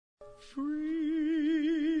This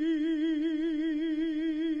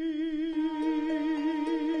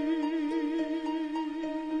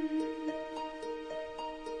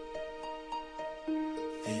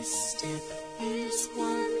step is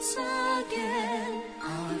once again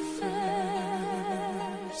our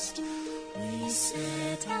first. We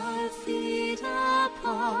set our feet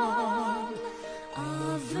upon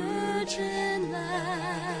a virgin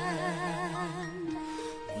land.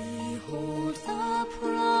 We hold the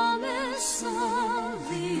promise of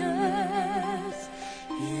the earth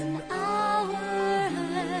in our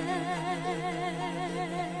hands.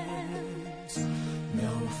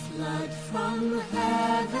 No flood from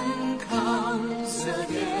heaven comes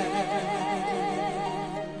again.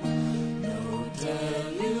 No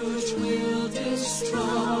deluge will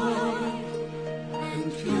destroy and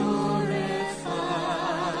purify.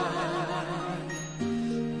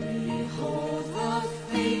 We hold the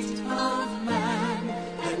fate of man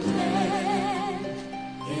and land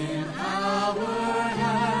in our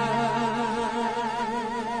hands.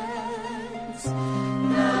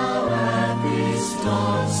 Now at this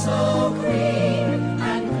dawn so green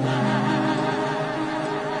and glad,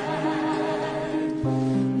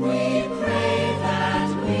 we pray that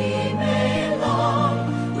we may long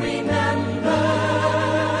remember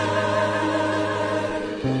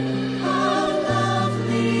how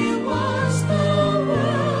lovely was the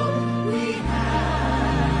world we had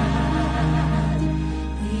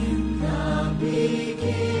in the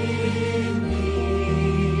beginning.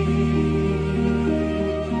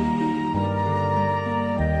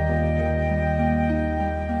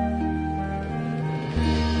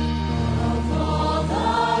 Of all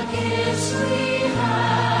the gifts we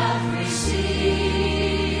have received,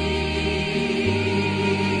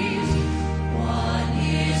 one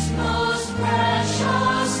is most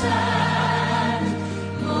precious and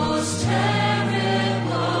most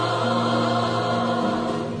terrible.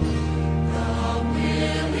 The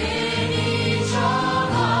will in each of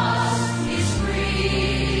us is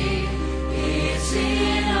free, it's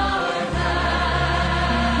in our hands.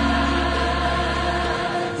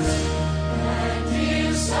 And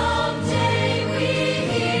if someday we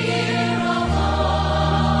hear a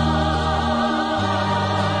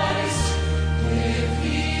voice, if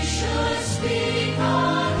he should speak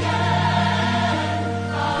again,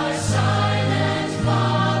 our silent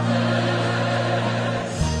Father,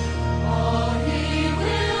 all he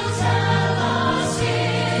will tell us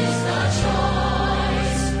is the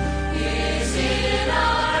choice is in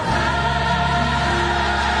our hands.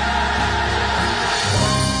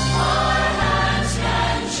 Our hands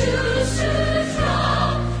can choose to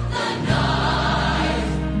drop the knife.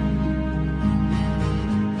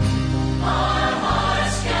 Our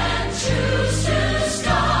hearts can choose to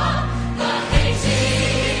stop the hating.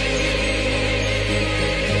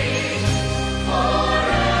 For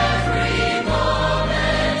every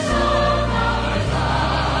moment of our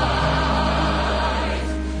life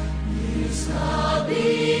is the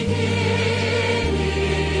beginning.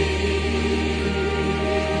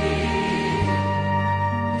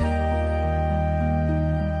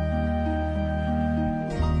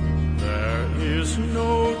 There is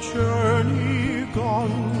no journey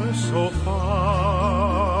gone so far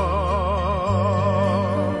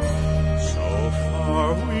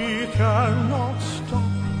we cannot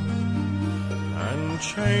stop and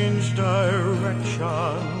change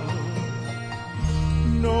direction.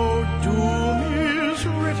 No doom is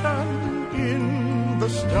written in the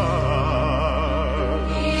stars.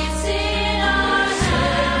 It's in our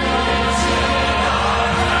hands.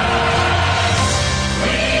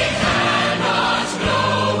 We cannot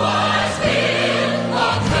know what will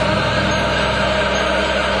occur.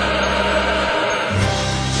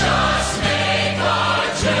 Just make our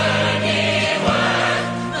journey worth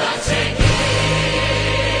the taking.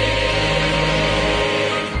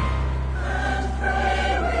 And pray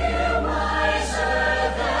we're wiser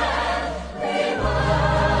than we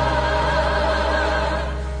were.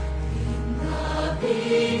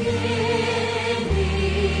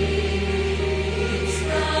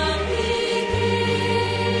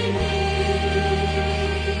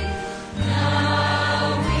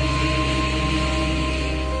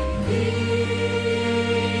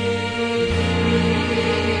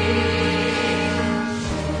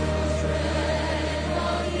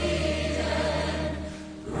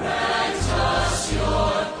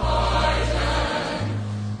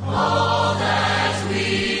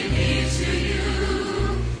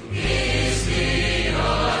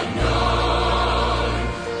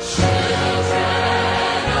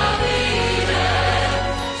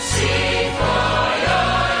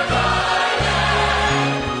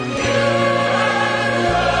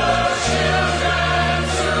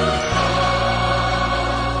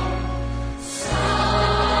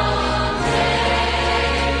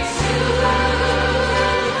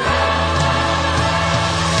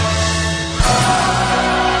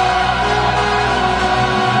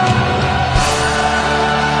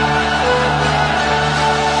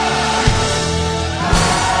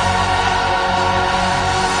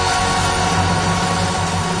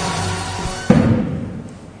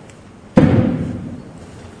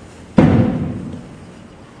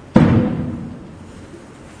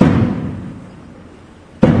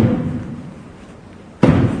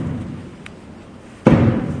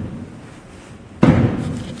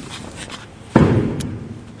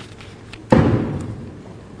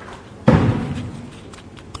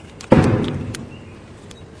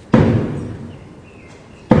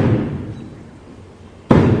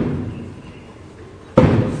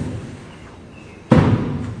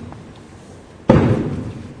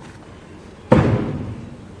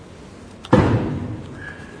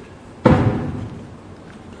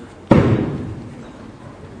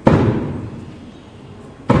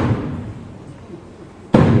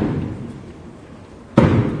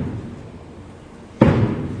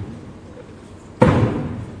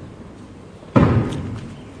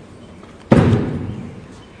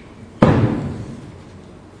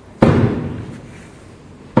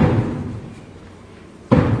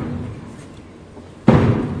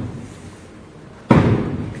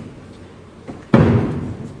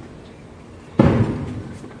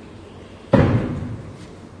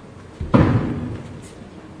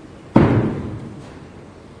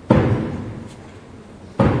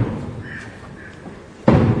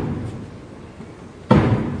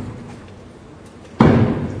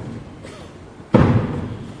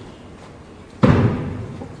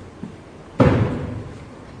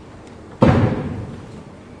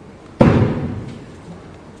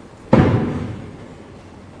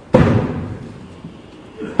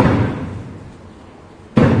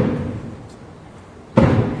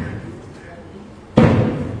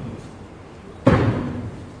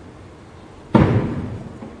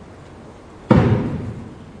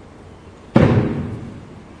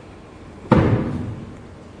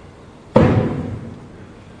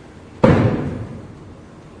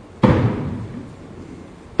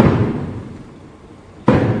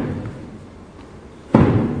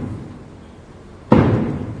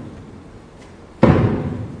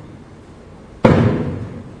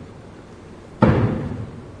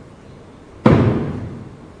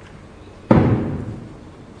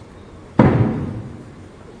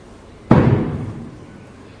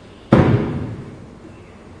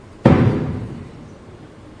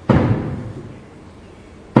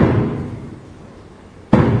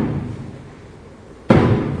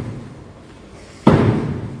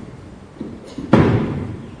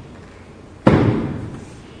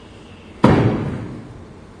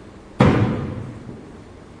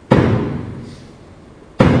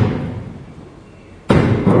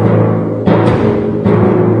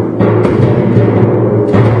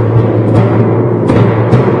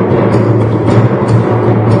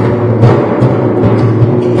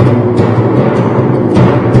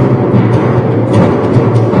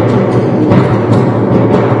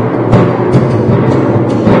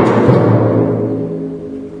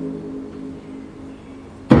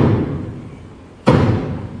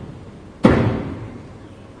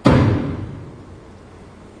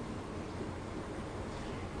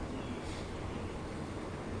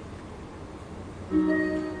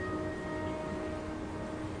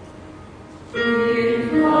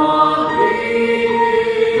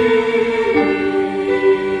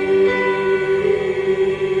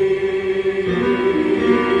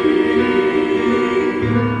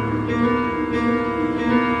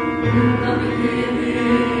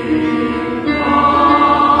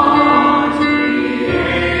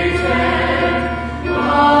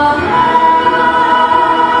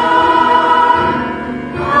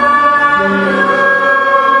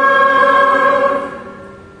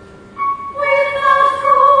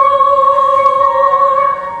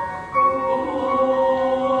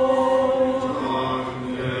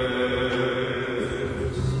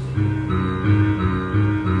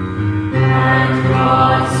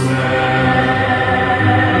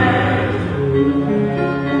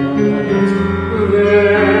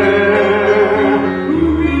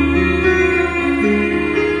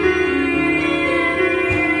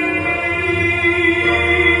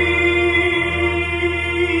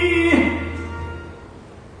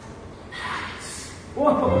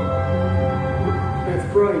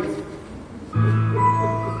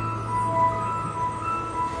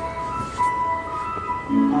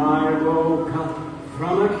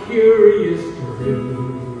 curious dream.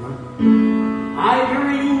 I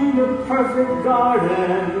dreamed a perfect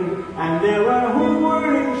garden, and there were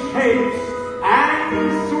whirling shapes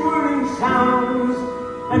and swirling sounds,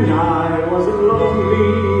 and I wasn't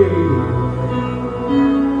lonely anymore.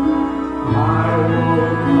 I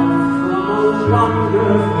woke up from a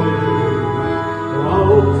wonderful dream,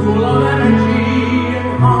 oh, full of energy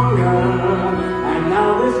and hunger, and now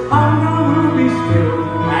this hunger will be stilled,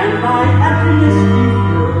 and my happiness be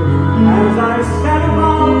filled, as I set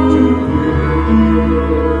about to build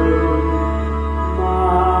my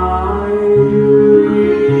dream.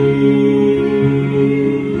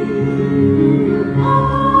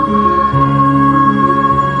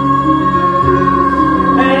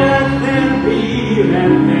 Let there be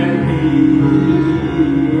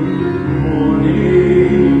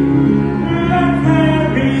morning. Let there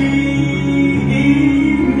be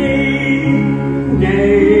evening,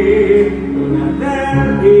 day. Let there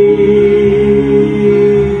be.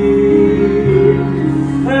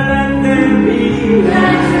 Let there be.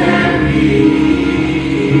 Let there be.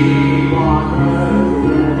 Waters,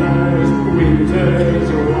 weathers, winters,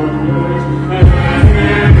 wonders. Let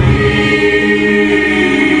there be.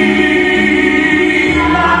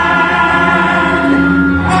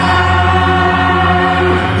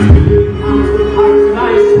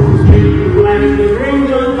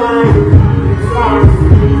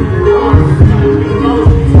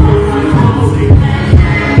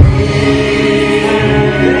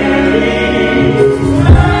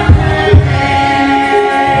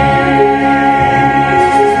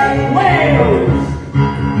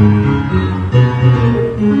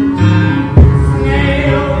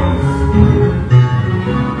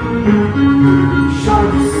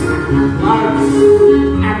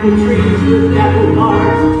 Apple trees with apple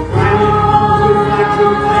bars, round palms with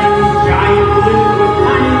flashing flames, giant balloons with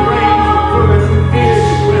tiny brains, fluorescent fish,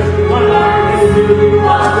 resting one arm and moving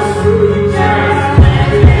water through the chairs.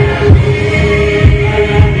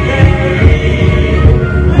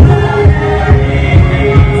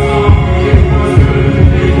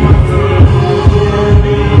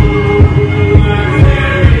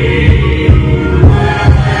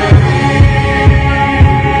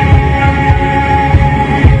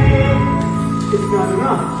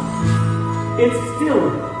 It's still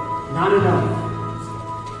not enough.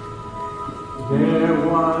 There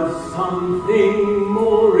was something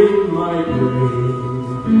more in my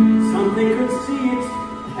brain. Something could see it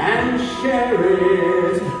and share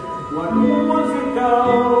it. What was it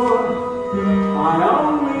though? I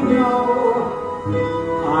only know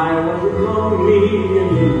I wasn't lonely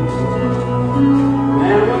anymore.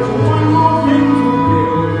 There was one more thing to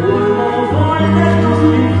build, one more void that must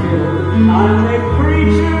be filled. I'll make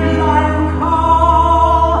creatures I'll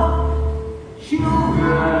call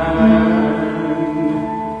children,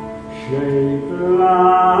 shaped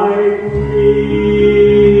like me.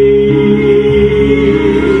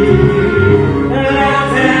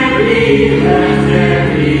 Let there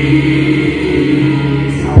be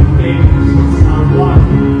something, someone,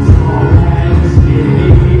 small and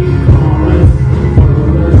skinny, chorus,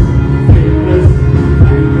 wordless, faithless,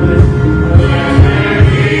 thankless. Let there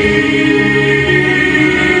be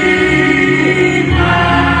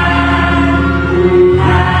man.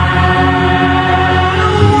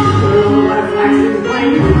 Little reflection flame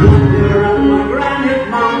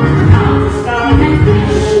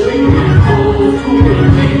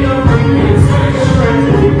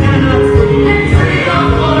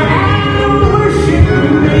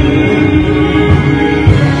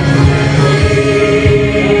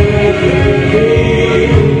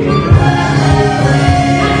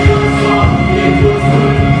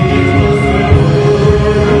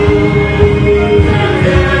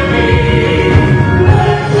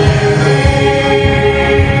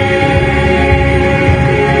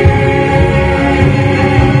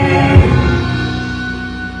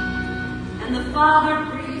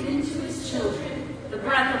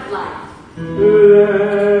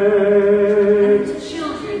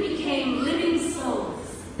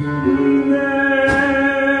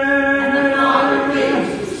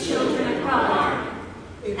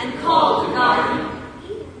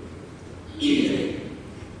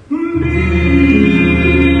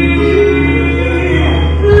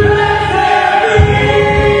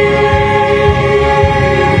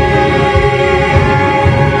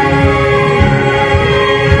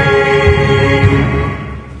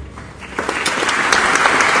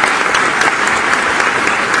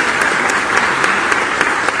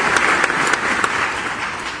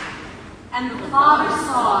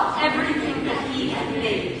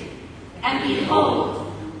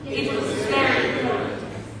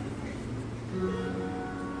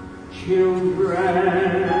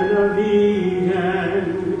Children of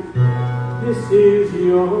Eden, this is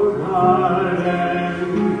your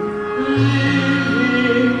garden.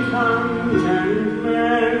 Live in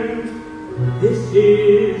contentment, this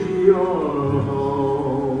is your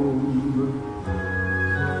home.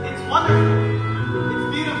 It's wonderful. It's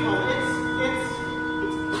beautiful. It's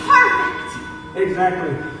perfect.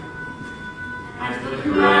 Exactly. And the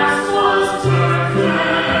grass was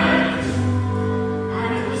perfect,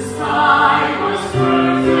 and the sky was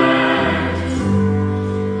perfect,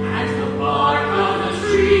 and the bark of the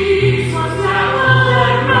trees was dappled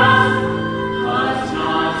and rough, but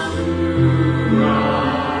not too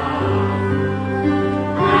rough.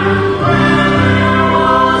 And where there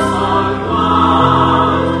was a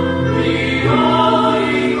cloud, the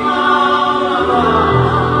only cloud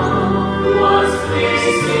above was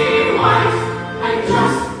fleecy white and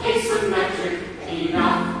just asymmetric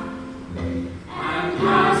enough. And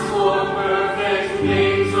as for perfect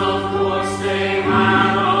things, of course they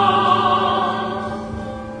had all.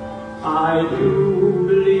 I do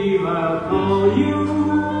believe I'll call you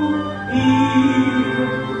Eve.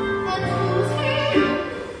 And who's he?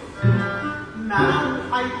 Madam,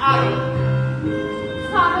 I'm Adam.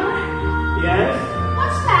 Father, Yes?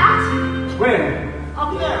 what's that? Where? Up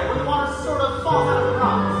there, where the water sort of falls out of the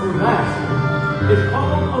rocks. Oh, that. It's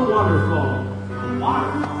called a waterfall.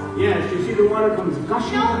 Waterfall. Yes, you see the water comes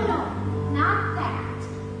gushing. No, not that.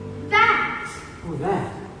 That. Oh,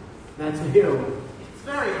 that. That's a hill. It's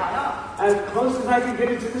very high up. As close as I can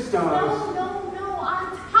get it to the stars. No,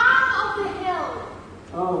 on top of the hill.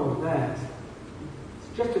 Oh, that.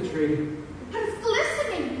 It's just a tree. But it's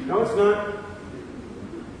glistening. No, it's not.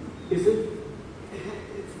 Is it?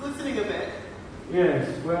 It's glistening a bit. Yes,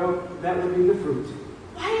 well, that would be the fruit.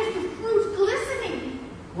 Why is the fruit glistening?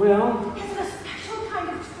 Well, Is it a special kind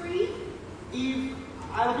of tree? Eve,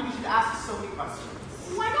 I don't think you should ask so many questions.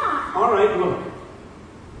 Why not? all right, look.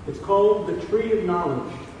 It's called the tree of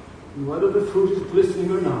knowledge. And whether the fruit is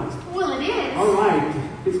glistening or not. Well, it is. All right,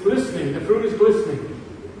 it's glistening. The fruit is glistening.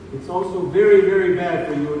 It's also very, very bad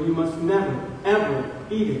for you, and you must never, ever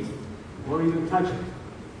eat it or even touch it.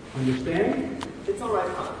 Understand? It's all right,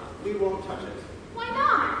 Father. We won't touch it. Why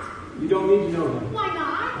not? You don't need to know that. Why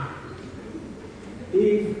not?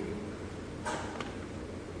 Eve,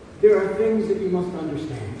 there are things that you must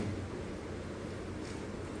understand.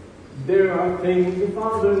 There are things a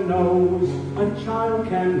father knows a child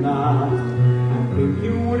cannot. And if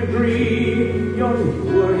you would agree, you're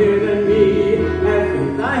newer here than me.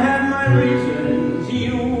 And if I have my reasons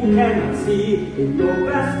you cannot see, in your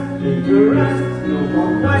best interest, no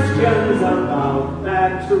more questions about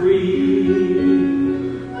that tree.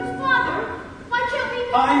 But Father, why can't we...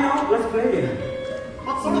 I know, let's play a game.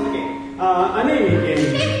 What sort of a game? A naming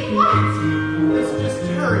game. Maybe what? It's just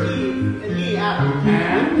her, Eve, and me, Adam.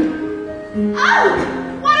 And? Oh!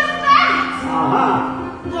 What is that? Aha!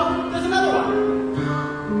 Look, there's another one.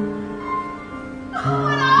 What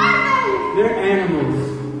are they? They're animals.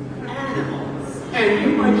 Animals. And you,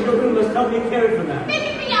 my children, must help me care for them. They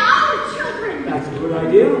can be our children. That's a good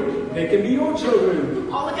idea. They can be your children.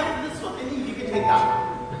 I'll look after this one, and Eve, you can take that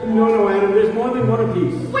one. No, Adam, there's more than one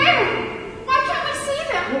apiece. Where? Why can't we see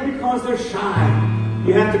them? Well, because they're shy.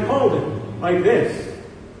 You have to call them like this.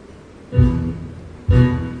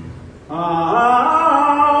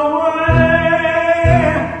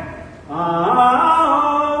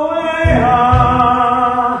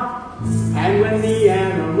 And when the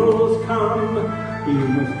animals come, you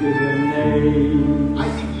must give them names. I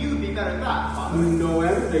think you'd be better at that, Father. No,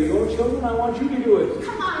 Adam, they're your children. I want you to do it.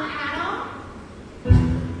 Come on,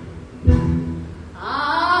 Adam.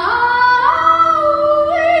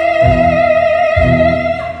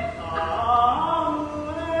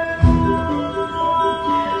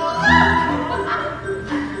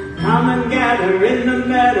 Come and gather in the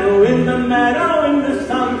meadow, in the meadow, in the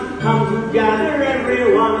sun. Come to gather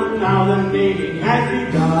everyone, now the mating has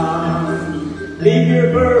begun. Leave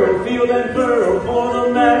your burrow, field and furrow, for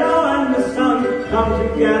the meadow and the sun. Come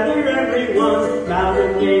to gather everyone, now the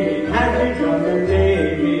mating has begun. The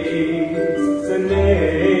naming, the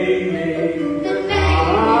naming. The name.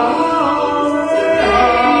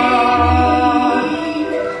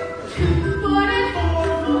 Two-footed,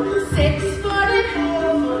 six-footed,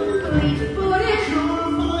 three-footed,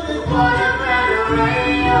 quarter-footed,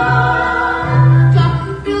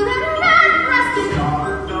 duck-billed and red-breasted.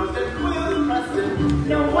 Nose and quill, Preston.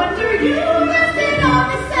 No wonder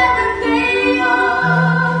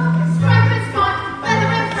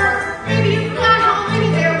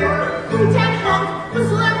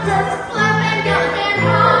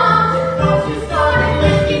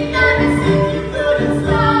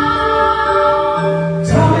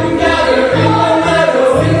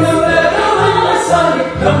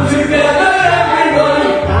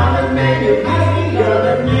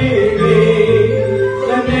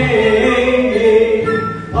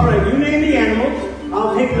right, you name the animals.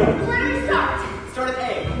 I'll take notes. Where do we start? Start at A.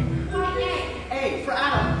 Why A? A for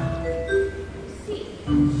Adam. C.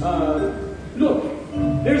 Look,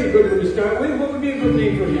 there's a good one to start with. What would be a good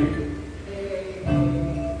name for him?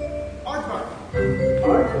 Aardvark.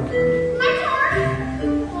 Arthur. My turn.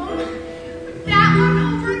 That one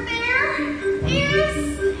over there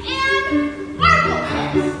is an marble.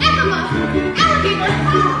 Enema. Alligator.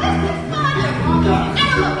 Oh, this is fun. Antelope.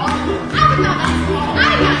 Alligator.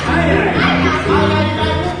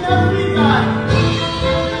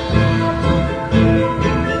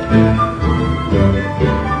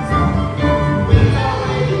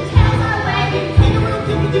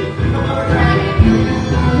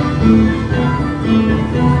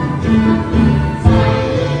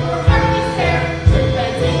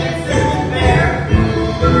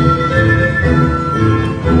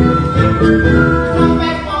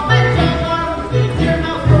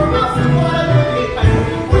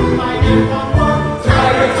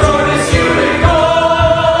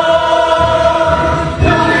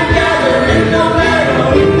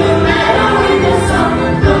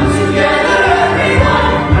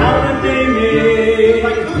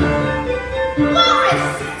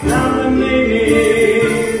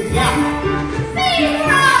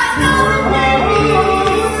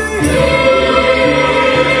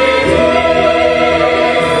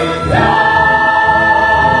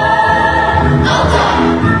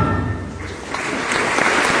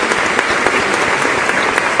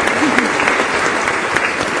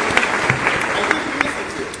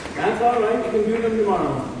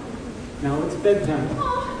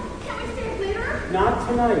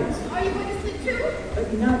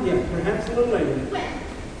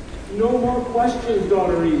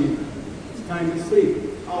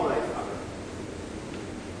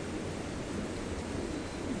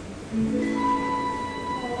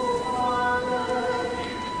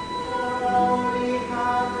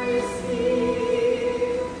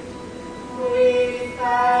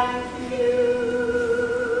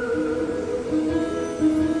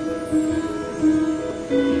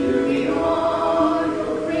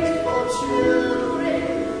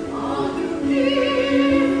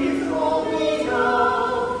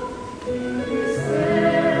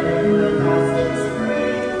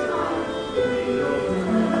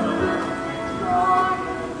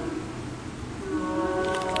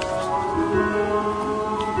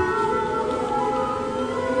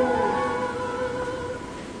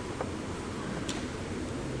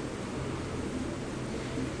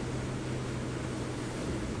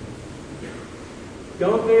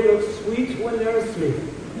 Don't they look sweet when they're asleep?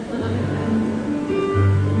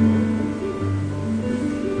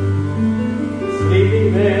 Sleeping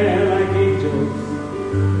there like angels,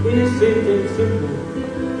 innocent and simple.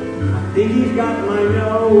 I think he's got my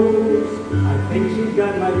nose, I think she's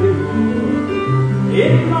got my dimple.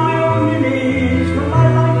 In my own image, from my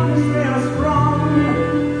likeness they are sprung.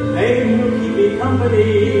 They will keep me company,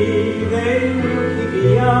 they will keep me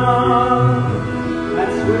young.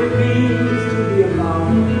 That's what it means to be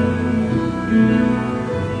alone.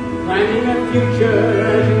 Planning a future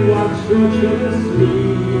as you watch your children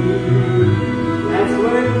sleep. That's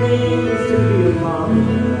what it means to be alone.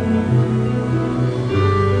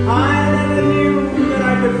 I never knew that I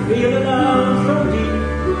could feel a love so deep.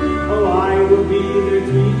 Oh, I will be their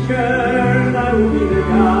teacher, and I will be their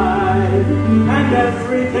guide. And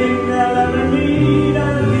everything they'll ever need,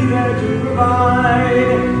 I'll be there to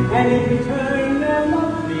provide. And in return,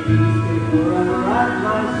 forever at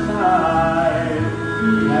my side.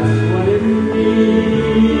 That's what it means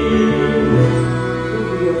to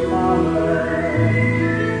be a father.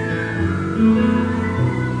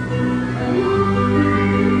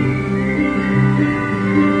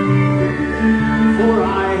 For I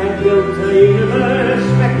have built a universe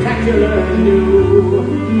spectacular and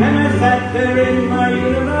new, and I sat there in my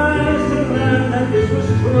universe and learned that this was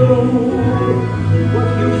true. What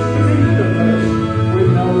use is a universe with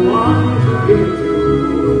no one to give it to?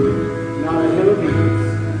 Not a hill of beans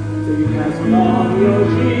till you pass along your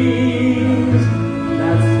genes.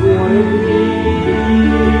 That's what it means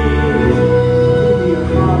to be a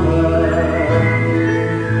father.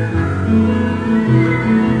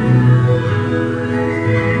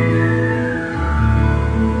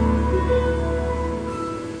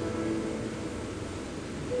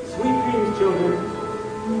 Sweet dreams, children.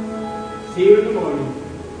 See you in the morning.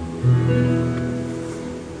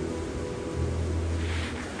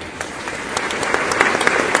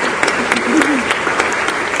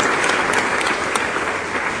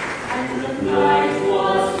 And the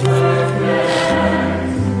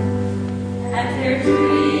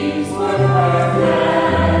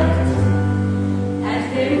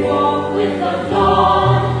with the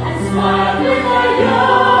dawn and smiled with the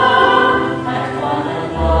young at one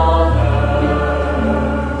another.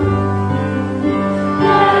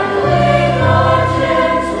 And with a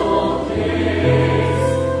gentle kiss,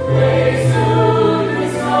 they soon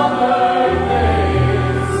discovered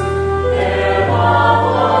this: their love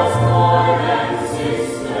was more than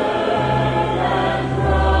sister and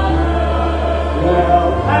brother. Well,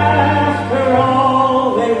 after all,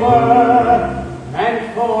 they were meant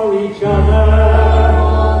for each other.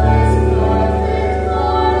 All this perfect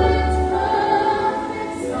heart,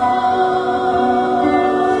 perfect sight.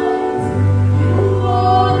 You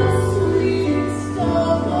are the sweetest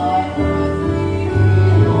of my earthly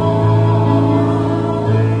life.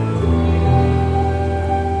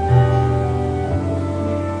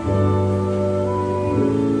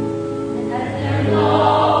 And their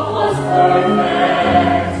love was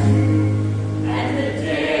perfect, and the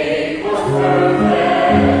day was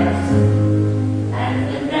perfect, and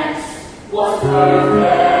the next was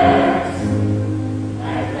perfect,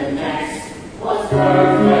 and the next was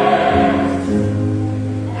perfect,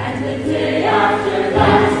 and the day after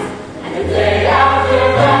that, and the day after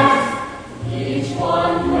that, each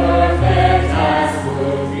one perfect as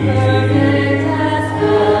could be. Perfect as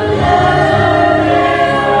could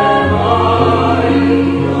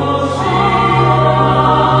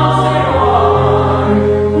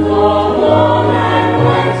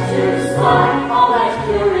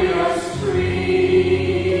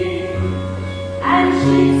and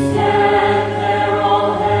she stand there all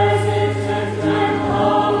hesitant and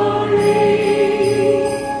hovering,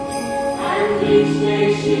 and each day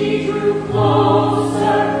she drew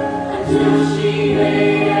closer until she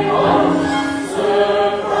made an oath,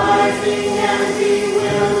 surprising and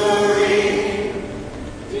bewildering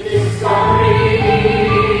discovery.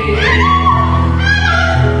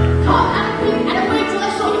 Come, Anna, and wait till I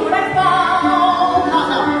show you what I found. No.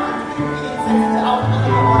 You can send it out in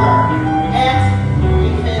another order. And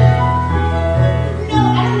No,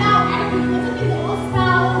 Anna, now, Anna, we put it in the little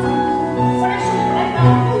spout. When I show you what I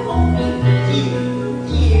found, you won't be.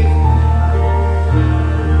 Eve.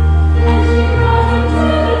 And she brought him to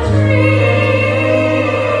the tree.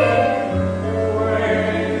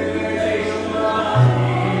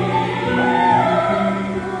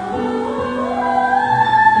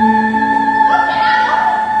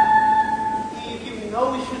 Eve, you know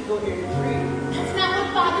we should go near the tree. That's not what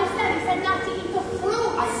Father said. He said not to eat the fruit.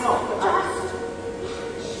 I know, but Just.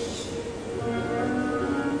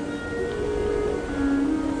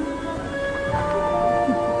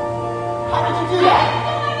 How did you do that?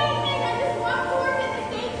 I just walked forward and it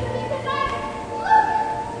came to me because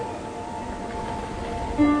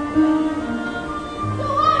Go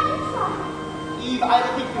on, you try. Eve, I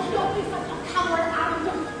don't think we should. Don't be such a coward, Adam.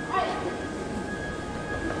 Just try it.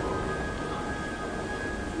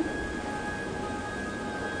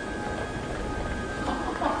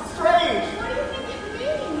 Strange. What do you think it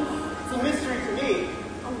means? It's a mystery to me.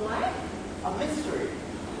 A what? A mystery.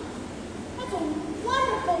 That's a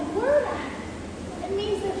wonderful word. It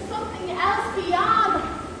means there's something else beyond.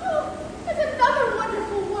 Oh, there's another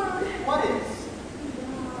wonderful word. What is?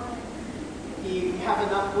 Eve, we have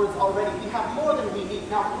enough words already. We have more than we need.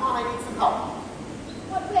 Now, come on, I need some help.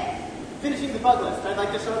 What's this? Finishing the bug list. I'd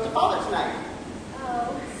like to show it to Father tonight.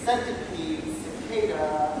 Oh. Centipede,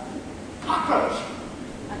 cicada, cockroach.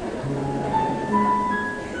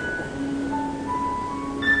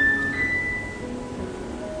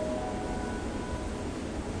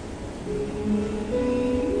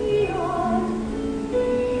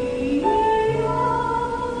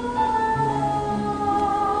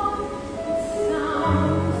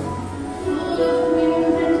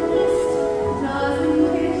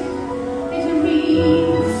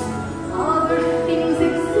 Other things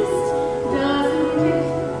exist, doesn't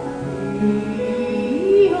it?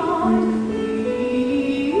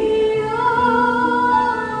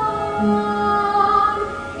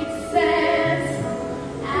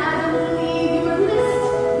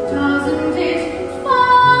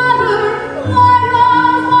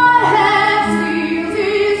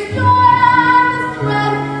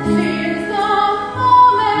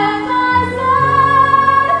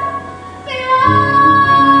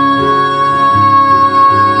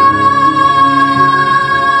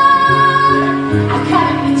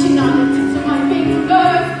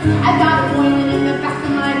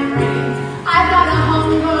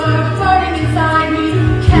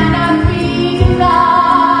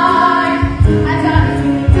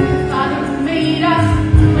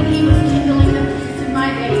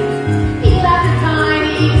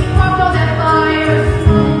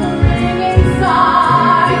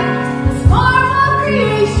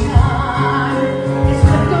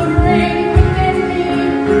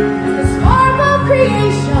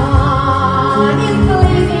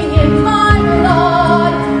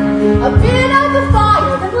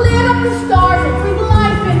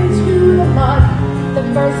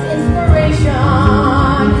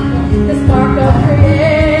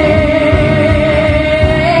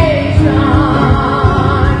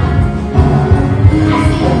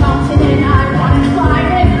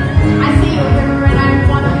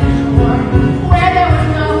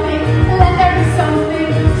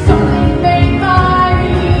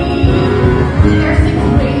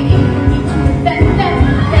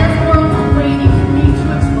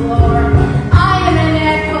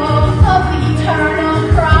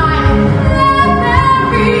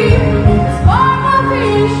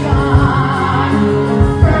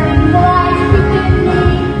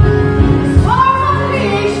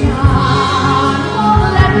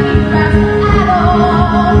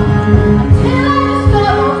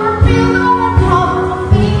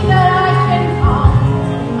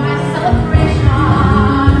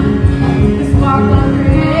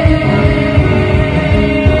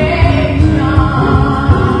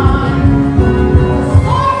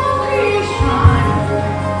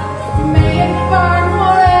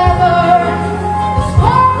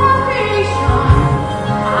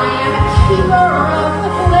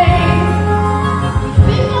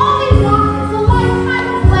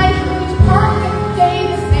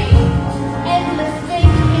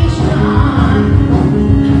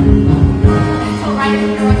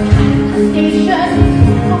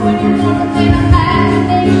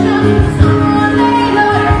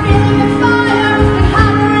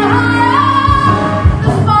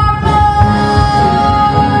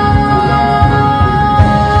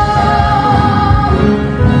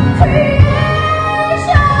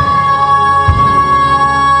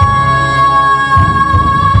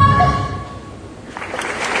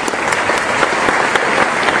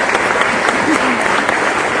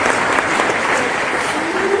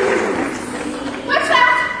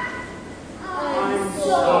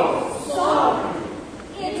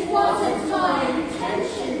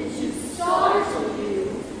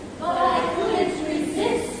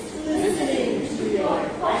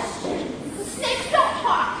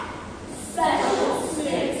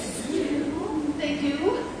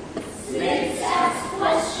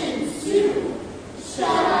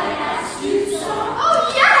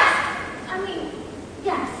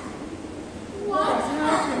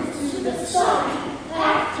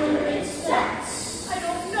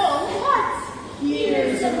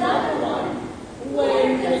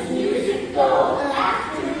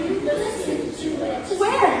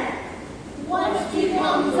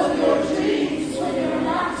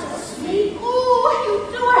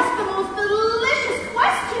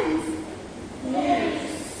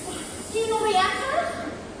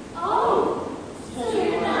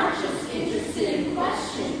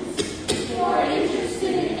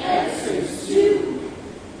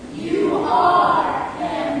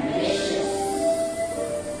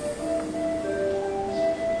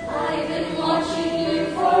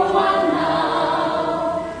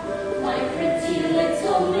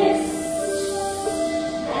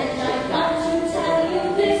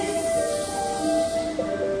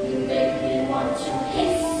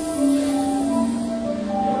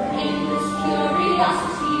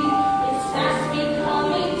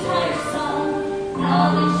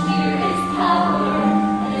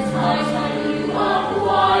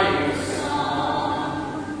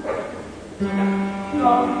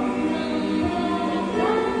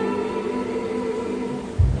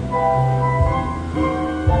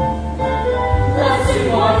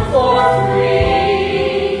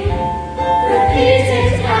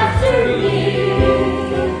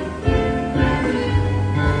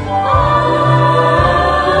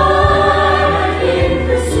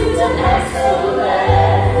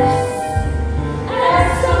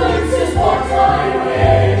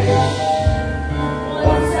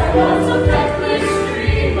 Was a reckless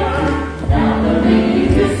dreamer.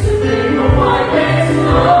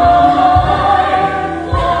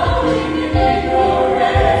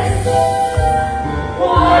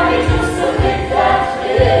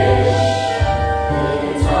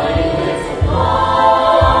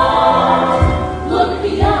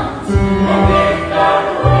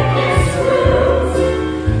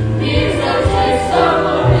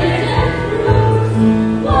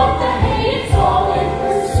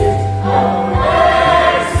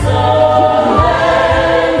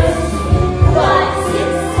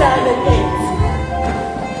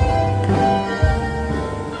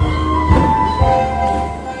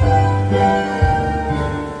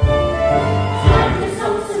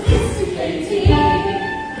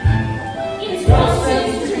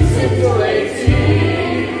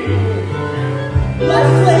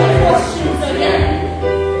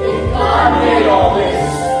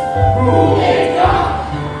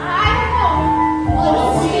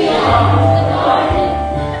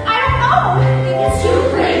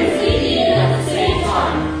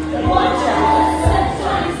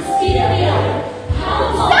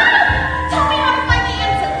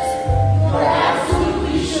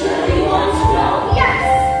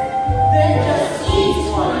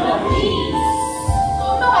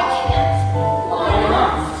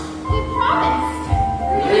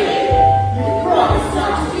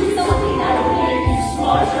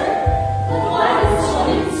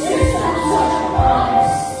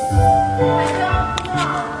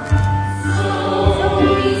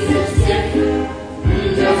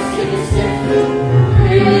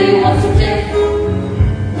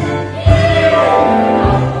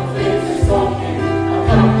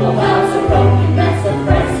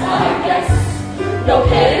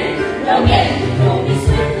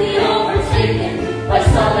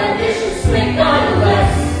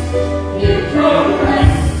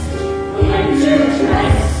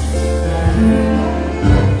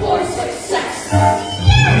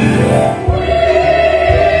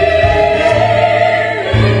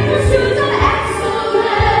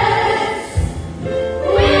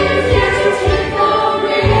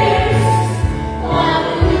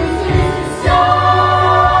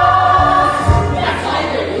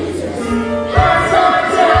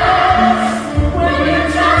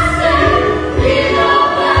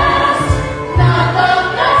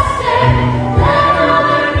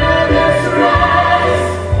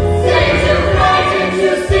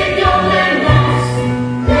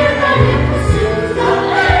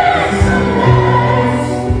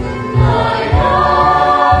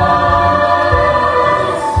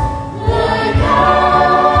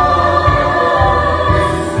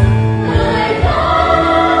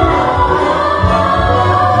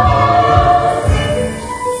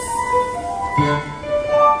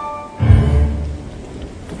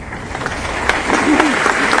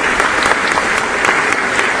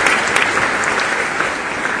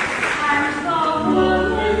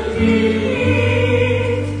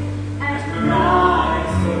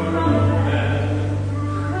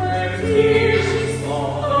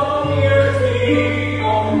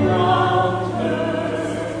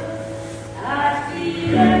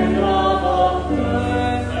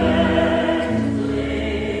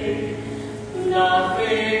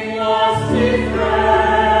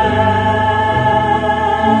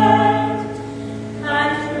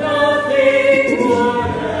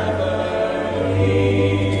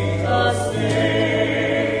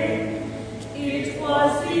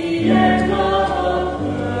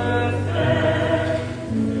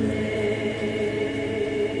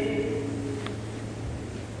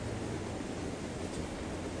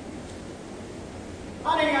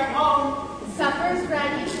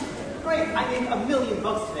 ate a million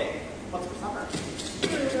bugs today. What's for supper?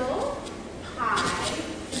 Noodle, pie,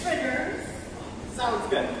 fritters. Sounds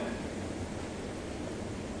good.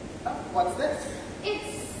 What's this?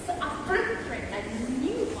 It's a fruit drink, a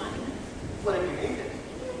new one. What have you named it?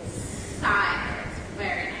 Cider. It's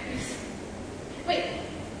very nice. Wait,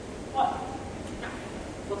 What? no,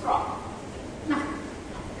 What's wrong? no.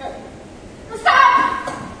 Good. Stop!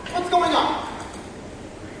 What's going on?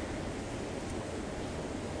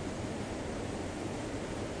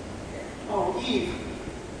 Oh, Eve.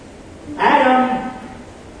 Adam!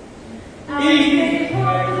 Eve!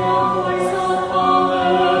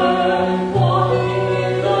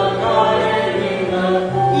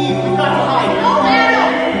 Eve, we've got to hide. No,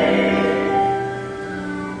 Adam!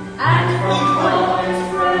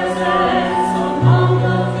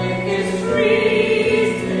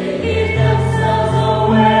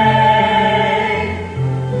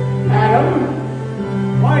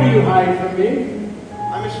 Adam, why do you hide from me?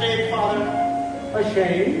 I'm ashamed, Father.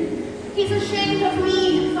 Ashamed? He's ashamed of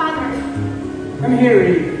me, Father. Come here,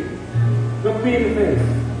 Eve. Look me in the face.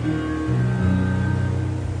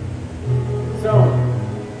 So,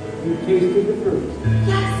 you tasted the fruit.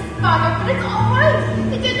 Yes, Father, but it's all right.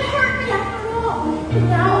 It didn't hurt me after all. And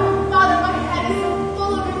now, Father, my head is so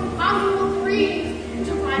full of impossible dreams.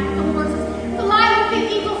 To ride with the horses, to lie with the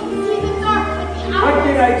eagles, and see the dark like the owls. What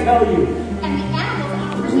did I tell you? And the animals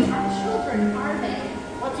aren't really our children, are they?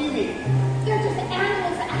 What do you mean? They're just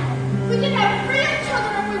animals, Adam. We can have real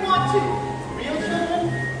children if we want to. Real children?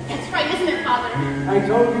 That's right, isn't it, Father? I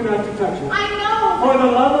told you not to touch it. I know. For the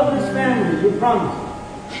love of this family, you promised.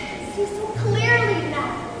 I can see so clearly now.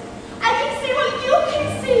 I can see what you can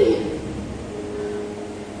see.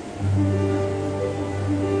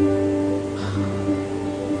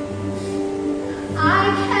 I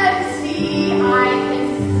can see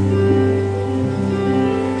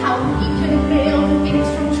how he can veil the things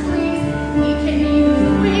from trees. He can use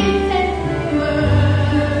winds and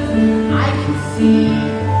rivers. I can see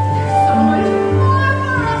there's so much more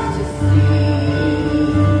for us to see.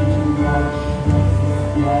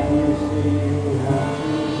 Let me see you have to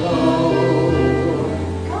go.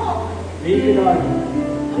 Go. Leave the garden.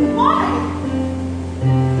 Why?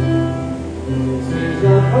 This is a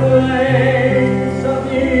place of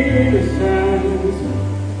innocence.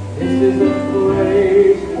 This is a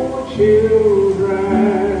place for children.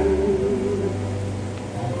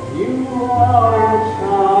 You are a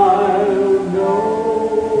child no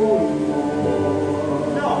more.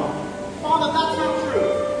 No. Father, that's not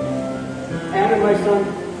true. Adam, my son,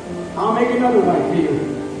 I'll make another wife for you.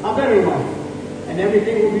 A better wife. And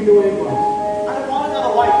everything will be the way it was. I don't want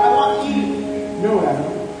another wife. I want Eve. No,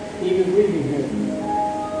 Adam. Eve is leaving here.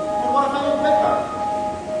 And what if I live with her?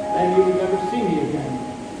 Then you will never see me again.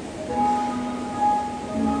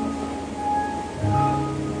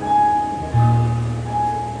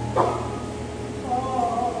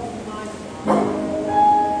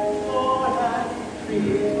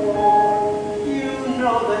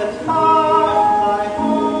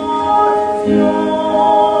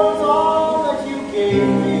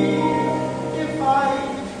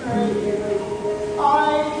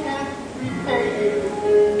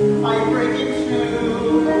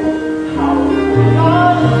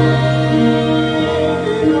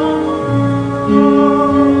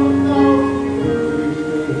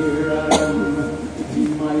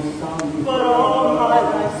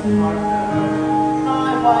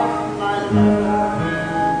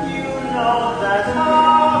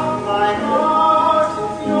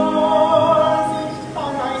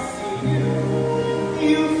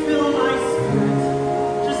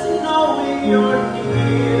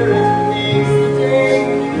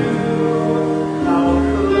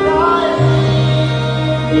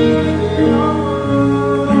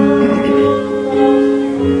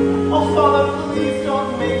 Oh, Father, please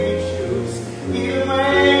don't make me choose. Either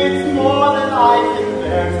way, it's more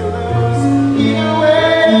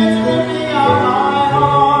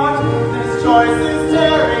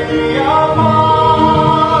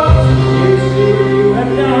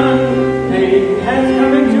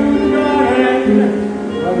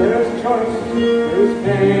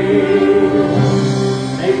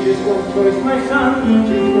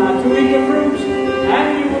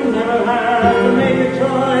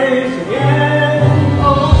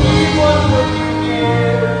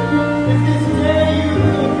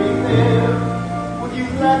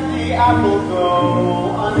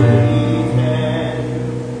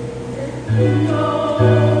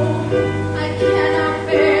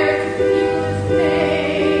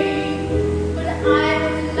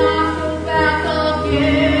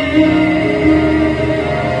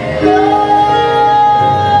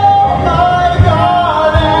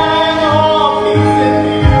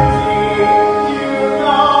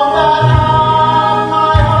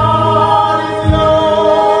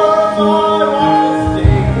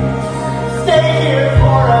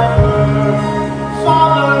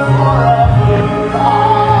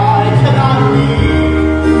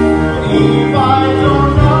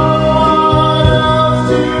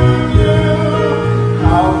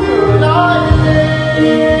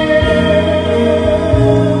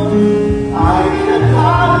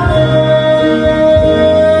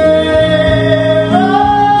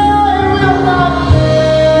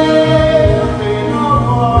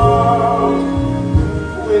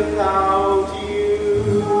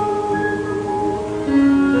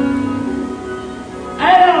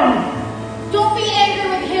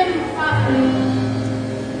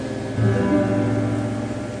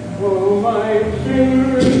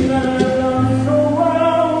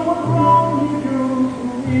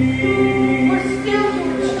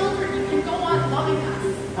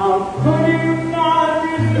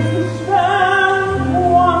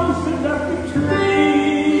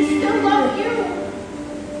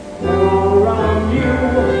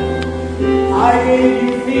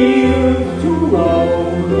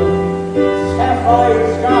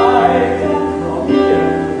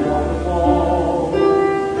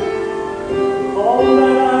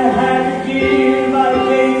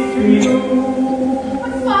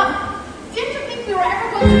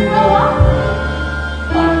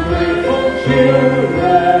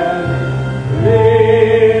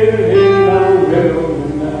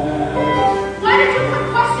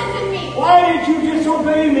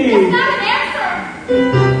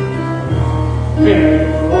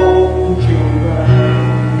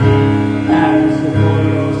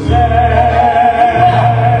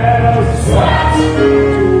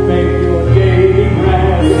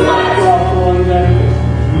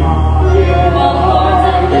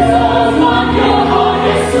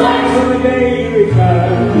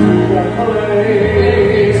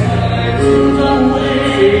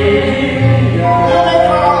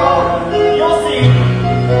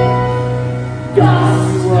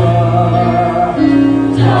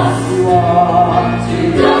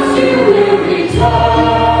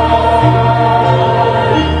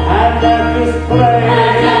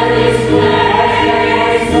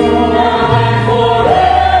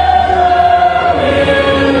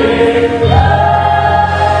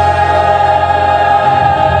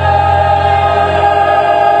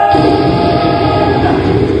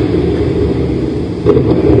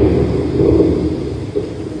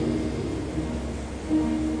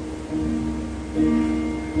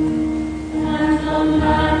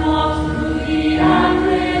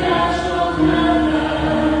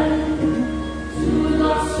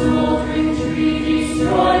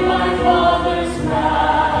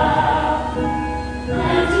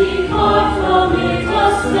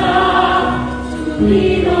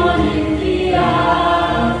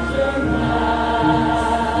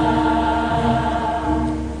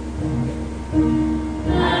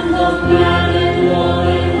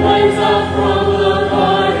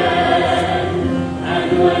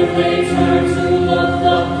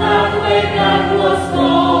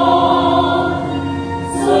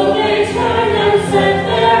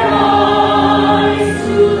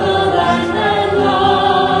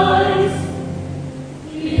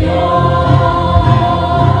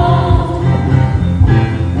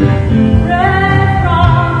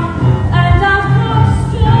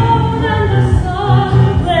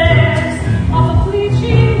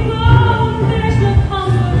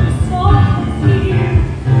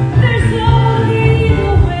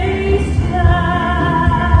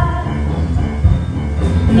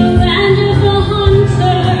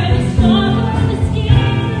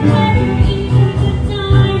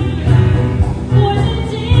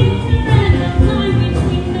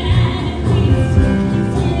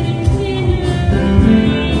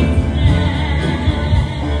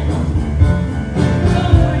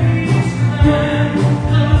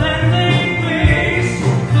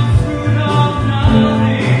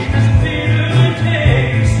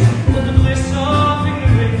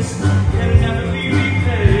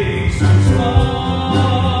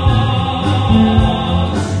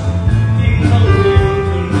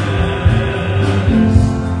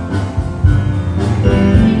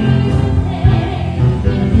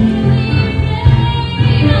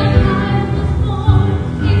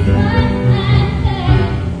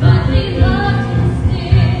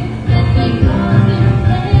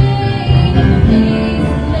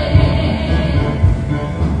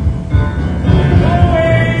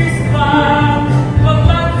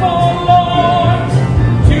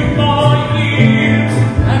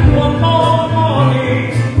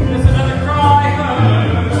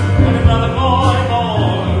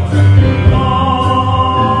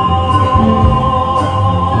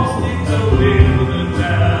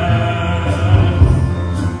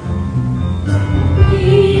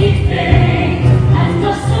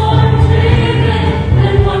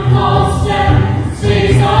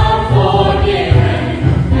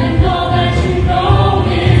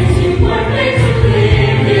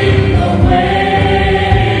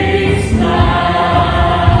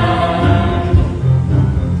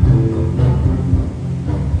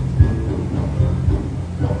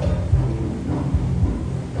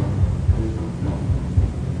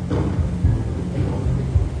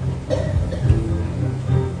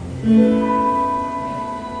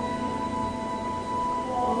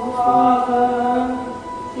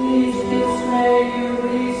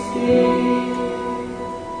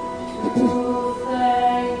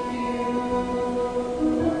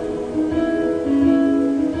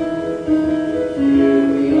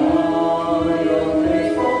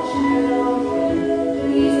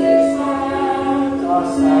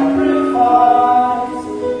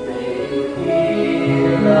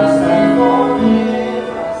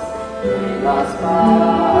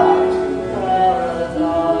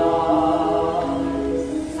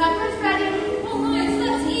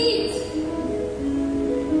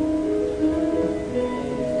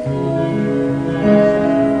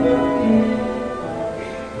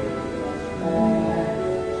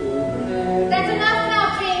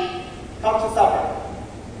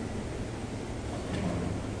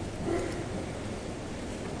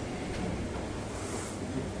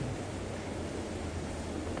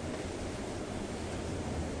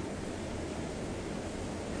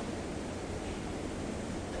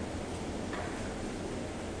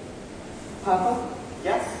Papa,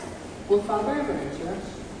 Yes? will Father ever answer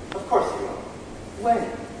us? Of course he will. When?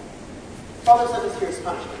 Father sent us here as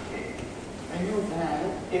punishment, King. I know that.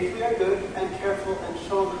 If we are good and careful and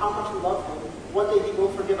show him how much we love him, one day he will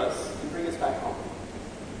forgive us and bring us back home.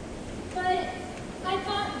 But I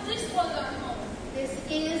thought this was our home. This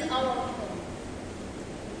is our home.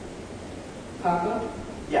 Papa,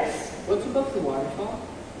 Yes. what's above the waterfall?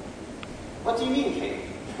 What do you mean, King?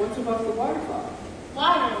 What's above the waterfall?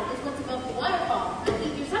 Water is what's above the waterfall. And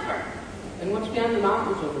eat your supper. And what's beyond the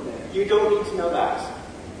mountains over there? You don't need to know that.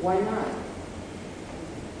 Why not?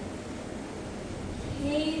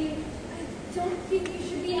 Kane, I don't think you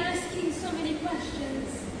should be asking so many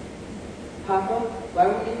questions. Papa, why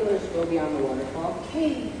won't you let us go beyond the waterfall?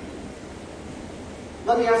 Cain,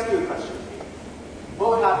 Let me ask you a question. What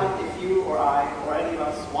would happen if you or I or any of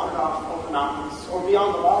us wandered off over the mountains or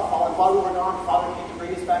beyond the waterfall, and while we were gone, Father came to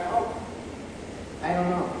bring us back home? I don't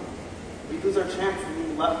know. We lose our chance of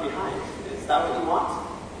being left behind. Is that what you want?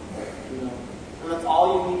 No. And that's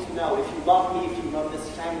all you need to know. If you love me, if you love this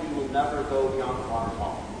family, you will never go beyond the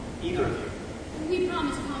waterfall. Either of you. we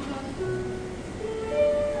promise, Papa.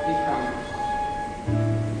 Please promise.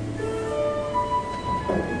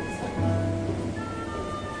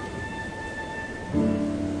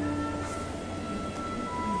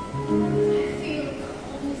 I feel the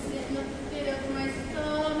coldness in the pit of my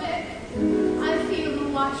stomach. I feel the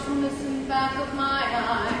watchfulness in the back of my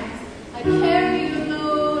eyes. I carry the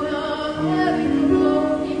load of heavy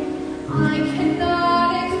foreboding I cannot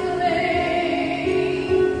explain.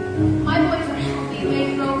 My boys are healthy, they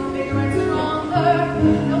grow bigger and stronger.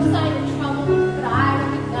 No sign of trouble, but I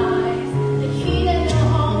recognize the heat and the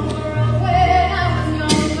hunger of when I was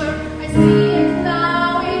younger. I see it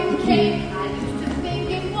now in Cain. I used to think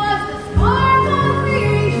it was the spark of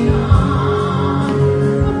creation,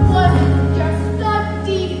 but was it just a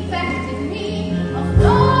defect in me, a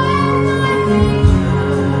flaw in my nature?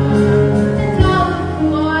 And now look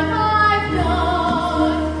what I've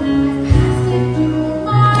done. I've passed it to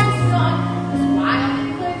my son, this wild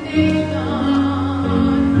inclination.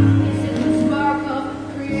 This is the spark of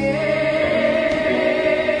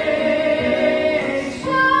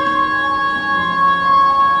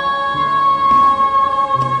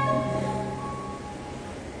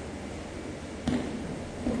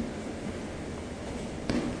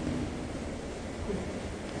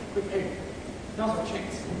Quick, hey, now's our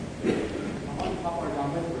chance. Mama and Papa are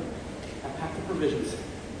down Bedford. I packed the provisions.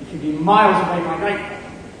 You can be miles away by night.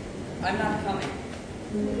 I'm not coming.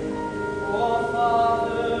 Oh,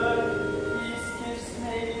 Father, these gifts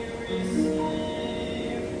may you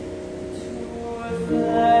receive to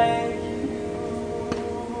thank you.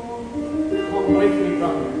 Come away from me,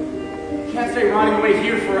 brother. You can't stay rotting away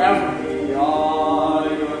here forever. We are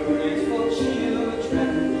your grateful children.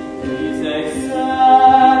 Please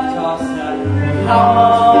accept our sacrifice. How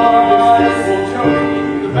much more this will choke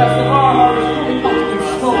the best of our hearts will not be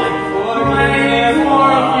stolen. Praying for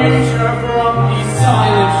a future from these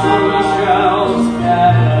silent truly shells.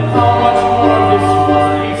 How much more of this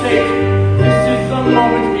must we take? This is the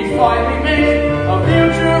moment we finally make a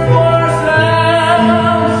future for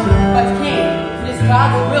ourselves. But Cain, it is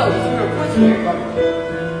God's will that you are put here, brother.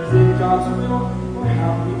 Is it God's will, or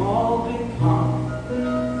have we all become?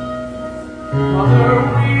 Mother,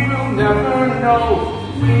 we will never know,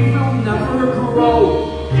 we will never grow,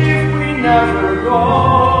 if we never go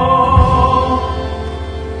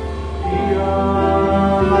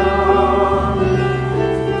beyond.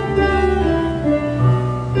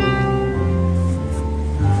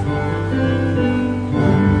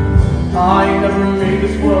 I never made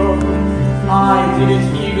this world, I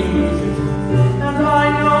didn't even lose it, and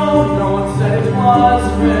I know no one said it was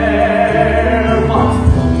fair, but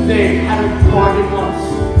they had a bargain once,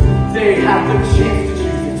 they had the chance to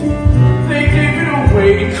choose it, they gave it away,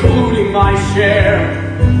 including my share,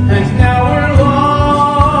 and now we're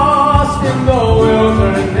lost in the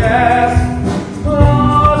wilderness,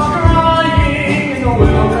 lost crying in the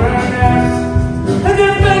wilderness, and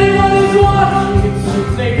if anyone is watching, it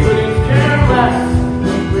seems they couldn't care less.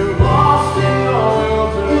 We're lost in the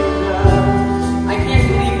wilderness. I can't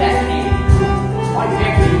believe that, Cain. Why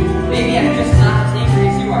can't you? Maybe I'm just not as angry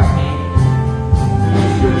as you are, Cain. You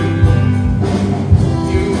shouldn't.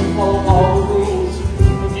 You follow all the rules,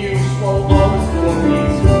 and you swallow all the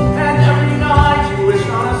stories, and every night you wish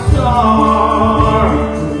on a star.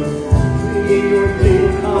 Praying your day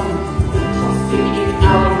will come, trusting in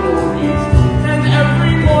allegories, and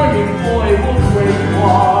every morning boy will pray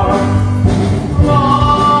hard.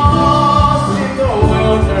 Lost in the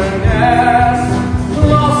wilderness,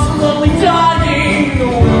 lost slowly dying in the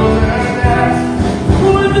wilderness,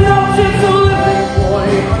 with no chance of living, boy,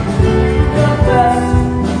 until you get best.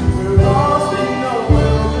 We're lost in the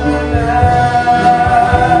wilderness.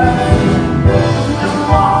 And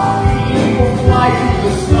lost we will fly to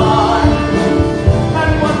the sun,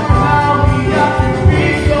 and wonder how we got to be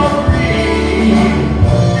so free.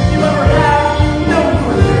 If you ever have, you know you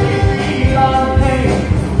were taking beyond pain.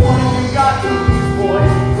 One you got to lose, boy,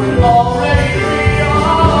 when already we are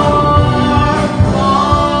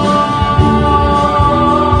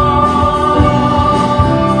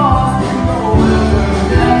lost in the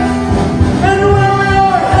wilderness. And where we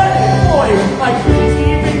are headed, boy, I couldn't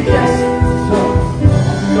even guess. So,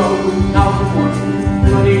 go out of one,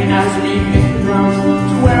 running as we hit the ground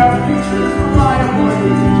to where our future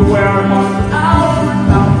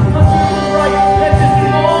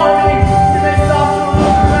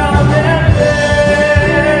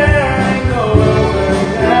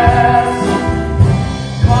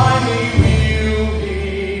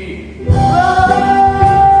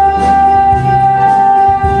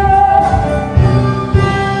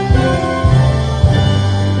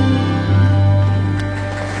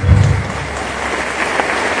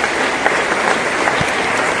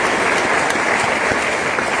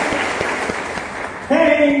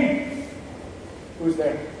Who's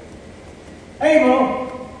there? Abel!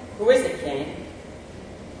 Who is it, Cain?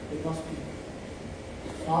 It must be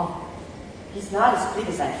Father. He's not as big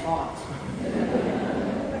as I thought.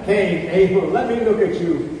 Cain, Abel, let me look at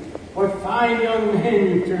you. What fine young man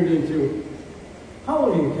you've turned into. How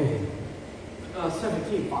old are you, Cain?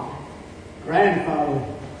 17, Father. Grandfather.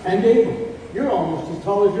 And Abel, you're almost as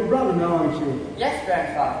tall as your brother now, aren't you? Yes,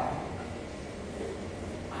 Grandfather.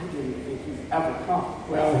 I didn't think you'd ever come.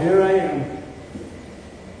 Well, here I am.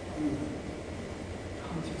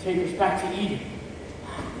 Come to take us back to Eden.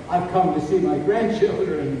 I've come to see my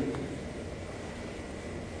grandchildren.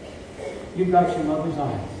 You've got your mother's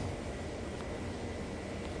eyes.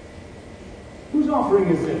 Whose offering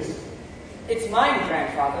is this? It's mine,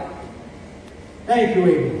 Grandfather. Thank you,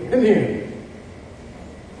 Abel. Come here.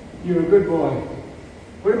 You're a good boy.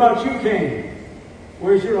 What about you, Cain?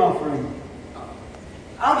 Where's your offering?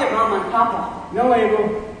 I'll get Mama and Papa. No,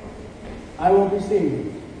 Abel. I won't be seeing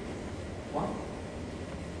you. What?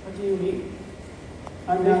 What do you mean?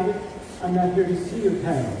 I'm not here to see your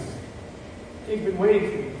parents. They've been waiting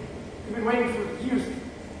for you. They've been waiting for years.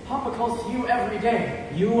 Papa calls to you every day.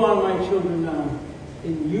 You are my children now.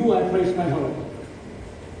 In you I place my hope.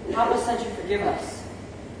 Papa said you'd forgive us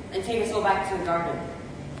and take us all back to the garden.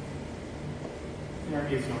 There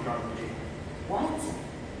is no garden. What?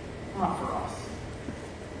 Not for us.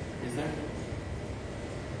 Is there?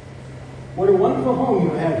 What a wonderful home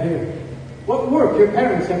you have here. What work your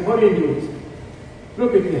parents have put into it.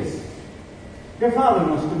 Look at this. Your father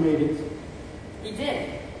must have made it. He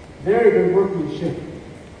did. Very good workmanship.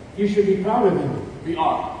 You should be proud of him. We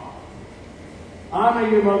are. Honor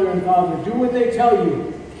your mother and father. Do what they tell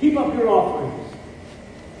you. Keep up your offerings.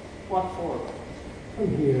 What for?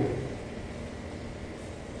 Come here.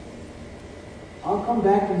 I'll come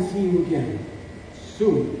back and see you again.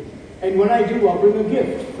 Soon. And when I do, I'll bring a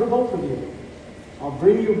gift for both of you. I'll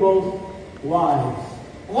bring you both wives.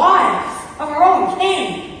 Wives of our own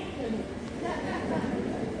king.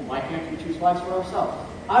 Why can't we choose wives for ourselves?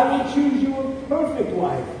 I will choose you a perfect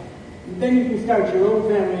wife. And then you can start your own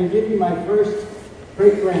family and give me my first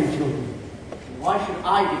great-grandchildren. Why should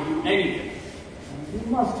I give you anything? You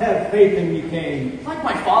must have faith in me, Cain. Like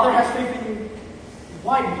my father has faith in you.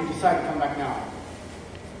 Why did you decide to come back now?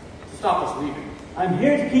 To stop us leaving. I'm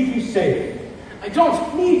here to keep you safe. I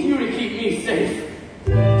don't need you to keep me safe.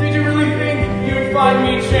 Did you really think you'd find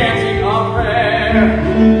me chanting a prayer?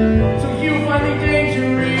 So you finally deigned to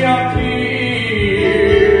reappear.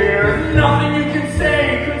 Nothing you can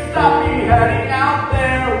say could stop me heading out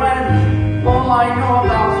there when all I know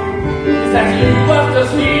about you is that you left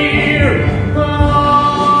us here. Lost,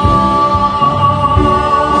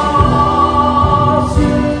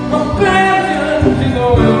 abandoned in the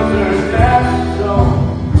wilderness. So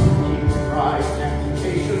keep Christ and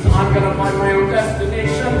temptations. I'm gonna find my own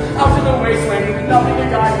destination. Out in the wasteland with nothing to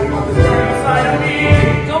guide me but the burning inside of me.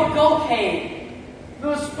 Don't go, Cain.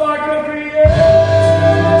 The spark of creation.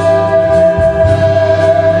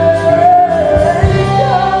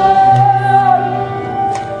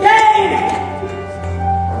 Cain!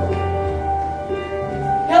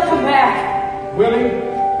 He'll come back. Will he?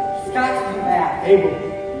 He's got to come back. Abel,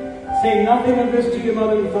 say nothing of this to your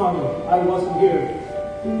mother and father. I wasn't here.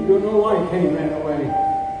 You don't know why Cain ran away.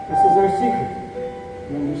 This is our secret.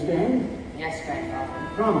 You understand? Yes, Grandfather.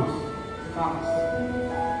 Promise. Promise.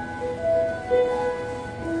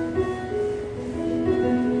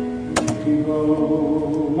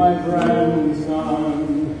 Go, my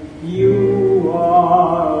grandson, you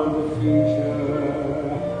are the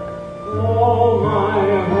future. All my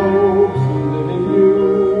hopes live in you.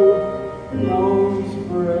 Don't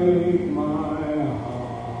break my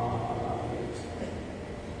heart.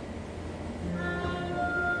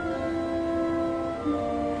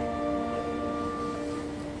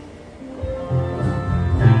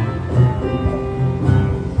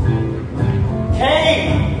 Cain!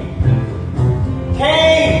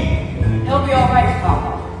 Cain! He'll be all right,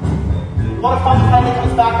 Papa. What if Father finally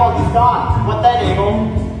comes back while he's gone? What then, Abel?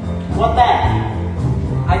 What then?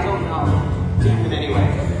 I don't know. Deep it anyway.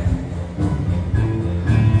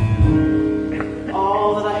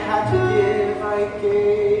 All that I had to do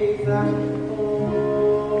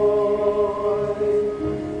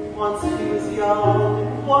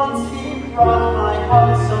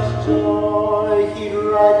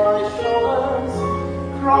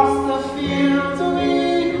across the fields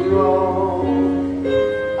we roam.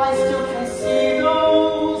 I still can see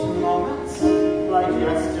those moments like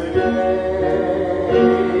yesterday.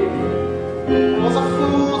 I was a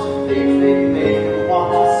fool to think they'd make him want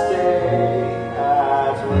to stay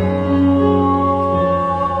at home.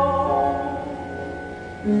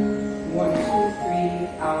 1, 2,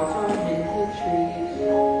 3, owls are in the trees.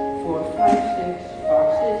 4, 5, 6,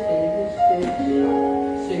 foxes in the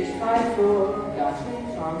sticks. 6, 5, 4,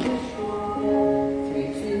 goslings on the shore.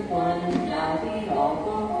 3, 2, 1, now we all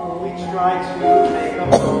go home. We tried to make a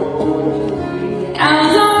home.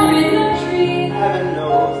 Owls are in the tree. Heaven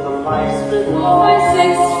knows the life's been 4, long. 5,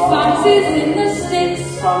 6, foxes in the sticks.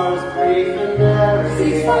 Summer's brief and very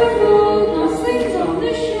 6, 5, 4, goslings on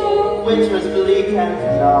the shore. Winter's bleak and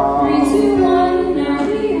long. 3, 2, 1, now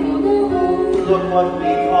we all go home. Look what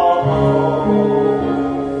we call home.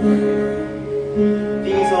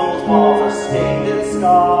 These old walls are stained and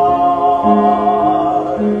scarred.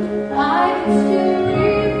 I can still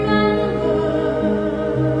remember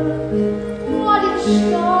what each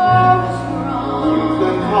scar was from. You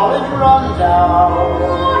could call it rundown,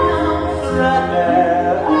 Worn out,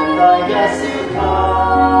 threadbare, and I guess you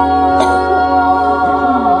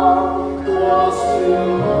come close to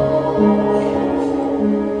home.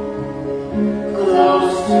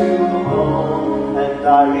 Close to home. And I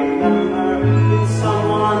remember in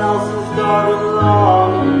someone else's garden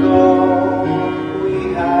long ago, we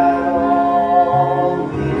had all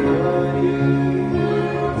we could eat.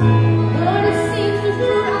 but it seems we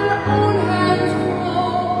put our own hands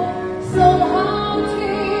grow. Somehow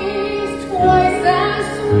taste twice as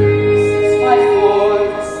sweet. 6, 5, 4,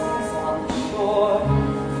 goslings on the shore.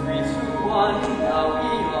 3, 2, 1, now we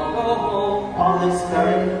all go home. On this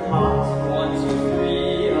very plot, 1, 2,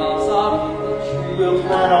 3, owls are in the tree. we'll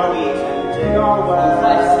plant our wheat and dig our 4,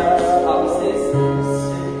 5, 6, well, houses in the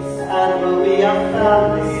six. and we'll be a 6,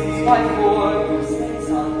 family, 5, 4, goslings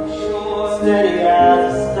on the shore. steady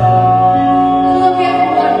as a star. Look at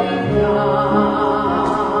what we've got.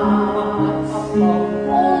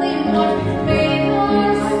 Only what we've made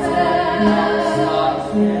ourselves.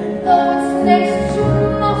 Though it's next to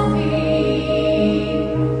nothing.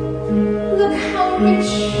 Look how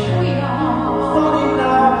rich we are. Funny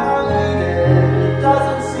now how Eden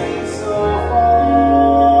doesn't seem so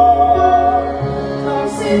far. Come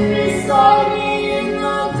sit beside me in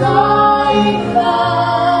the dying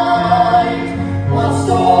light. What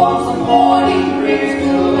storms the morning brings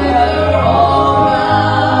till we're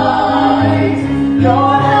alright. Your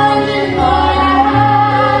hand in my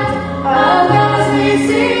hand, and as we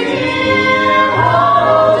sit here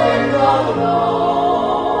out in the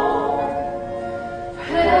road,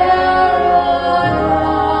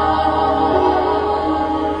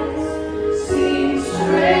 paradise seems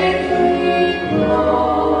strangely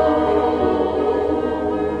close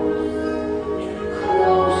to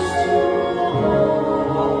close to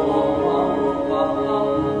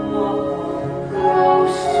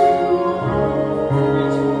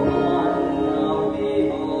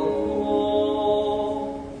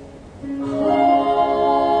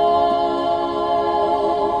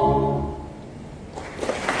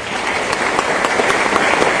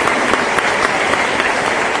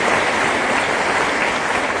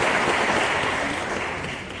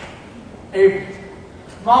Hey,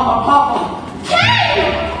 Mama, Papa, Ken,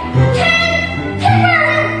 where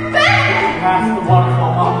have you been? pass the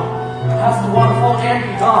waterfall, Mama. Pass the waterfall and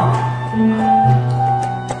be gone.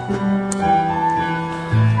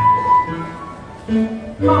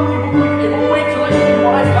 Come, people, wait till I see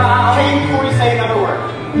what I found. Hey, before you say another word.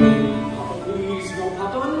 Papa, please, no,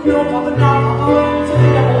 Papa, no, Papa, no, Papa. The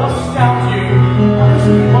devil will astound you. I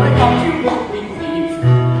see what I got you, won't believe.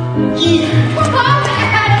 Come on, Dad.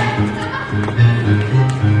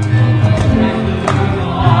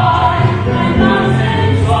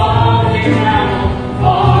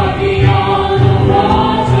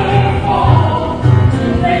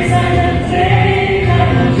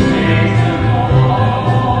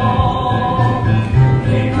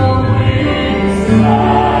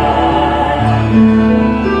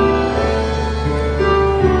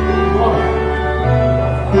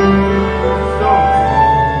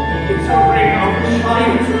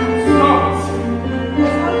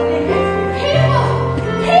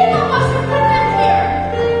 People must have put them here.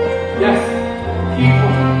 Yes,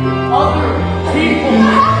 people, other people.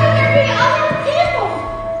 How can there be other people?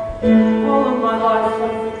 All of my life, I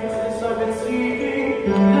think it's this I've been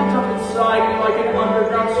seeking, pent up inside me like an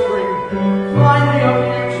underground spring. Find me a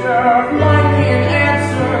future, find me an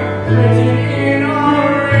answer, written in a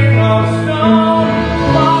ring of stone.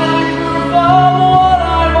 Find me proof of what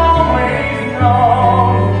I've always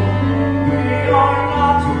known.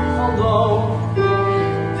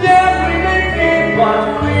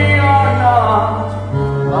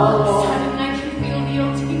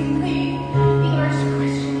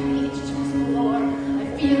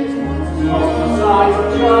 fears once Of the size of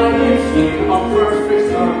giants in a perfect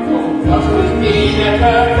circle. What could be the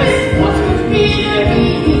purpose? What could be the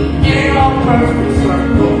meaning? In a perfect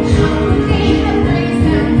circle. How could they have raised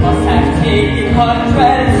them? Must have taken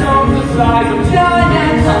hundreds of the size of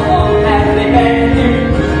giants. How long have they been here?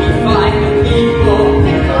 Could we find the people?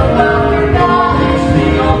 Think about their knowledge.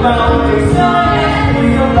 Think about their science.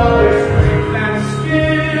 Think about their strength and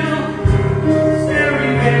skill.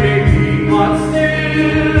 Staring they may be, but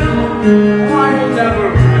still, I will never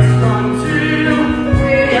rest until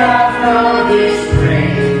we have found this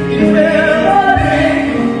strength.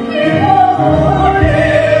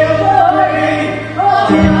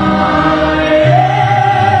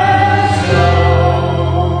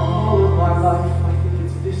 All of my life, I think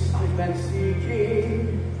it's this I've been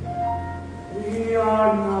seeking. We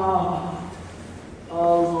are not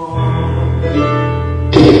alone.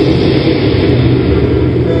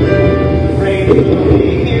 Rain will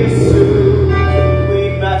be here soon.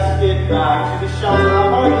 We'd best get back to the shelter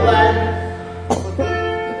of our glen.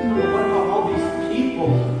 What about all these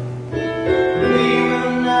people? We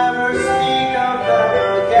will never speak of them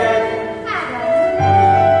again.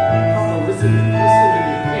 Oh, listen to me,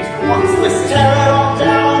 please, for once, listen. Tear it all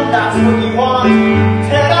down, that's what you want.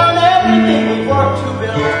 Tear down everything we've worked to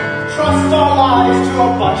build. Trust our lives to a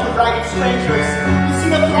bunch of ragged strangers. You see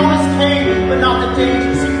the promise came, but not the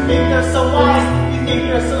dangers. You think they're so wise, you think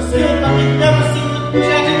they're so skilled, but you've never seen them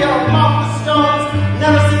chanting their among the stones.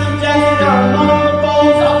 Never seen them dancing there among the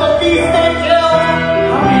bones of the beasts they killed.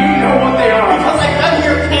 How do you know what they are? Because I've been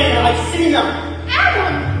here, Cain, I've seen them.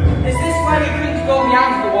 Adam! Is this why we couldn't go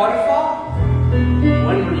beyond the waterfall?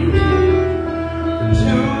 When were you here?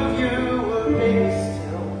 Two of you were babies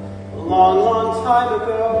still, a long, long time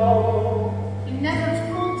ago. You never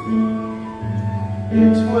told me.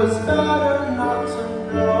 It was better not to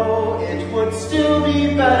know. It would still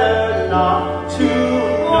be better not to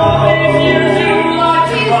All these know. years you lied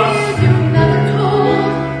to us. You never told.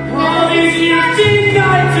 All these years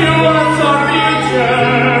denied to us our future.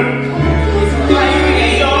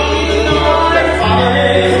 Don't even know what their father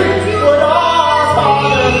is. Would our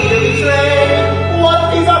father be betrayed? What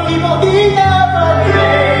these are people he never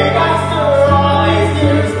made. After all these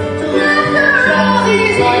years, to live the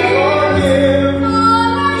justice I forgive.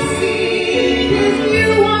 All I see is you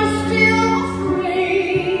are still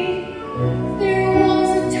afraid. There was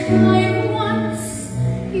a time once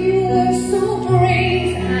you were so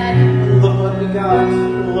brave and Look what we got.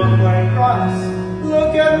 Look where it brought us.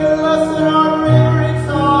 Look at the lesson our bravery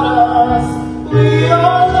taught us. We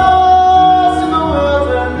are lost in the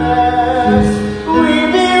wilderness. We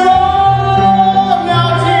belong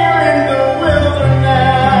out here in the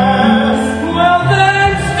wilderness. Well then,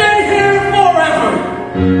 stay here forever.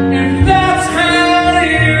 If that's how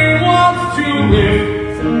you want to live.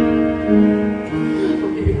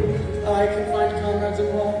 I can find comrades and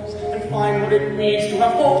homes and find what it means to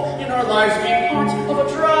have hope in our lives, being part of a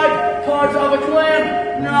tribe, part of a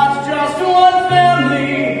clan, not just one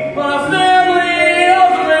family, but a family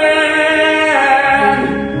of men.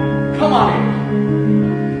 Come on in.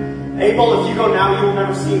 Abel, if you go now, you will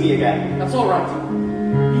never see me again. That's all right.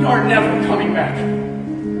 You are never coming back.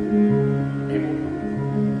 Abel.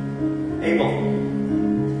 Abel.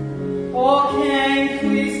 Oh, Cain,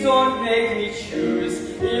 please don't make me choose.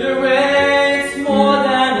 Either way, it's more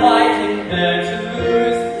than I can bear to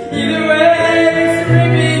lose. Either way, it's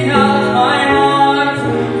ripping out my heart.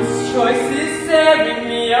 This choice is tearing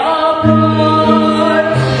me apart.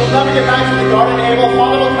 You'll never get back to the garden, Abel.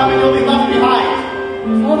 Father will come and you'll be left behind.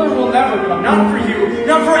 Father will never come. Not for you.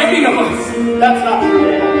 Not for any of us. That's not true,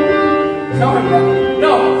 Abel. Tell him, brother.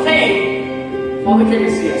 No, Cain. Father came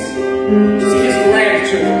to see us. To see his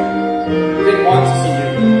grandchildren. He didn't want to see you.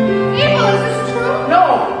 Abel, is this true? No!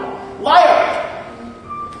 Liar!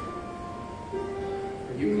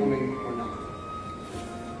 Are you coming or not?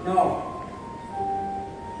 No.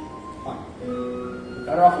 Fine.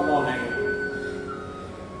 Better off alone, Abel.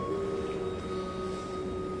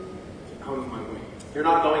 Get out of my way. You're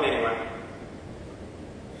not going anywhere.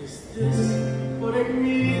 Is this what it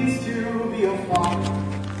means to be a father?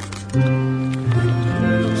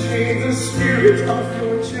 Change the spirit of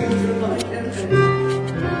your children like an angel.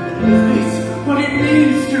 Is this what it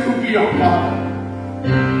means to be a father?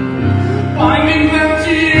 Binding them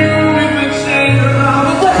to you with the chains around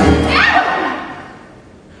the leg.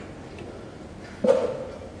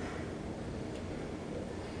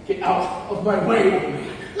 Get out of my way, old man.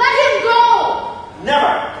 Let him go!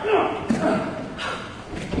 Never!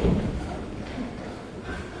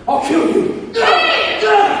 I'll kill you. Hey!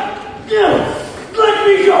 Let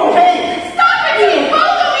me go. Hey! Stop it, you!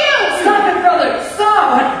 Both of you! Stop it, brother!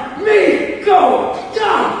 Stop!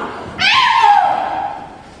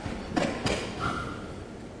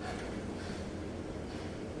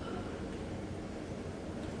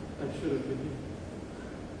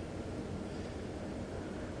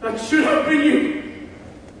 you.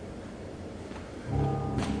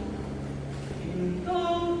 In the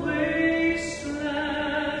wasteland,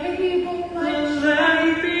 Able, my the child,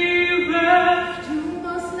 land bereft, you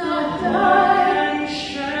must not die. and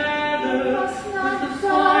shattered You must with not the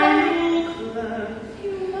die. final cleft.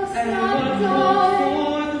 You must And not what die. hope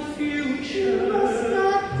for the You future must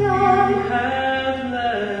not you die. have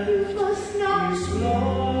left You must not is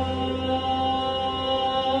lost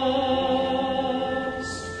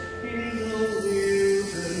in the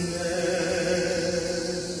wilderness.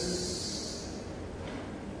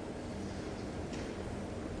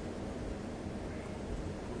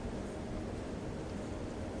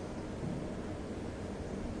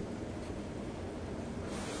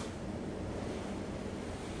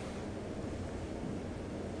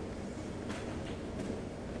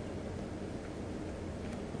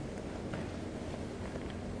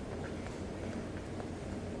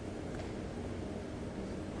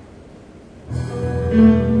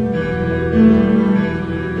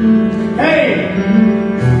 Cain!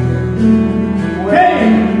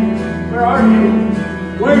 Cain! Where are you?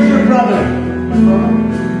 Where's your brother? My brother?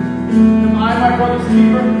 Am I my brother's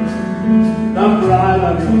keeper? The bride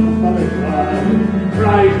of your mother's blood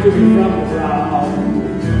cries to me from the ground.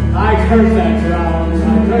 I curse that ground. I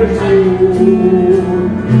curse you.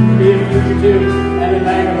 Be a fugitive and a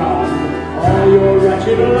vagabond all your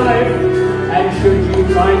wretched life. And should you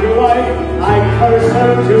find your wife, I curse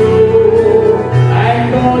her too.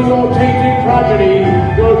 And all your tainted progeny,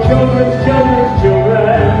 your children's children's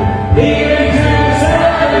children, even to the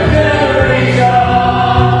second generation.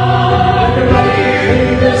 Everybody in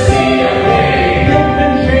the sea of pain, guilt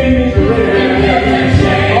and shame is written.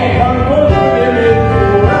 All purple women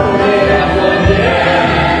forever dead.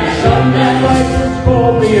 Some that fight the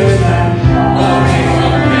scorpion and shark.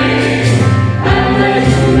 And that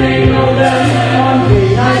you may know them on the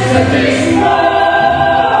night that they smile.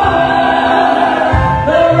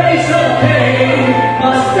 The race of Cain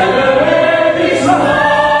must everywhere be small.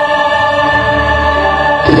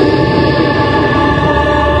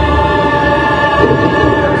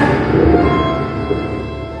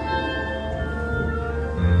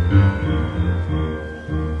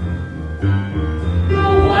 The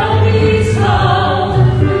wild bees howl,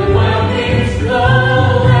 the wild things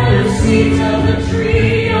blow, and the seeds of the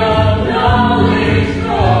tree of knowledge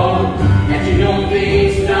grow. And you know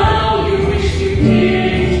things now you wish you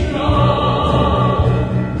didn't know.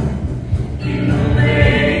 In the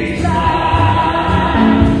wasteland,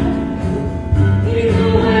 in the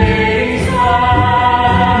wasteland,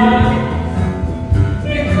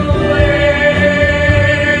 in the wasteland.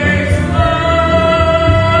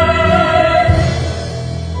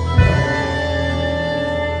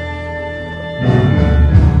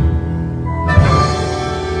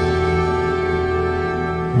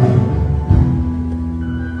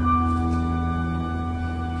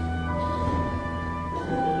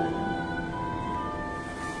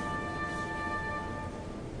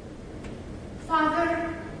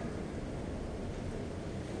 Father,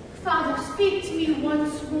 Father, speak to me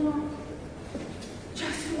once more.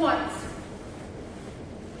 Just once.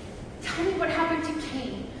 Tell me what happened to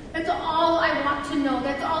Cain. That's all I want to know.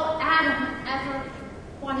 That's all Adam ever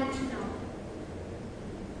wanted to know.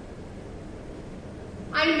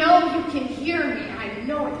 I know you can hear me. I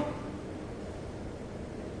know it.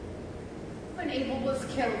 When Abel was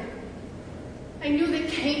killed, I knew that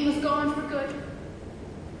Cain was gone for good.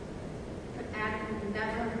 But Adam would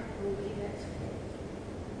never believe it.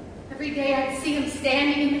 Every day I'd see him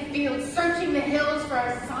standing in the field, searching the hills for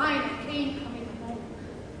a sign of Cain coming home.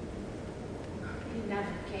 He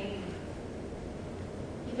never came.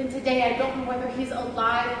 Even today, I don't know whether he's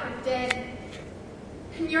alive or dead.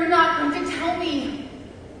 And you're not going to tell me,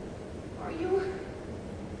 are you?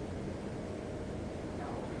 No.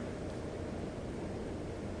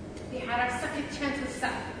 We had our second chance with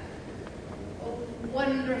Seth. A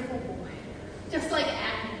wonderful boy. Just like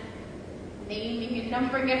Adam. Naming and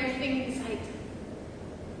numbering everything in sight.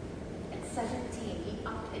 At 17, he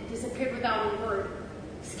upped and disappeared without a word.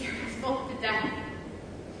 Scared us both to death.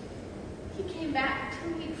 He came back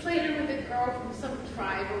 2 weeks later with a girl from some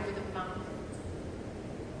tribe over the mountains.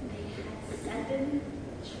 They had 7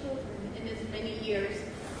 children in as many years.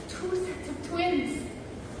 2 sets of twins.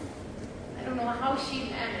 I don't know how she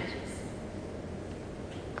manages.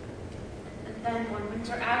 And then one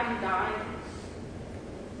winter, Adam died.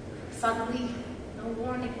 Suddenly, no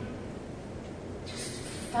warning. Just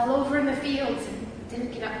fell over in the fields and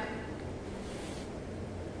didn't get up.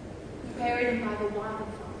 We buried him by the wildflower.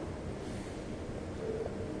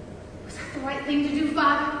 Was that the right thing to do,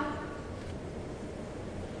 Father?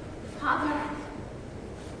 Father?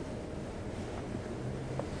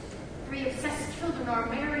 the obsessed children are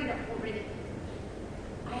married already.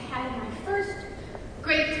 I had my first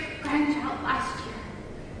great-grandchild last year,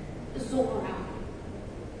 Zora.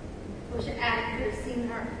 Wish Adam could have seen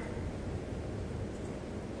her.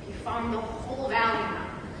 He farmed the whole valley now,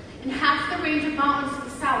 and half the range of mountains to the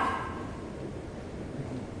south.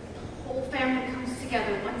 The whole family comes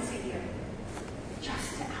together once a year,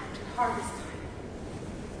 just after harvest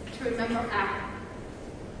time, to remember Adam,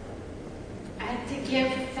 and to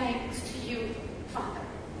give thanks to you, Father.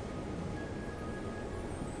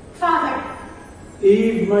 Father!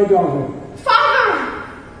 Eve, my daughter, Father!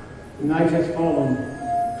 the night has fallen.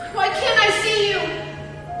 Why can't I see you?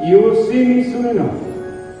 You will see me soon enough.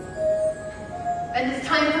 Then it's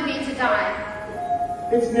time for me to die.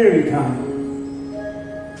 It's nearly time.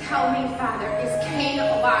 Tell me, Father, is Cain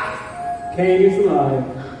alive? Cain is alive.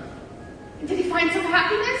 Did he find some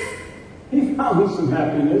happiness? He found some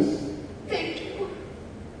happiness. Thank you.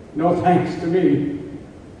 No thanks to me.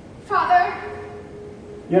 Father,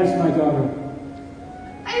 Yes, my daughter.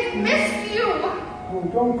 I've missed you. Oh,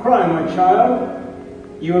 don't cry, my child.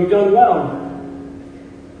 You have done well.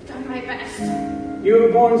 I've done my best. You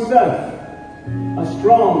have born Seth, a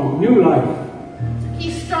strong, new life.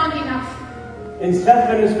 He's strong enough. In Seth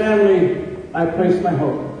and his family, I place my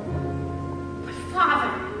hope. But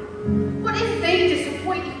Father, what if they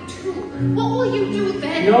disappoint you too? What will you do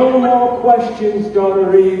then? No more questions,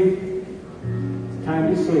 daughter Eve. It's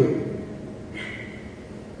time to sleep.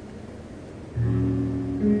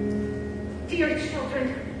 Dear children,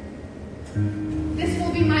 this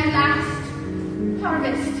will be my last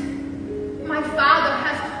harvest. My Father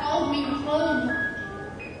has called me home.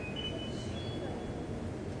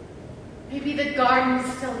 Maybe the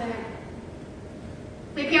garden's still there.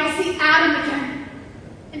 Maybe I'll see Adam again.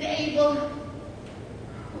 And Abel.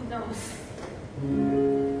 Who knows?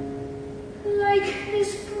 Like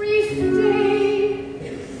this brief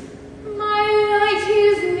day, my light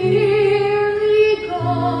is nearly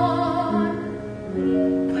gone.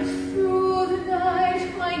 But through the night,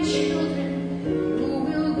 my children, you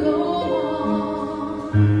will go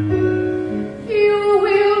on. You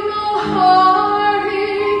will know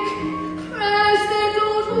heartache, prayers that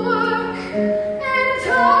don't work, and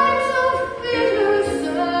times of bitter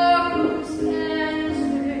circumstances.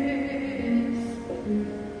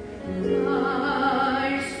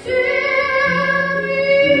 I still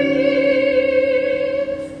believe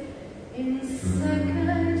in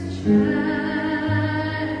second chances.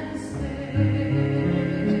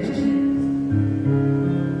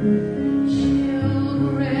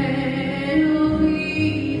 Children of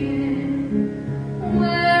Eden,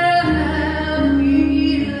 where have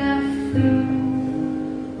we left you?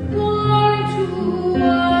 Born to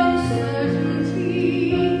uncertainty,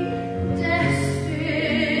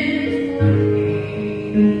 destined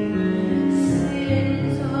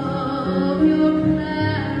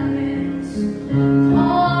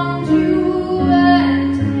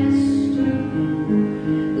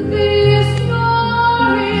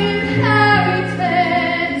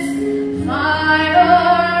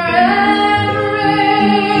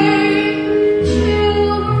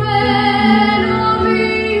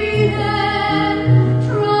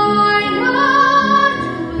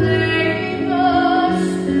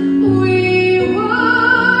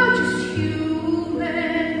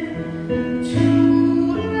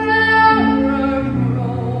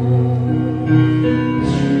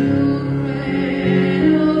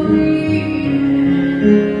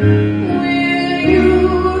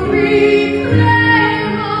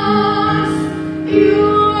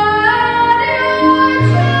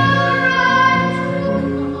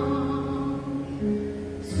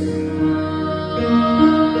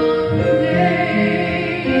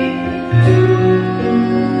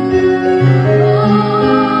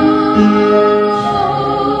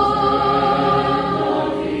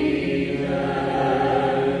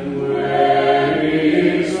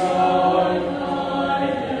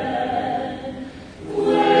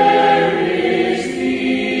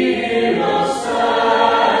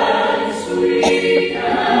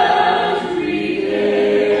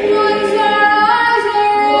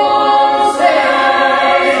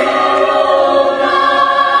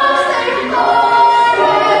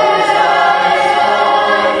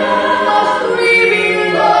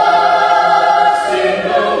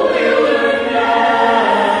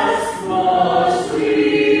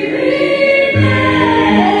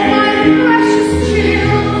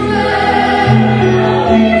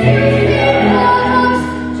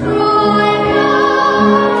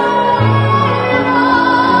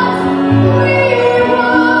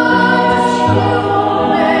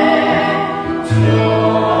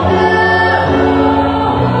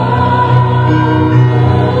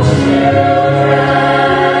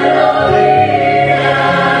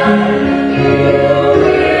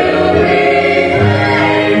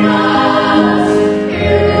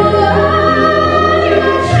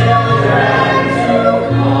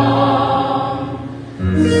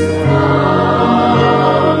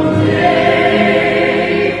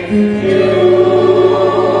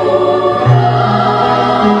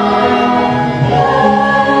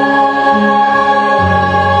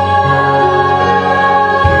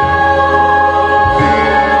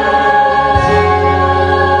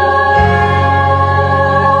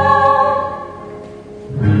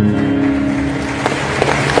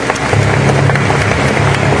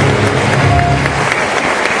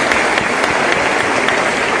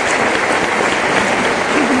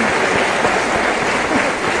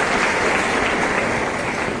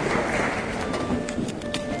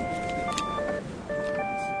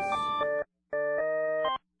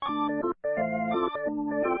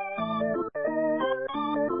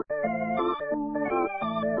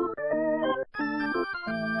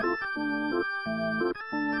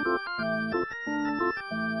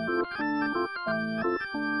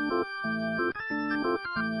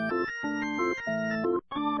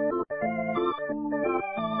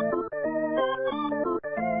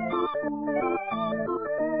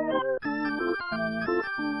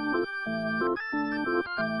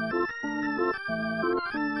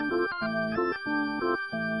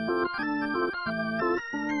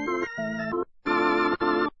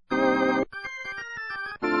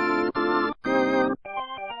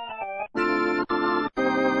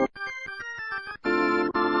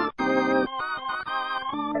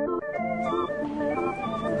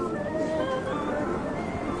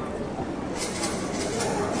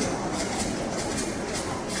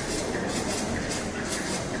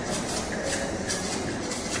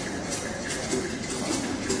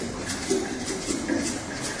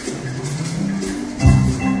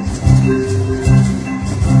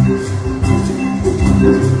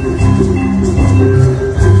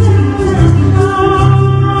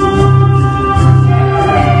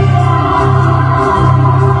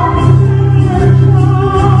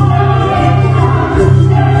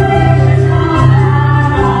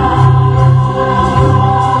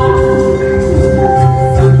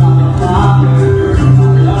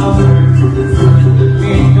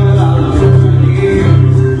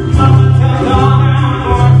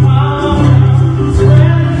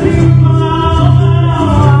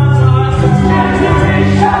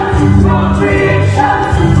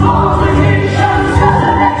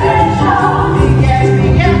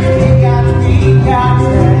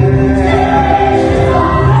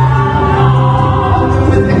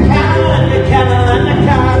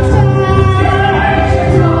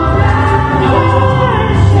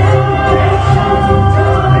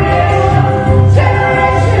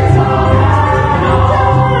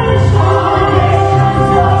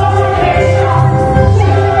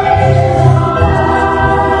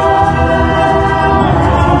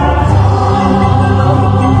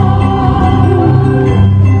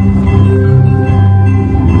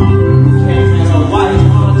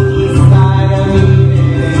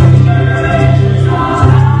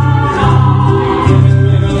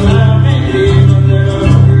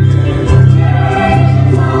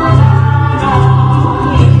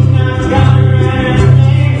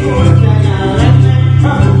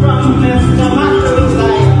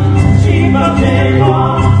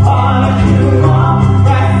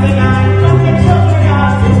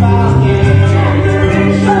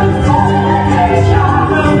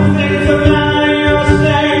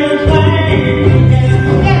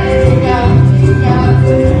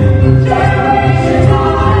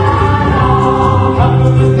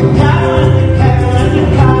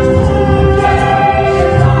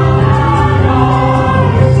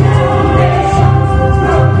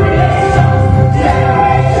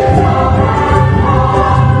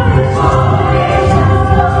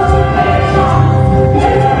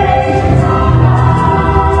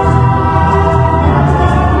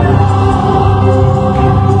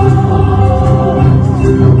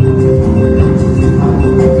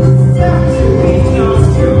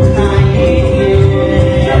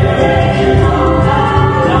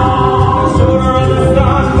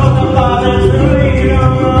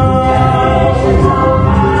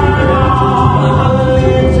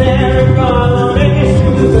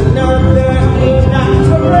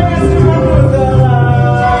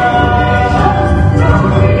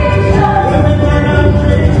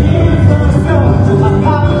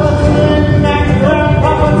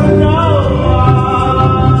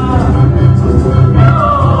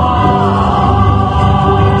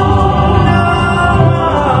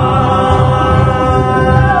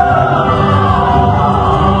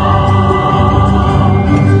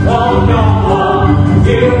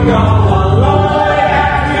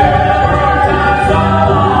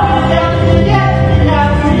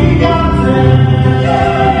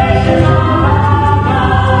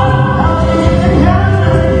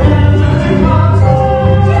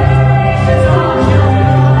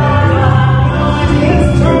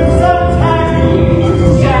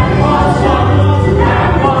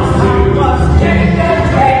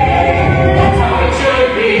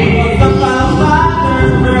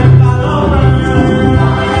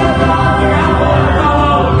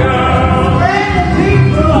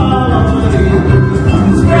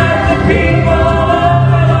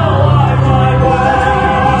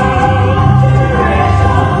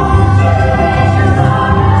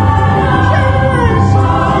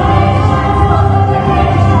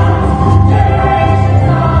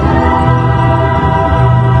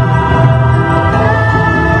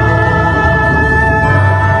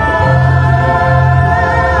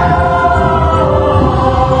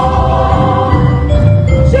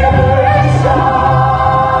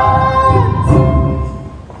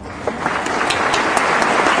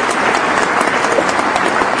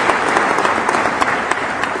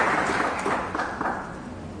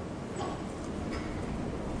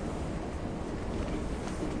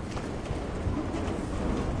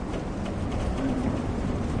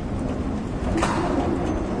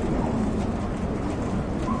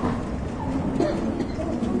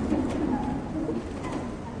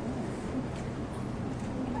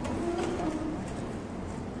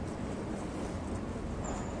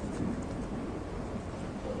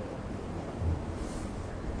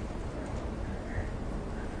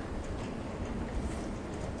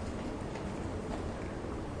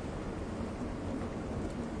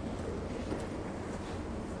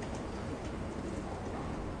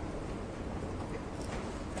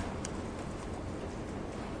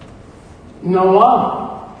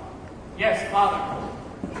Noah, Yes, Father.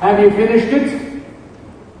 have you finished it?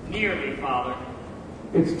 Nearly, Father.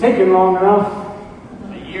 It's taken long enough.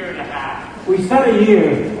 A year and a half. We said a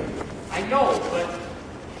year. I know, but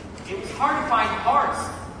it was hard to find parts.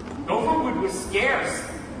 Gopher wood was scarce.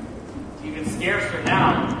 It's even scarcer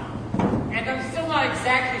now. And I'm still not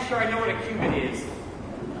exactly sure I know what a cubit is.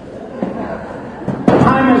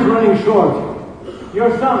 Time is running short.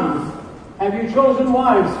 Your sons, have you chosen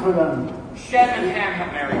wives for them? Shem and Ham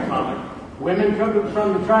have married, Father. Women from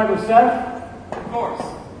the tribe of Seth? Of course.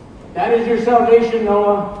 That is your salvation,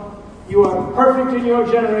 Noah. You are perfect in your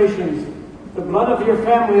generations. The blood of your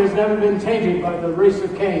family has never been tainted by the race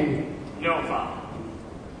of Cain. No, Father.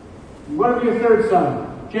 What of your third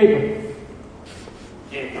son, Jacob?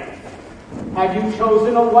 Jacob. Have you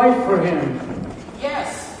chosen a wife for him?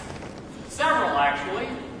 Yes. Several, actually.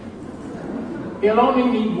 He'll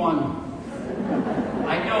only need one.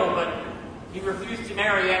 I know, but he refused to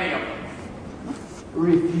marry any of them.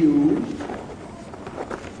 Refuse?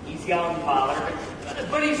 He's young, Father,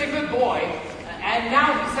 but he's a good boy. And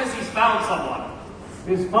now he says he's found someone.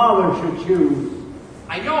 His father should choose.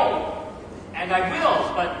 I know, and I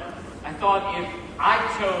will, but I thought if I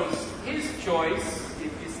chose his choice,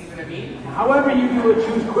 if you see what I mean. However you do it,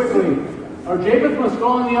 choose quickly, or Jacob must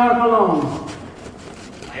go in the ark alone.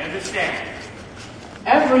 I understand.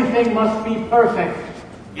 Everything must be perfect.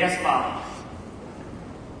 Yes, Father.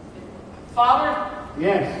 Father,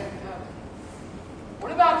 Yes.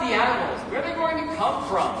 what about the animals? Where are they going to come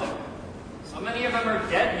from? So many of them are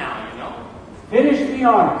dead now, you know. Finish the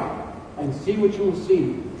ark and see what you will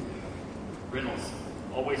see. Riddles.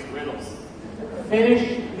 Always riddles.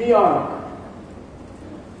 Finish the ark.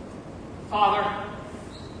 Father,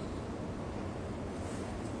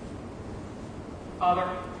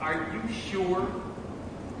 are you sure?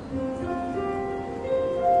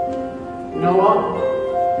 Noah,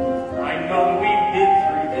 I know we've been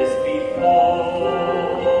through this before.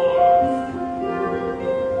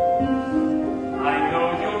 I know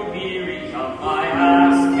you're weary of my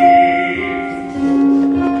asking.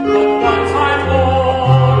 But one time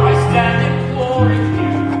more I stand imploring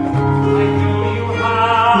you. I know you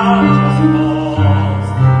have just faults,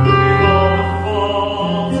 with all the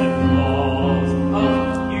faults and flaws of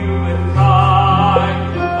humankind.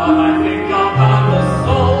 But I think about the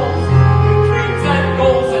souls with dreams and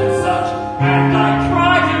goals and such, and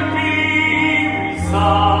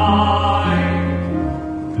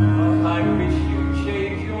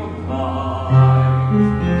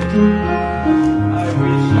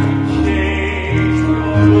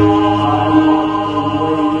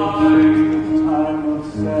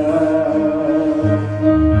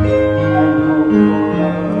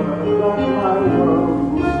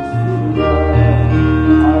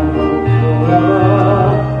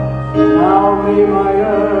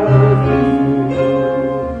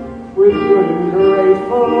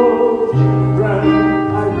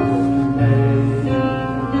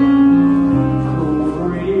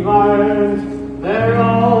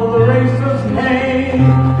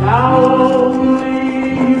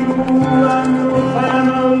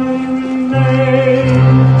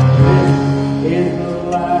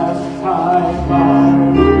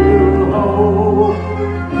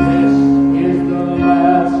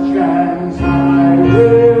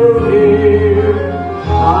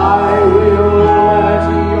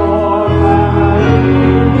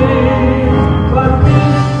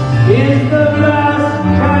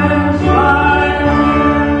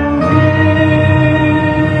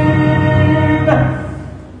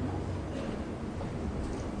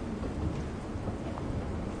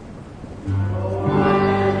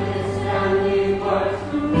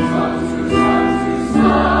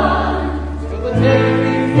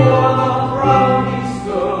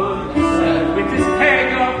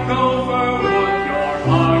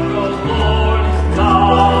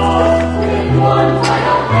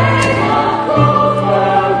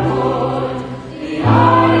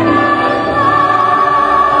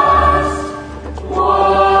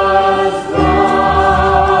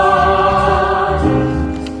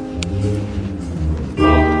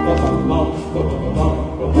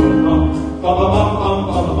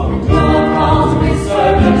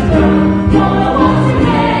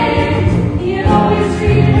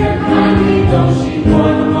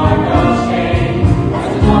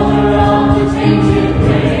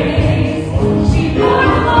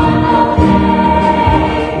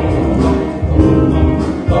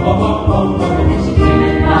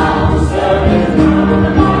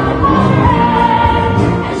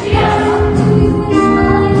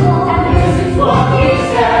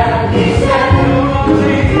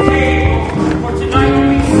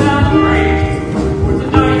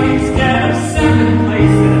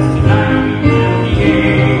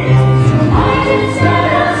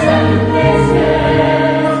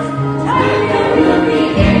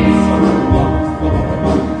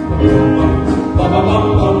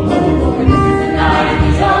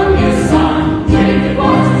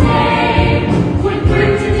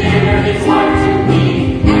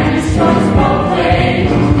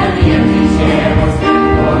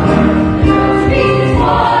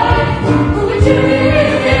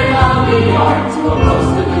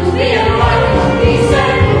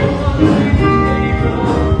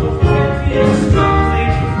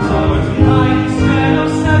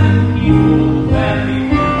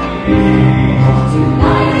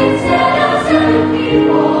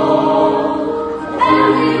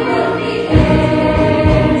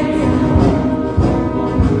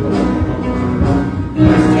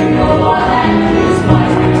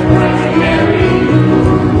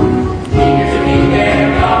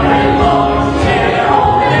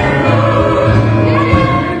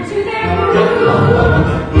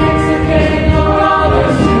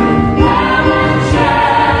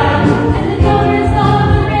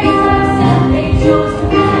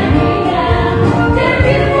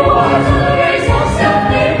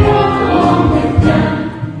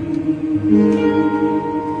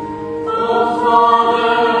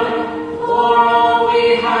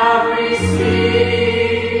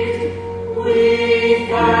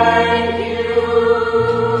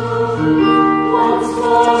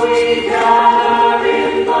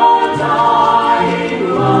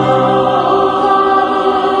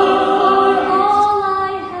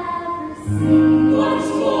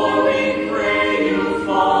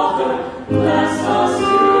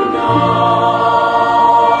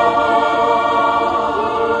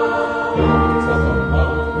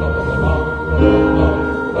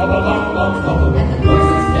And the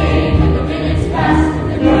courses came, and the minutes passed,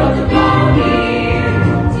 and the girl did not hear,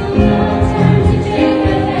 till Noah turned to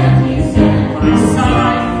Jacob and he said, My son,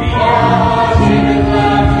 I fear. Oh, Jacob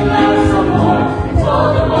laughed some more, and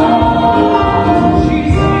told them all.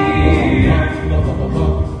 She's here.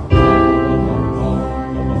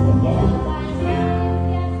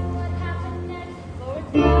 What happened next? Lord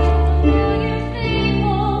God, familiar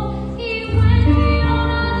fable. He went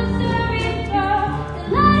beyond the serving girl,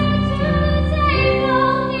 the light to the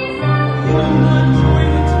table. He said, Come and join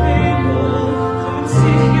the table. Come and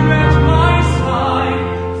sit here at my side.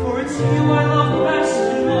 For it's you I love best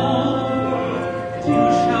in all the world, and you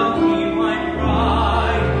shall be my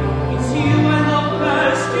bride. It's you I love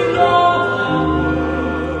best in all the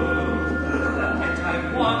world, and I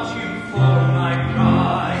want you for my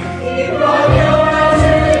bride. He brought Jonah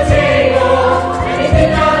to the table, and he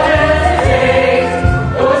did not hesitate.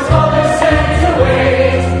 Though his father sent to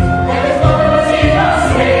wait, and his mother was in a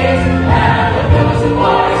state. And the girls and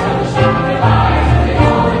boys from the shop of their eyes, and they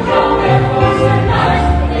all had drawn their forks and knives,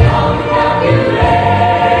 and they all congratulate.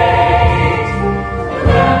 The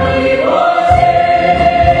family was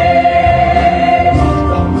saved.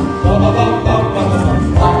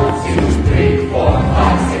 1, 2, 3, 4,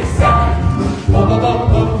 5, 6, 7,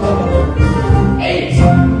 8.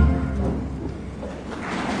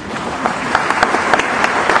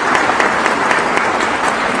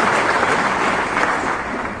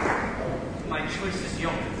 My choice is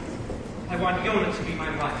Yona. I want Yona to be my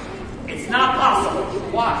wife. It's not possible.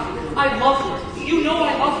 Why? I love her. You know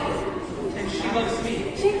I love her. And she loves me.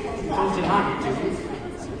 Don't deny it, do you?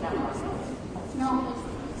 No,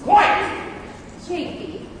 Quiet!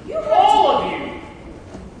 JP, you All of you!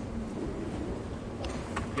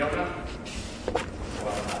 Yoga?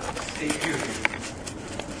 Stay here.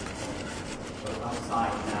 Go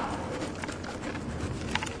outside now.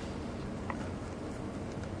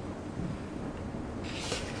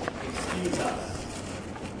 Excuse us.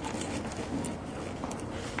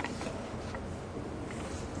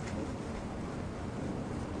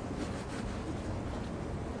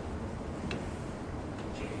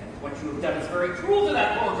 What you have done is very cruel to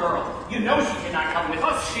that poor girl. You know she cannot come with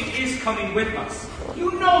us. She is coming with us.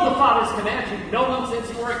 You know the Father's command. You've known them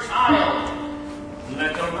since you were a child.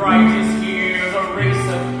 Let the righteous hear, the race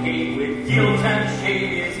of Cain with guilt and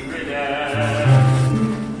shame is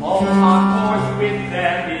ridden. All concourse with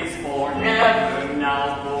them is forever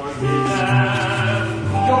now forbidden.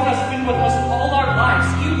 Yona's been with us all our lives.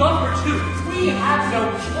 You love her too. We have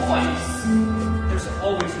no choice. There's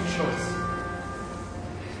always a choice.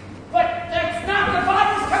 But that's not the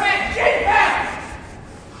Father's command. Japheth!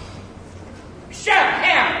 Shem,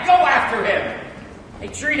 Ham, go after him.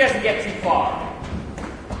 Make sure he doesn't get too far.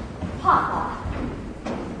 Papa,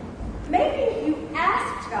 maybe you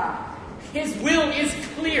asked God. His will is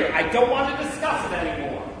clear. I don't want to discuss it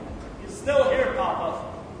anymore. He's still here, Papa.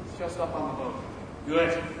 He's just up on the boat. Good.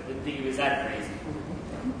 Didn't think he was that crazy.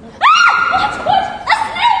 Ah!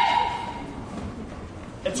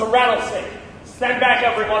 A snake! It's a rattlesnake. Stand back,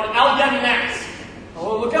 everyone. I'll get next.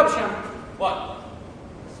 Oh, look out, Shem. What?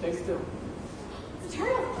 Stay still. It's a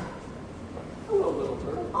turtle. Hello, little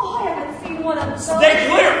turtle. Oh, I haven't seen one of those. Stay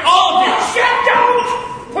clear, all of you! Shem,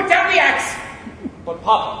 don't! Put down the axe. But,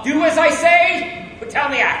 Papa, Do as I say. Put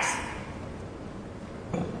down the axe.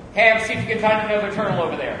 Ham, see if you can find another turtle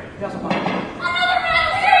over there. Yes, Papa. Another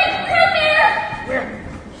rattlesnake! Come there! Where?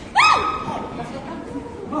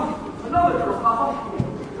 Oh, another turtle, Papa.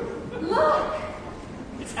 Look.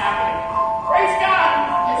 It's happening. Praise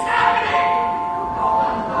God! It's happening!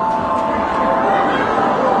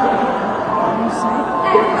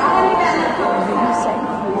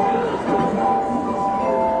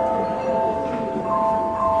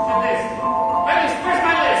 Where's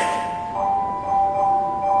my list?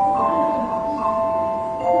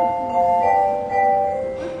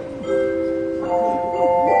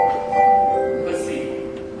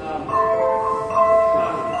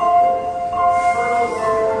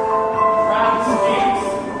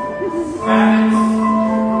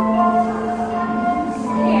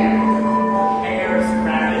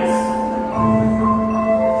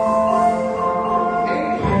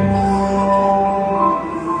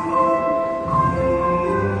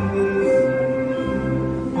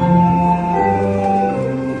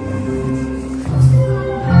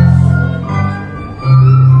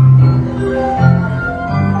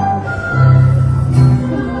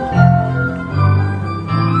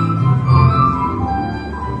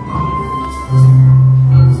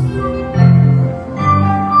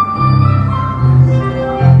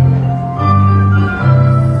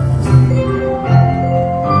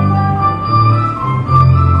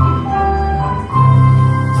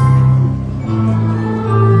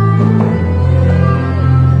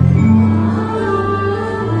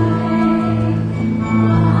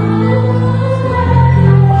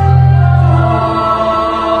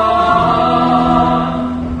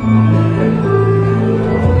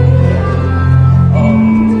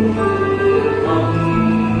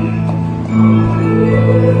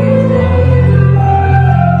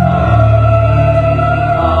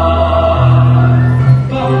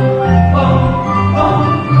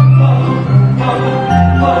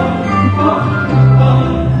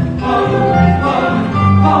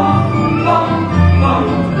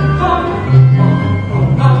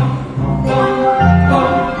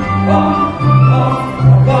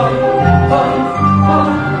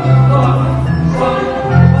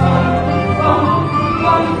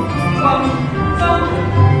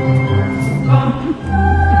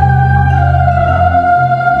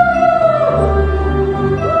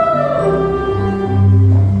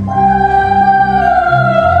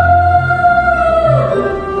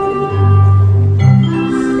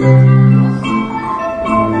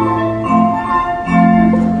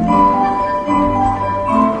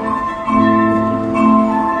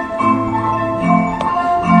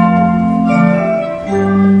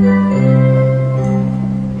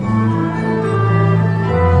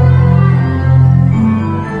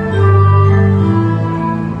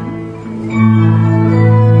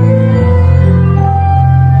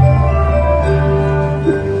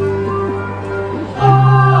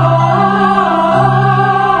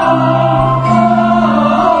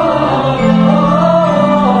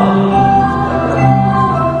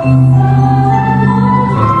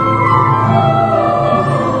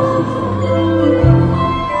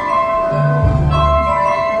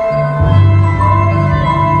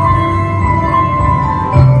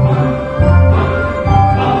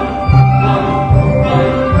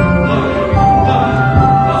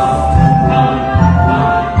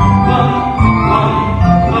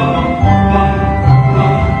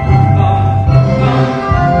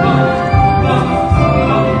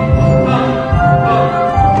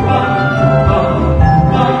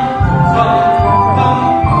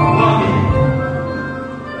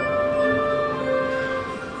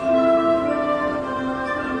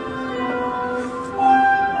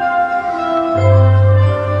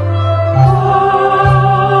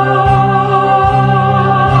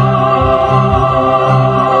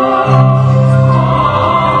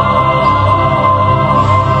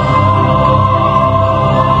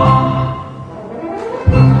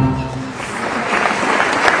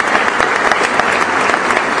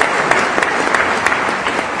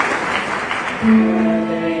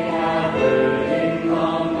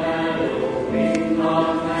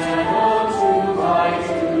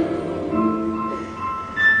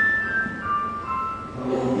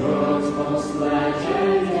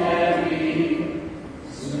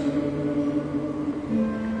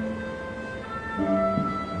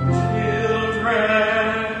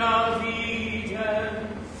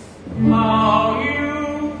 How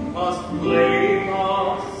you must blame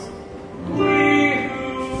us, we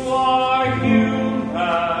who are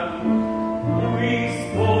human. We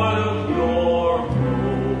spoiled your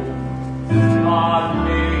hope, not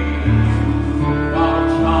made you our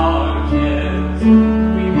charges.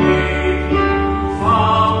 We made you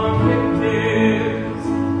our victims.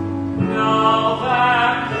 Now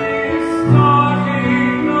that we're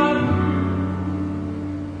starting anew,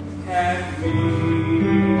 can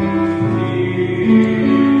we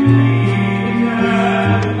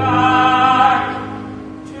get back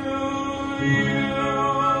to you?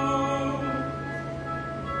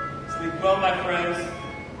 Sleep well, my friends.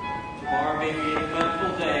 Tomorrow may be an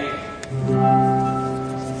eventful day.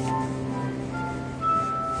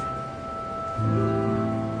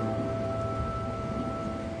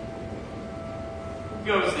 Who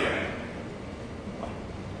goes there?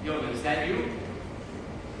 Yoda, is that you?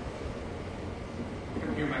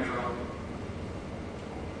 Come here, my girl.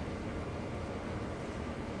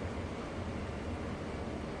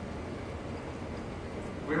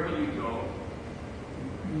 Where will you go?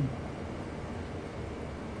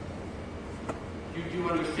 You do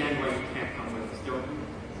understand why you can't come with us, don't you?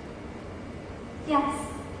 Yes.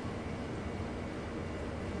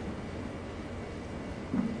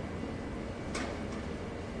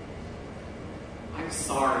 I'm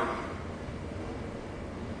sorry.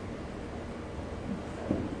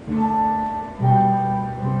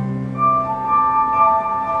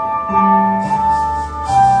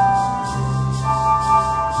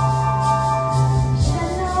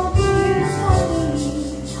 Shed no tears for me,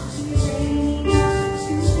 rainy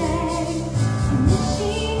today.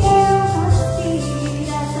 Wishing you godspeed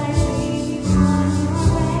as I leave you on your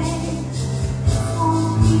way. This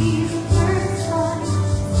won't be the first time,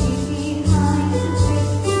 stay behind the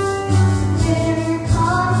tree. Bitter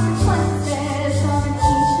consequences of an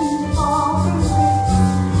ancient fall from grace.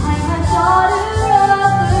 I'm a daughter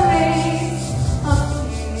of the race of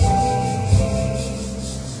Cain.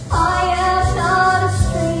 I am not a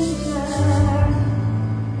stranger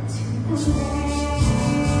to the rain.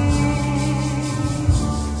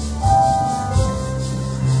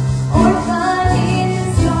 Orphan in the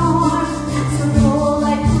storm, that's a role I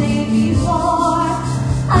played before.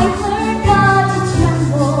 I've learned not to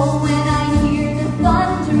tremble when I hear the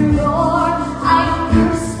thunder roar. I don't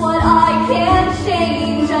curse what I can't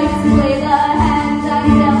change, I display the hand I'm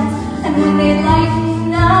dealt. And when they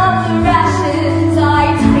lighten up the rations, I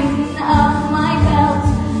tighten up my belt.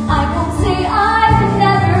 I won't say I've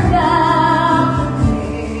never felt the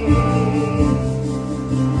pain.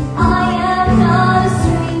 I am not a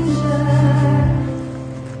stranger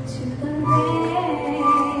to the rain.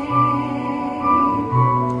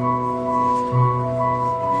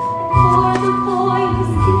 For the boy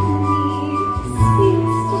who's given me the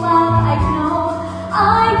sweetest love I know,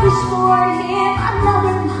 I wish for him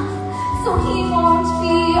another love, so he won't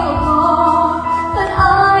be alone. But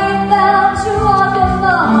I am bound to walk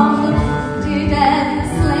among the wounded and the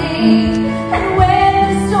slain. And when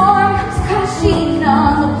the storm comes crashing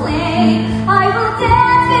on the plain, I will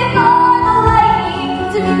dance before the lightning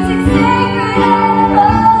to music sacred and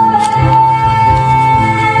profane.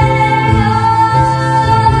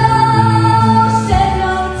 Oh, shed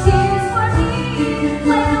no tears for me,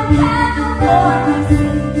 light no candle for my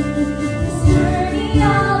sin. This journey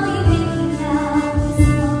I'll be making now, this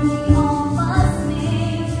lonely all must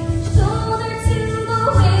make. Shoulder to the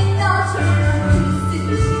wind, I'll turn peace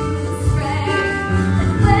into the spray.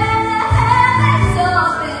 And when the heavens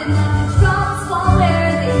open and the drops fall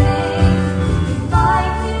where they may, if I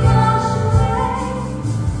can wash away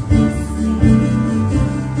this sin,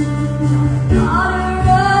 daughter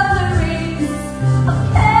of the race of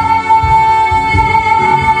Cain, I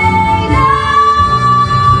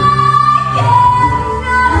am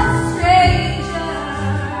not a stranger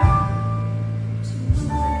to the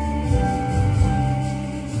rain.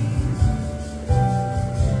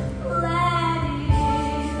 Let it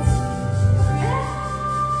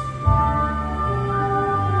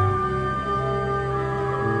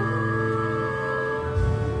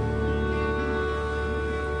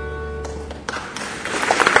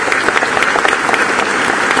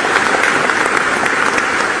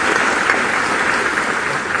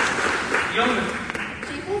Yoda,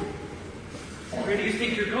 Jacob, where do you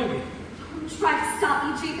think you're going? don't try to stop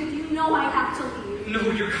me, Jacob. You know I have to leave.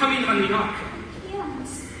 No, you're coming on the ark. Can't.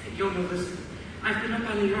 Yoda, listen. I've been up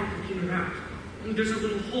on the ark looking around. And there's a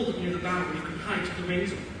little hole near the bow where you can hide till the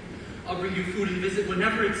rain's over. I'll bring you food and visit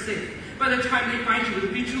whenever it's safe. By the time they find you,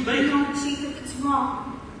 it'll be too late. No, Jacob, it's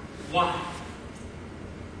wrong. Why?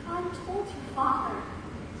 God told your father.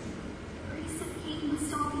 Grace and hate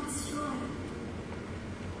must all be destroyed.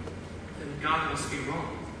 God must be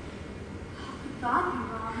wrong. How could God be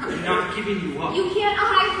wrong? I'm not giving you up. You can't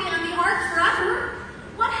hide me on the ark forever.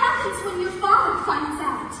 What happens when your father finds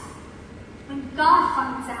out? When God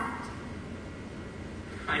finds out?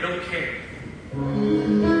 I don't care.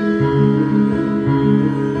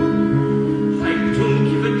 I don't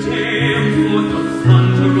give a damn for the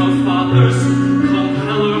thunder of fathers. Come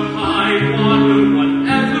hell or high water,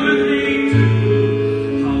 whatever they do.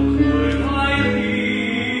 How could I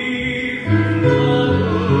live in the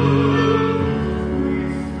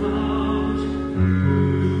world without you?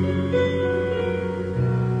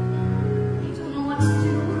 You don't know what to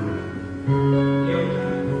do.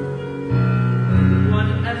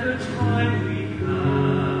 Whatever time we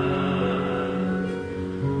have,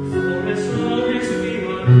 for as long as we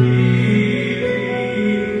are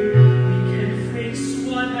living, we can face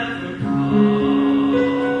whatever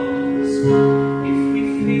comes. If we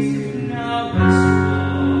face it now as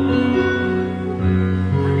one,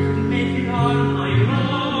 I could make it on my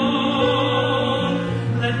own.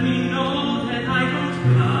 Let me know that I don't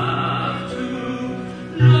have to.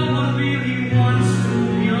 No one really wants to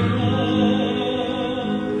be alone.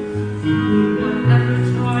 Whatever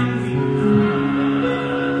time we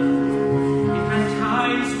have, if at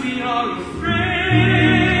times we are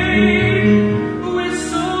afraid, with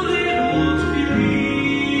so little to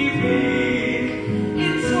believe in,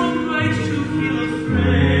 it's alright to feel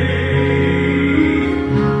afraid.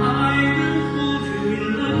 I will hold you in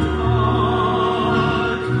the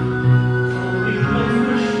dark, calling what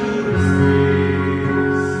for sure is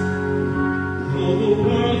this. Though the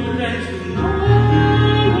world will let you know,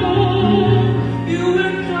 you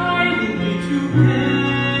and I will be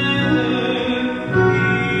together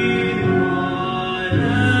in whatever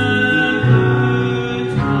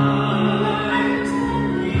time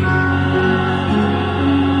we have.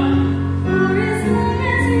 For as long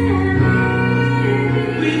as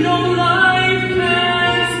We know life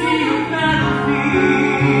can be a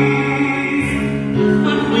battlefield,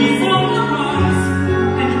 but we won't cross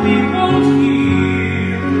and we won't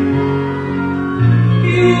hear.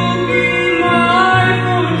 You'll be my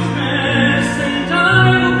fortress and I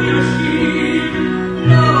will be your shield.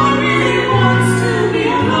 No one really wants to be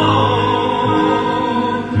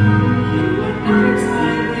alone. Whatever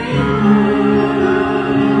time we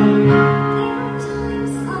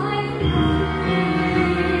times I'm afraid,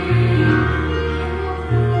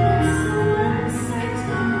 and so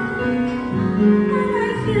uncertain, and I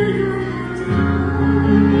feel your hand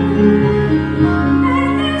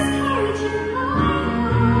and there's courage in my heart.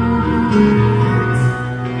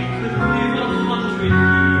 We could live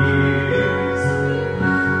 100 years.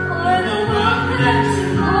 For the world could end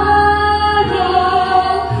tomorrow,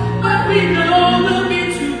 But we know we'll be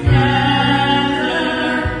together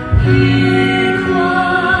in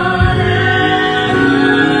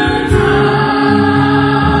whatever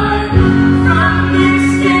time. From this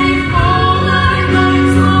day forward,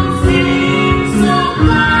 nights won't seem so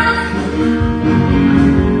black.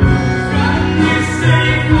 From this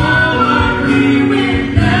day forward, we will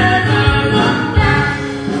never look back.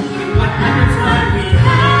 Whatever time we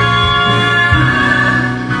have,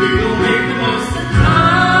 we will make the most of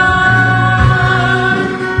time.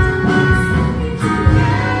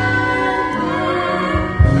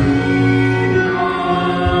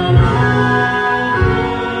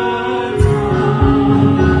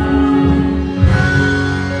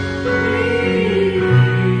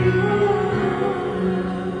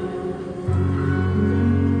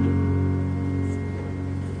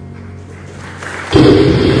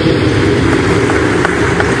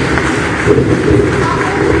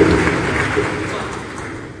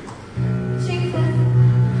 Jacob,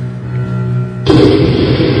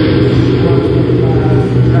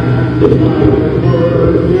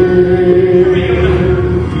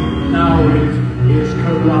 Now it is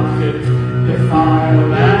corrupted,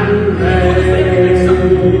 defiled, and vain.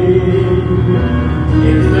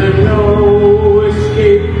 Is there no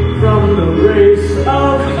escape from the race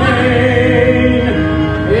of Cain,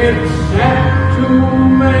 except to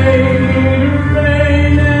make it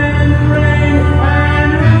rain and rain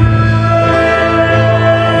and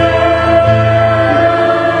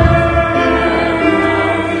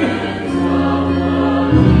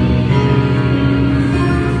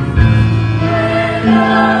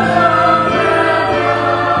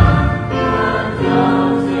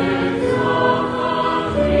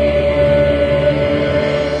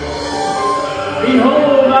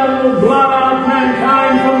Behold, I will blot out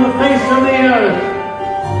mankind from the face of the earth,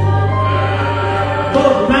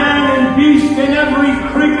 both man and beast in every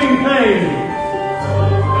creeping thing.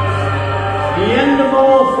 The end of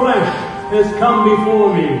all flesh has come before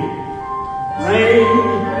me, Rain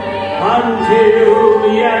until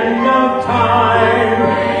the end of time,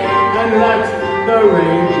 and let the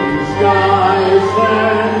raging sky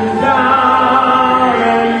send down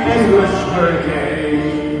an endless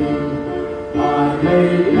hurricane. I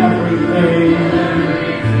made everything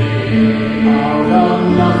out of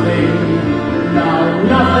nothing. Now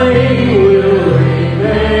nothing will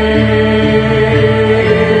remain.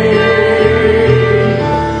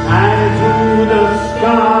 And to the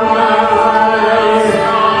sky I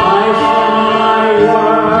send my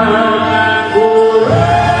word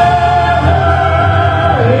forever.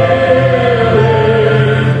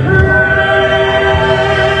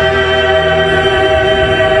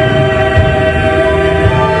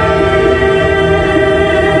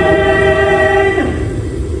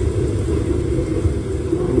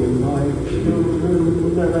 My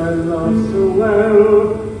children that I love so well,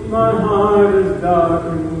 my heart is dark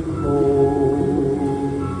and cold.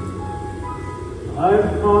 I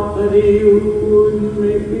thought that you would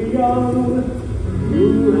make me young,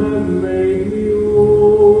 you have made me old.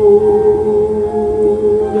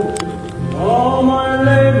 All my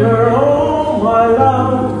labor, all my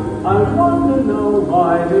love, I wonder now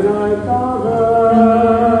why did I bother?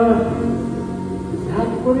 Is that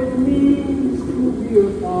what it means to be a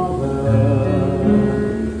father?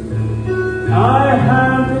 I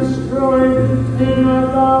have destroyed the thing I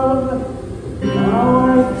love. Now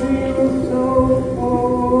I feel so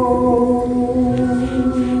cold.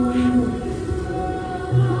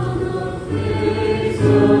 Face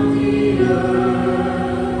of the earth,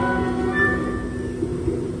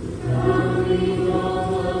 coming of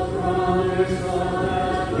the promise of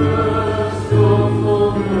that first awful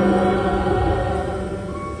birth.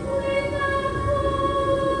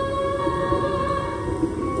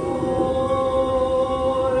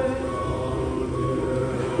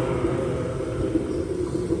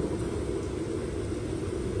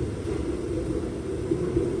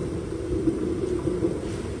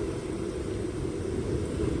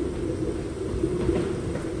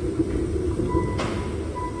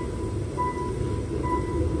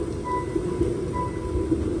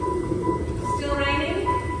 Still raining?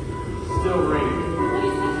 Still raining. What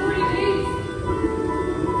is that 40 days?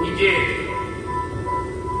 He did.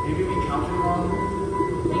 Maybe we counted wrong?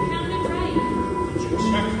 We counted right. Did you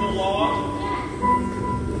check the log? Yes.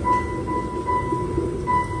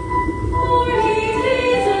 40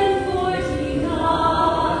 days and 40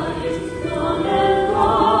 nights, come and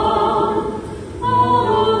gone. All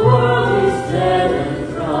the world is dead and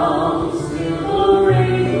drowned, still the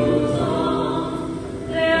rain goes on.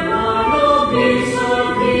 There are no beasts or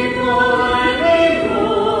people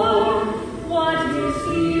anymore. What is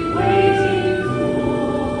he waiting for?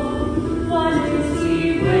 What is he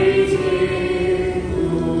waiting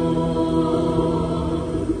for?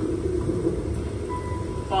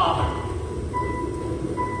 Father.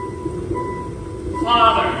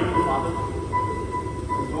 Father. Father.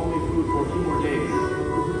 There's only food for a few more days.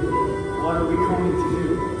 What are we going to do?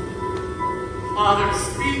 Father,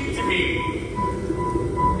 speak to me.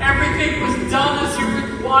 Everything was done as you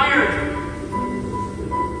required.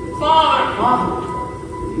 Father. Father.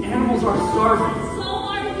 The animals are starving. So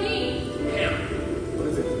are we. Him. What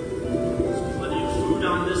is it? There's plenty of food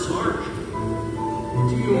on this ark. What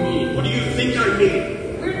do you mean? What do you think I mean?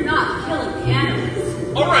 We're not killing the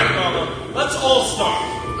animals. All right, Mama. Let's all start.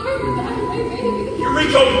 Give me back my baby. Here we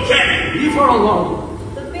go again. Leave her alone.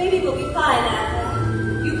 The baby will be fine, Atla.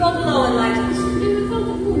 You go below and light it.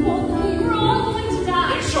 We're all going to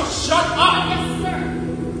die. Aisha, shut up. Yes, sir.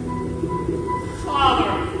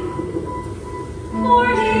 Father.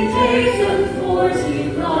 40 days and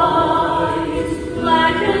 40 nights,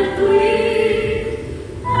 black and bleak,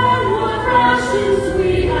 and what rations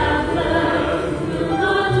we have left will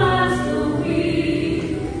not last a week.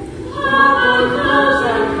 Papa calls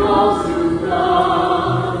and calls to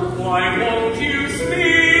God. Why won't you speak?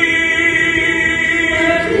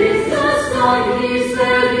 It is the son he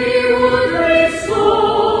said he would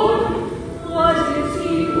restore. What is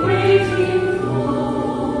he waiting for?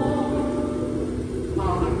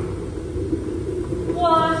 Father.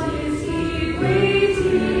 What is he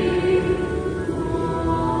waiting for?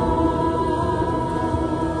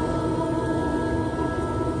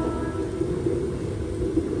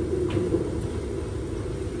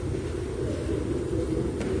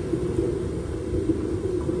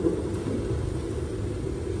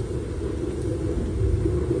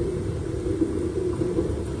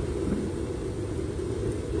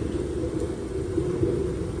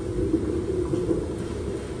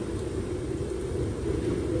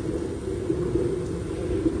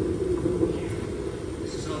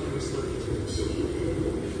 This is how we was looking.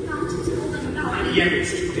 Got to tell them the end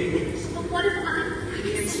it's too dangerous. But what if I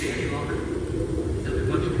can't stay any longer. Tell me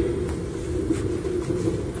what to do.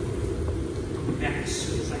 I'll be back as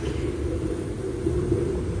soon as I can.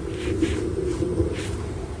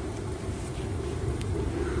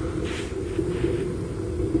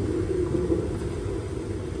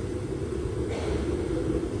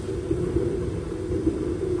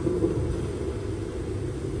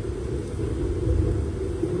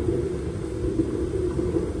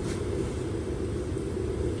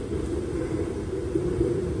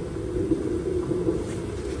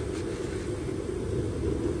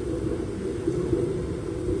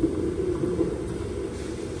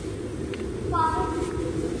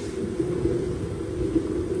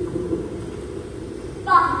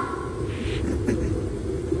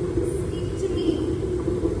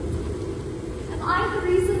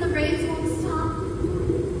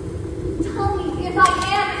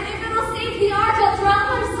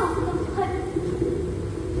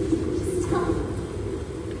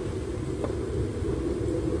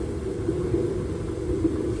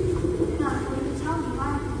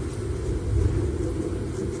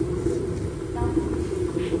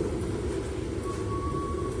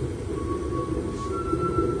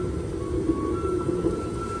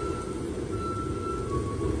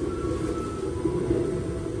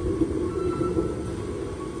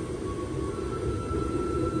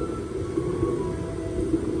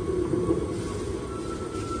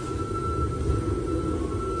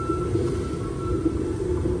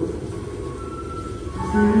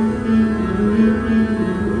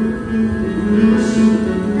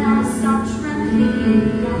 now stop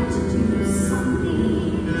trembling? Got to do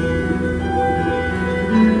something.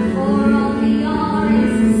 For all we are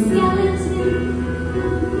is a skeleton.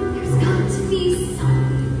 There's got to be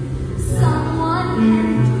something someone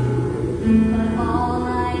can do. But all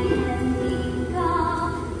I can think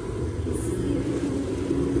of is you.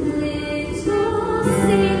 Little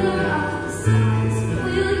sailor of the skies,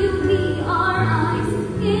 will you be our eyes?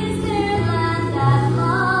 Is there land that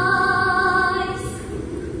lies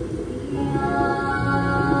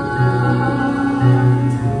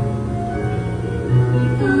beyond?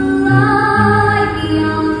 The light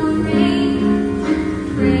beyond the rain,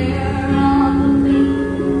 prayer of the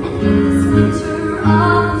wind, and in this winter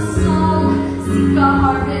of the soul, seek a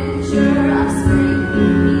harbinger of spring.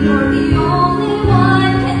 You're the only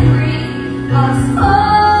one can bring us home.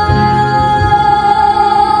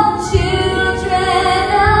 Children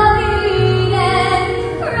of Eden,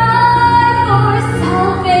 cry for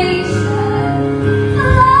salvation.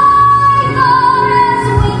 Fly far as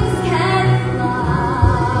wings can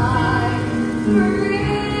fly.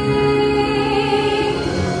 Bring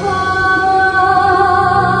home.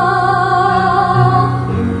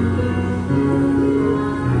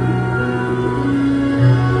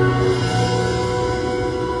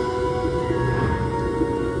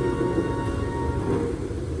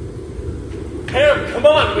 Ham, come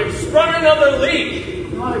on, we've sprung another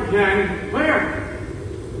leak. Not again. Where?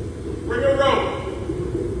 Bring a rope.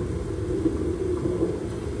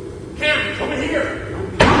 Ham, come here.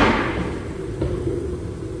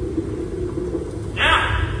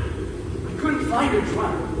 Now. I couldn't find a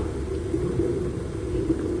truck.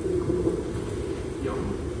 Yo,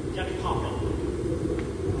 Get Papa.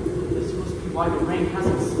 this must be why the rain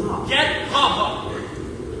hasn't stopped. Get Papa.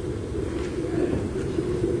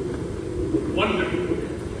 Wonder. You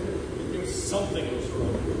knew something was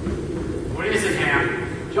wrong. What is it,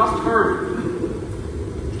 Ham? Just heard.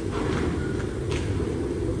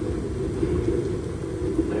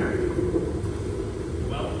 There.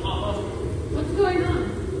 Well, Papa, What's going on?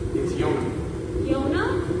 It's Yona. Yona?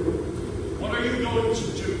 what are you going to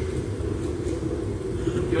do?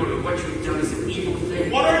 Yona, what you've done is an evil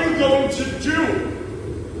thing. What are you going to do?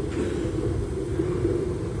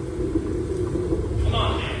 Come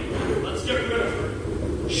on, Ham. Let's get rid of her.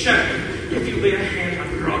 Shut up. If you lay a hand on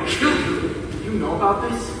her, I'll kill you. You know about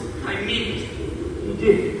this? I mean it. He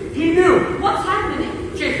did. He knew. What's happening?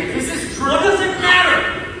 Japheth, is this true? What does it matter?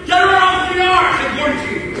 Get her off the ark! I warned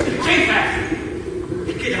you. Japheth!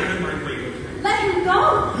 Get out of my way. Let him go.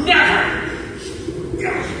 Never!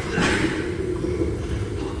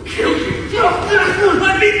 I'll kill you.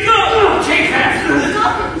 Let me go! Japheth!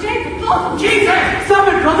 Stop it, Jacob. Both of you. Japheth! Stop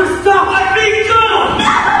it, brother! Stop! Let me go!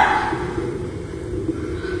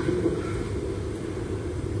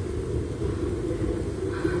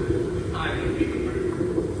 I will be the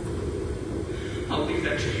murderer. I'll leave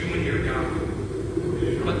that to you and your God.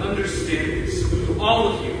 But understand this, all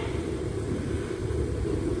of you.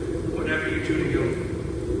 Whatever you do to Yona,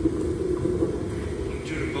 you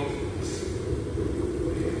do to both of us.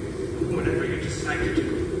 Whatever you decide to do,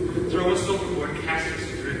 throw us overboard,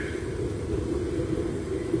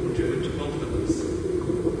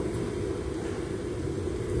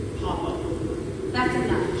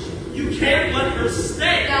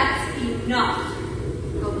 mistake. That's enough.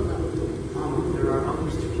 Go below. Mama, there are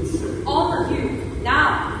others to consider. All of you,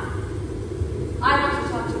 now. I want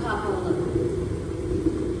to talk to Papa a little.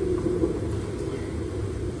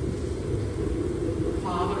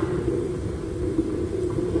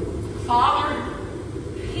 Father?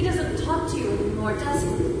 He doesn't talk to you anymore, does he?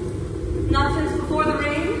 Not since before the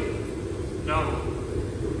rain? No.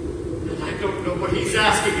 And I don't know what he's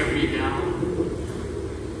asking of me now.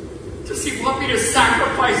 Does he want me to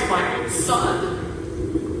sacrifice my own son?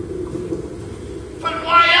 But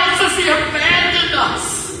why else has he abandoned us?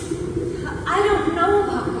 I don't know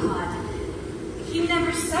about God. He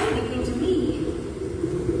never said anything to me.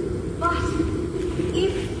 But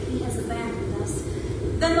if he has abandoned us,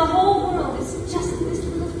 then the whole world is just this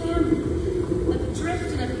little family,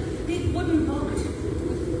 adrift in a big wooden boat with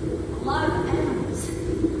a lot of animals.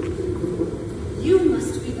 You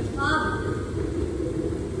must be the father.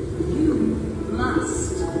 You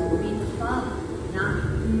must be the father, not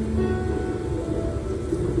me.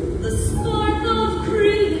 The spark of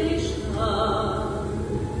creation,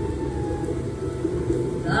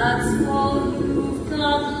 that's all you've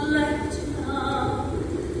got left now.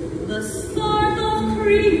 The spark of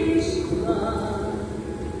creation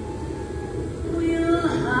will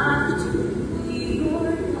have to be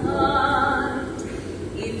your guide.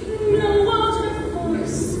 If no outer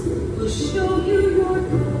force will show you your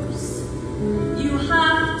course, you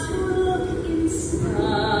have to look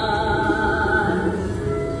inside.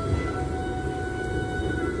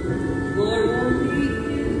 For only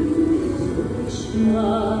intuition,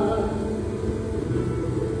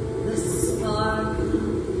 the spark.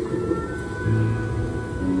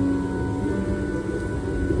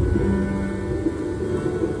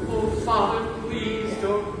 Oh, Father, please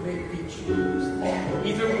don't make me choose.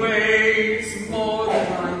 Either way, it's more than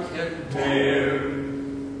I can bear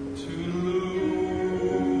to lose.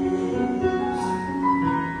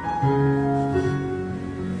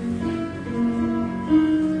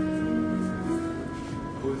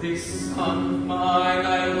 Oh, this son of mine I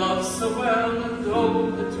love so well, and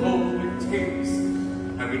oh, the toll it takes.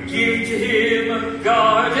 I would give to him a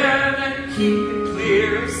garden and keep it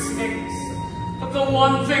clear of snakes. But the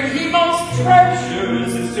one thing he most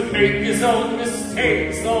treasures is to make his own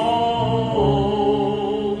mistakes. Oh,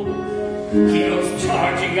 he goes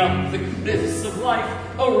charging up the cliffs of life,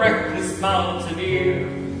 a reckless mountaineer.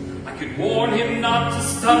 I could warn him not to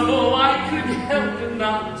stumble, I could help him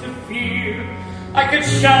not to fear. I could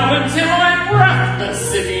shout until I'm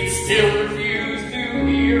breathless if he'd still refuse to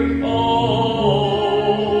hear.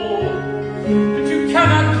 Oh, but you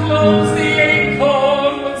cannot close the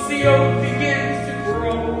acorn once the oak begins to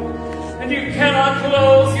grow, and you cannot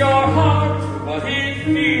close your heart to what it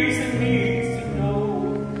feels and needs to know,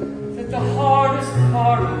 that the hardest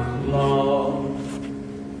part of love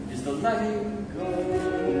is the letting go.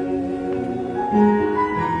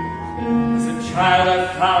 As a child I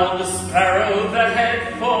found a sparrow that had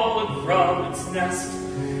fallen from its nest,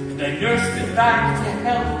 and I nursed it back to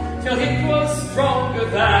health till it was stronger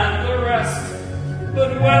than the rest. But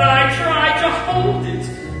when I tried to hold it,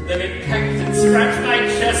 then it pecked and scratched my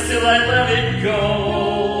chest till I let it go.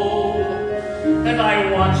 And I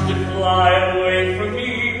watched it fly away from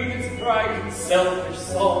me with its bright and selfish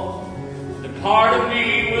song. And part of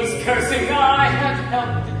me was cursing I had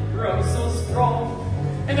helped it grow so strong.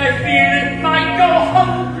 And I feared it might go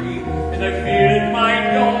hungry, and I feared it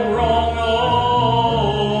might go wrong.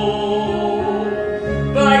 Oh,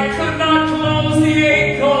 but I could not close the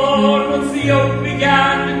acorn once the oak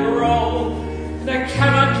began to grow. And I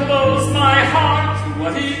cannot close my heart to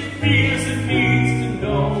what it feels and needs to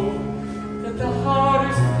know, that the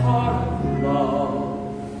hardest part of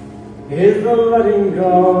love is the letting go.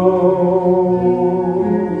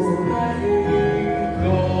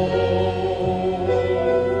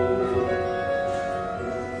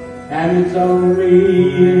 And some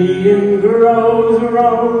reunion grows a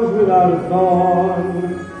rose without a thorn,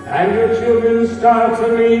 and your children start to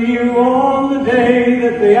leave you on the day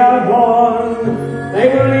that they are born. They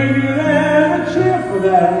will leave you there to cheer for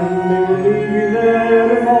them, they will leave you there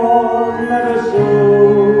to mourn, never so.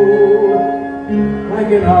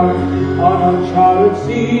 Like an ark on uncharted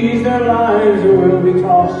seas, their lives will be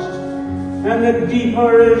tossed, and the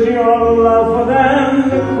deeper is your love for them,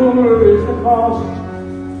 the cooler is the cost.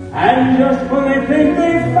 And just when they think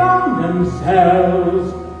they've found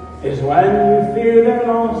themselves is when you fear their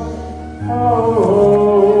loss.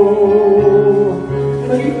 Oh,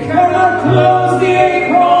 but you cannot close the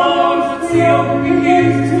acorn once the oak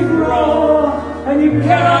begins to grow, and you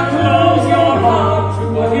cannot close your heart to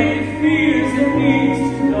what it feels and needs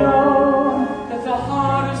to know, that the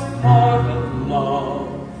hardest part of love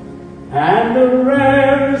and the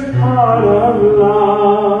rarest part of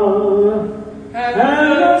love, and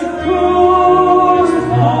the truest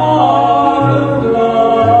part of love.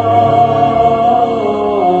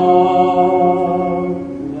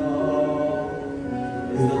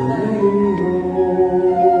 Love is the rainbow.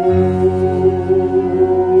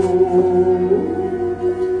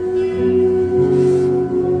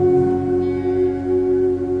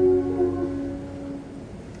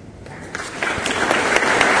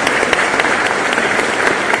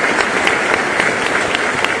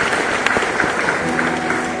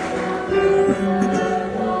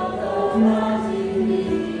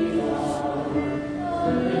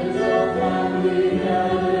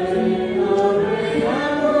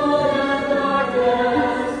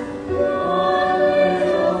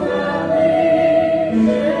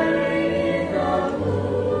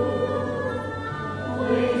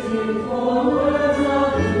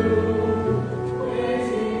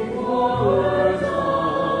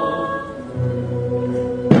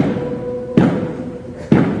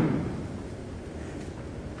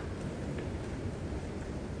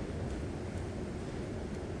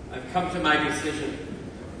 I've come to my decision.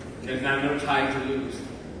 There's now no time to lose.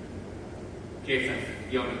 Japheth,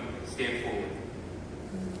 Yona, stand forward.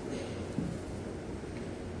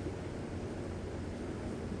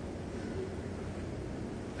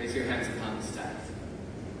 Place your hands upon the staff.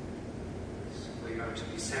 So we are to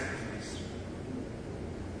be sacrificed.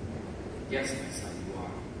 Yes, my son, you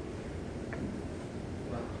are.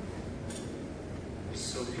 Well,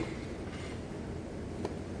 so be it.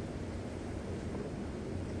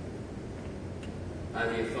 By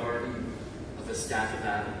the authority of the staff of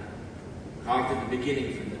Adam, carved in the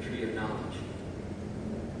beginning from the tree of knowledge,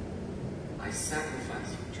 I sacrifice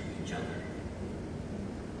you to each other.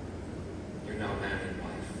 You're now man and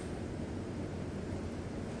wife.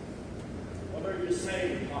 What are you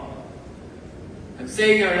saying, Papa? I'm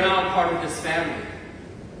saying you're now part of this family,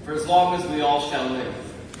 for as long as we all shall live.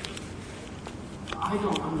 I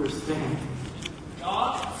don't understand.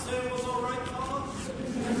 God said it was all right, Papa?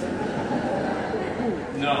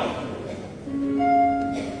 No.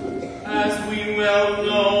 As we well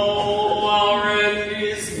know, our end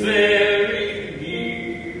is very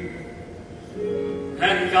near,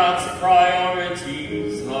 and God's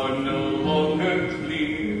priorities are no longer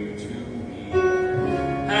clear to me.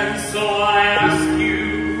 And so I ask you,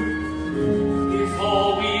 if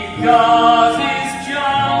all we've got is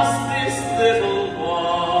just this little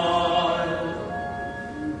while,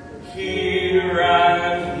 here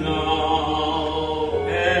and now,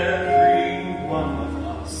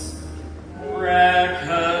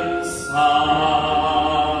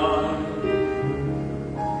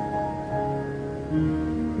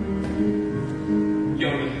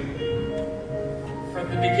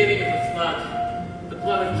 beginning of the flood, the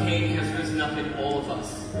blood of Cain has risen up in all of us,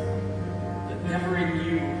 but never in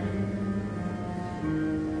you.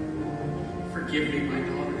 Forgive me, my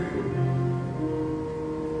daughter.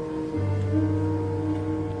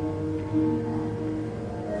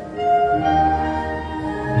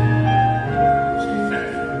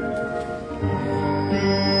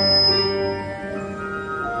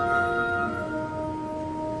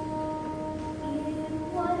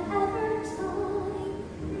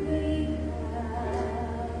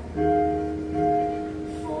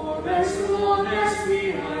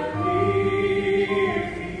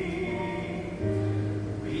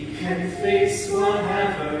 Face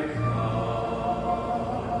whatever comes.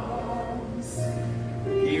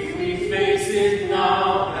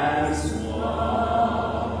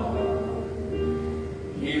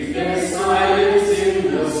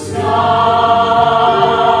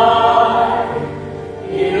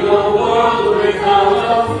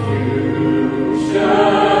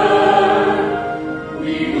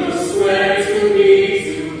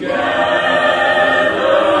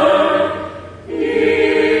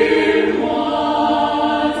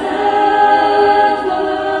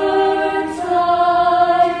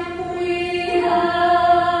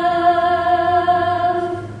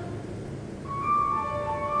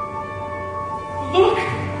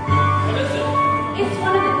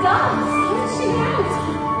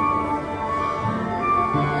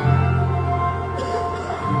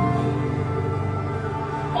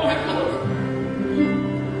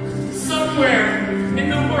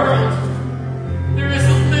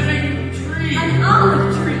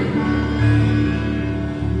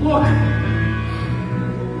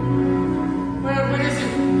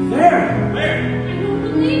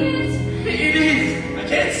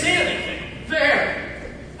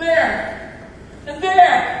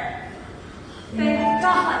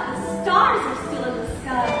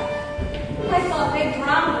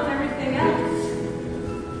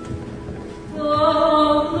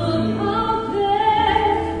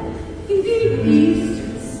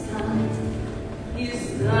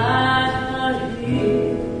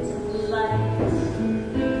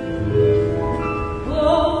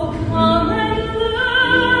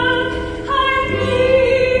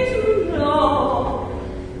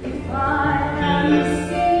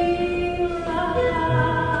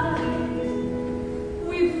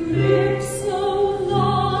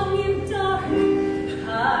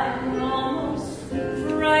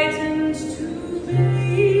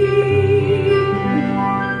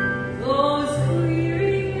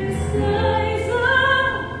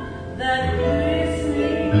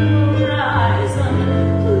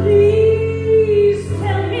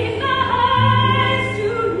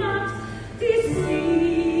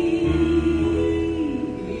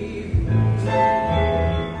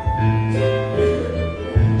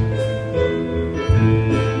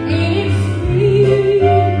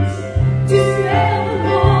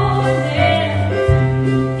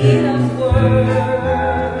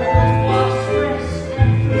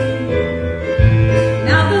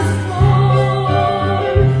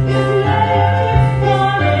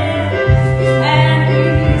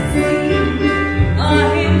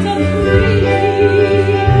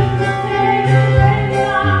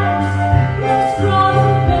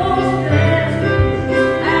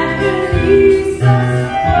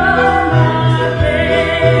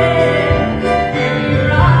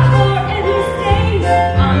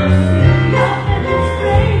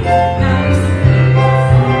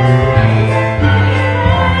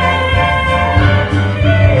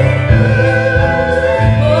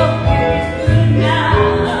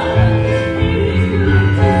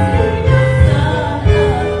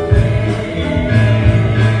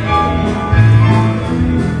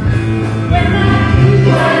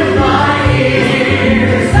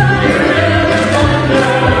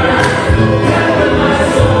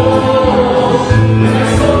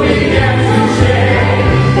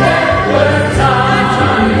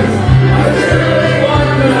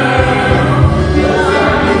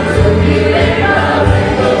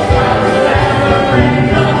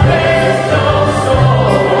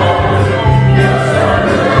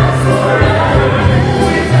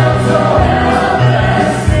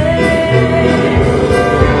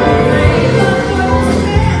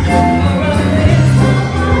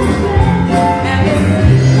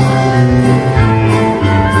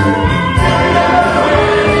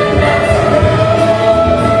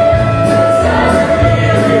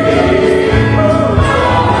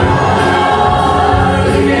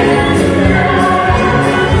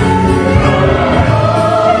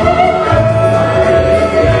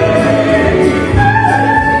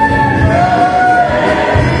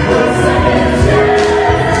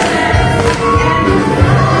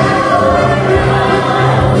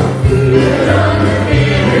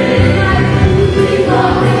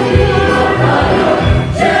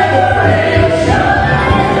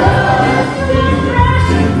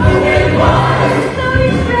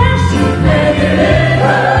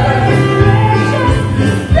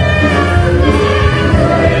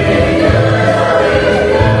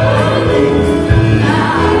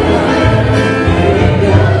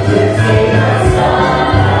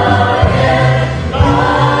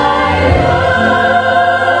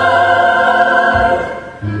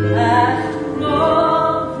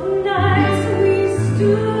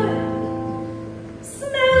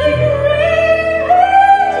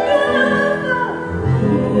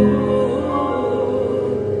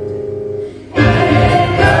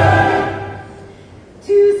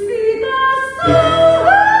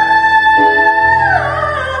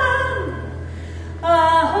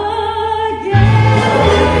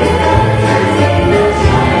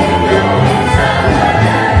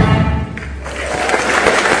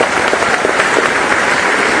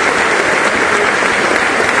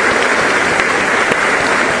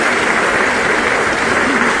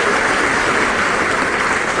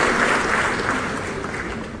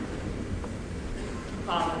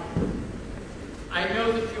 Father, I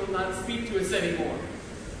know that you will not speak to us anymore.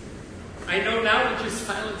 I know now that your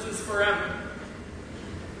silence is forever.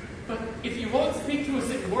 But if you won't speak to us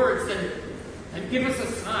in words, then give us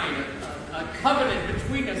a sign, a covenant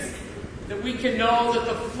between us, that we can know that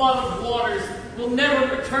the flood of waters will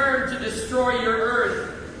never return to destroy your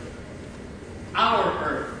earth, our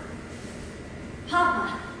earth.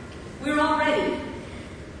 Papa, we're all ready.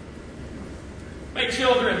 My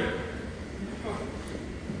children,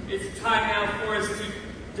 it's time now for us to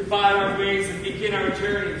divide our ways and begin our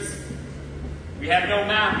journeys. We have no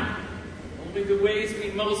map, only the ways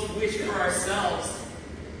we most wish for ourselves.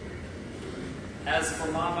 As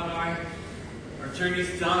for Mom and I, our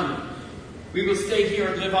journey's done. We will stay here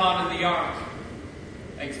and live on in the ark.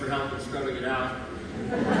 Thanks for helping scrubbing it out.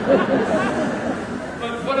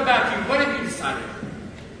 But what about you? What have you decided?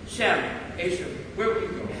 Shem, Asia, where will you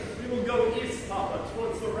go? We will go east, Papa,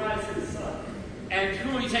 towards the rising sun. And who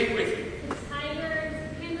will you take with you? The tigers,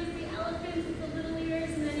 the pandas, the elephants, the little ears,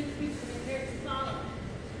 and any creature that dares to follow.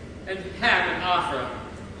 And Ham and Afra,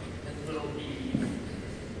 and little Eve.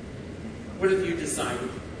 What have you decided?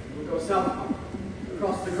 We'll go south, Papa,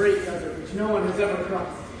 across the great desert which no one has ever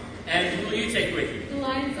crossed. And who will you take with you? The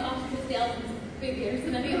lions, the ostriches, the elephants, the big ears,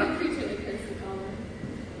 and any other creature that dares to follow.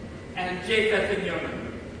 And Japheth and Yonah.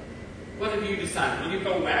 What have you decided? Will you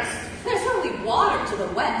go west? There's only water to the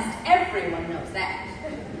west. Everyone knows that.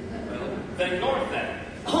 Well, then north then.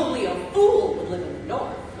 Only a fool would live in the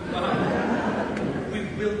north. We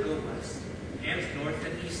will go west, and north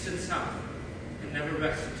and east and south, and never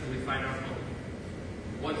rest until we find our home.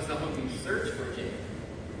 What is the home you search for, Japheth?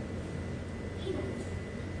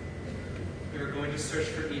 We are going to search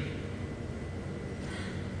for Eden.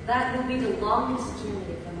 That will be the longest journey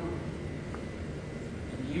of them all.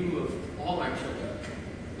 And you, of all our children,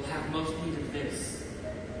 will have most need of this.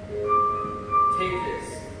 Take this,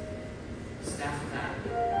 staff of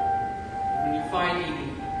apple. When you find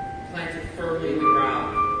Eden, plant it firmly in the ground,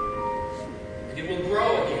 and it will grow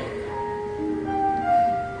again.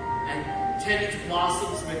 And tend its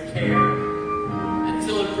blossoms with care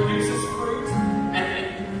until it produces fruit, and then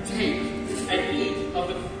take and eat of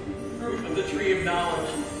the fruit of the tree of knowledge,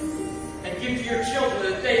 and give to your children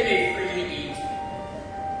that they may freely eat.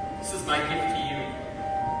 This is my gift to you,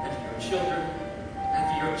 and to your children, and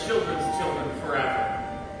to your children's children forever.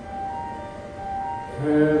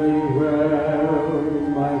 Fare thee well,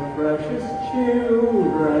 my precious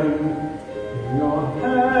children, in your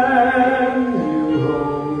hands you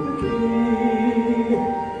hold the key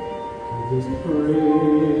to this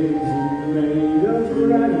prison made of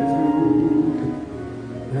gratitude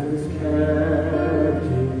that is kept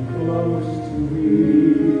in close to me.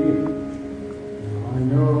 Now I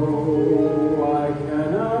know I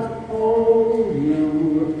cannot hold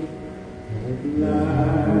you, but at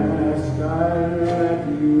last I let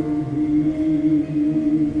you be.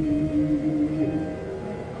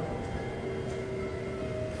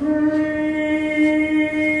 Free.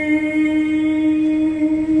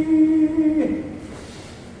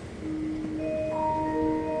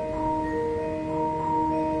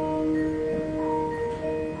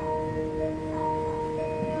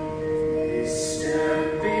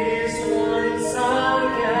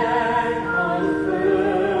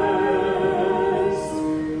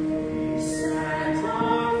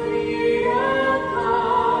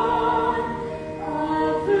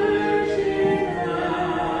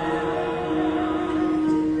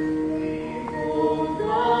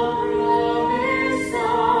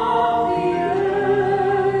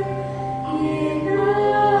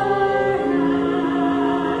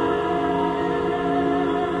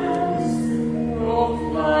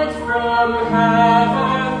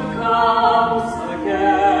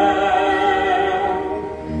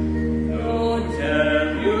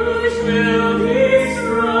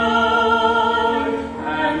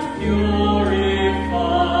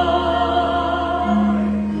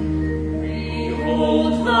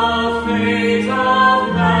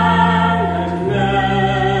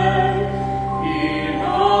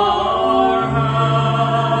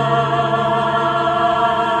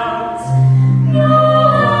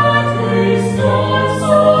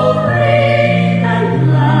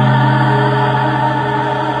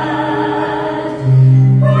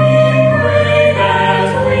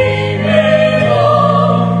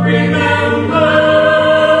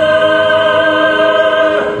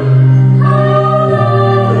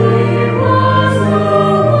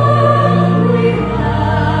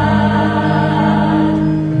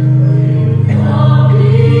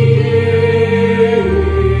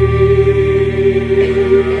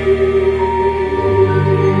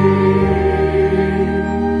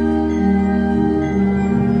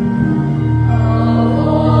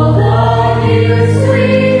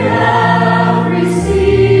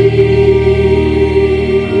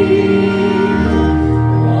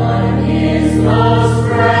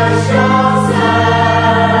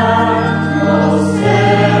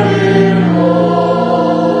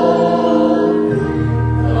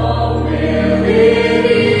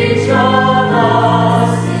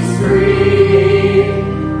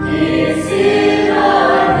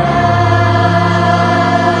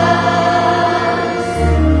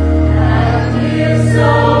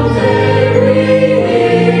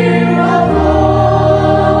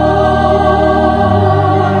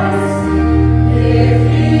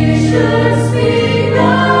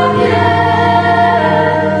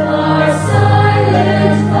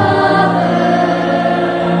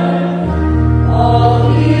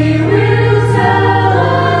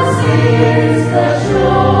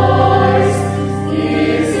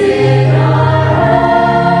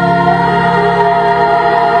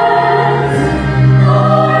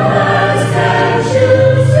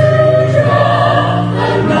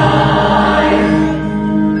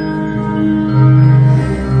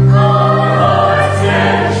 Our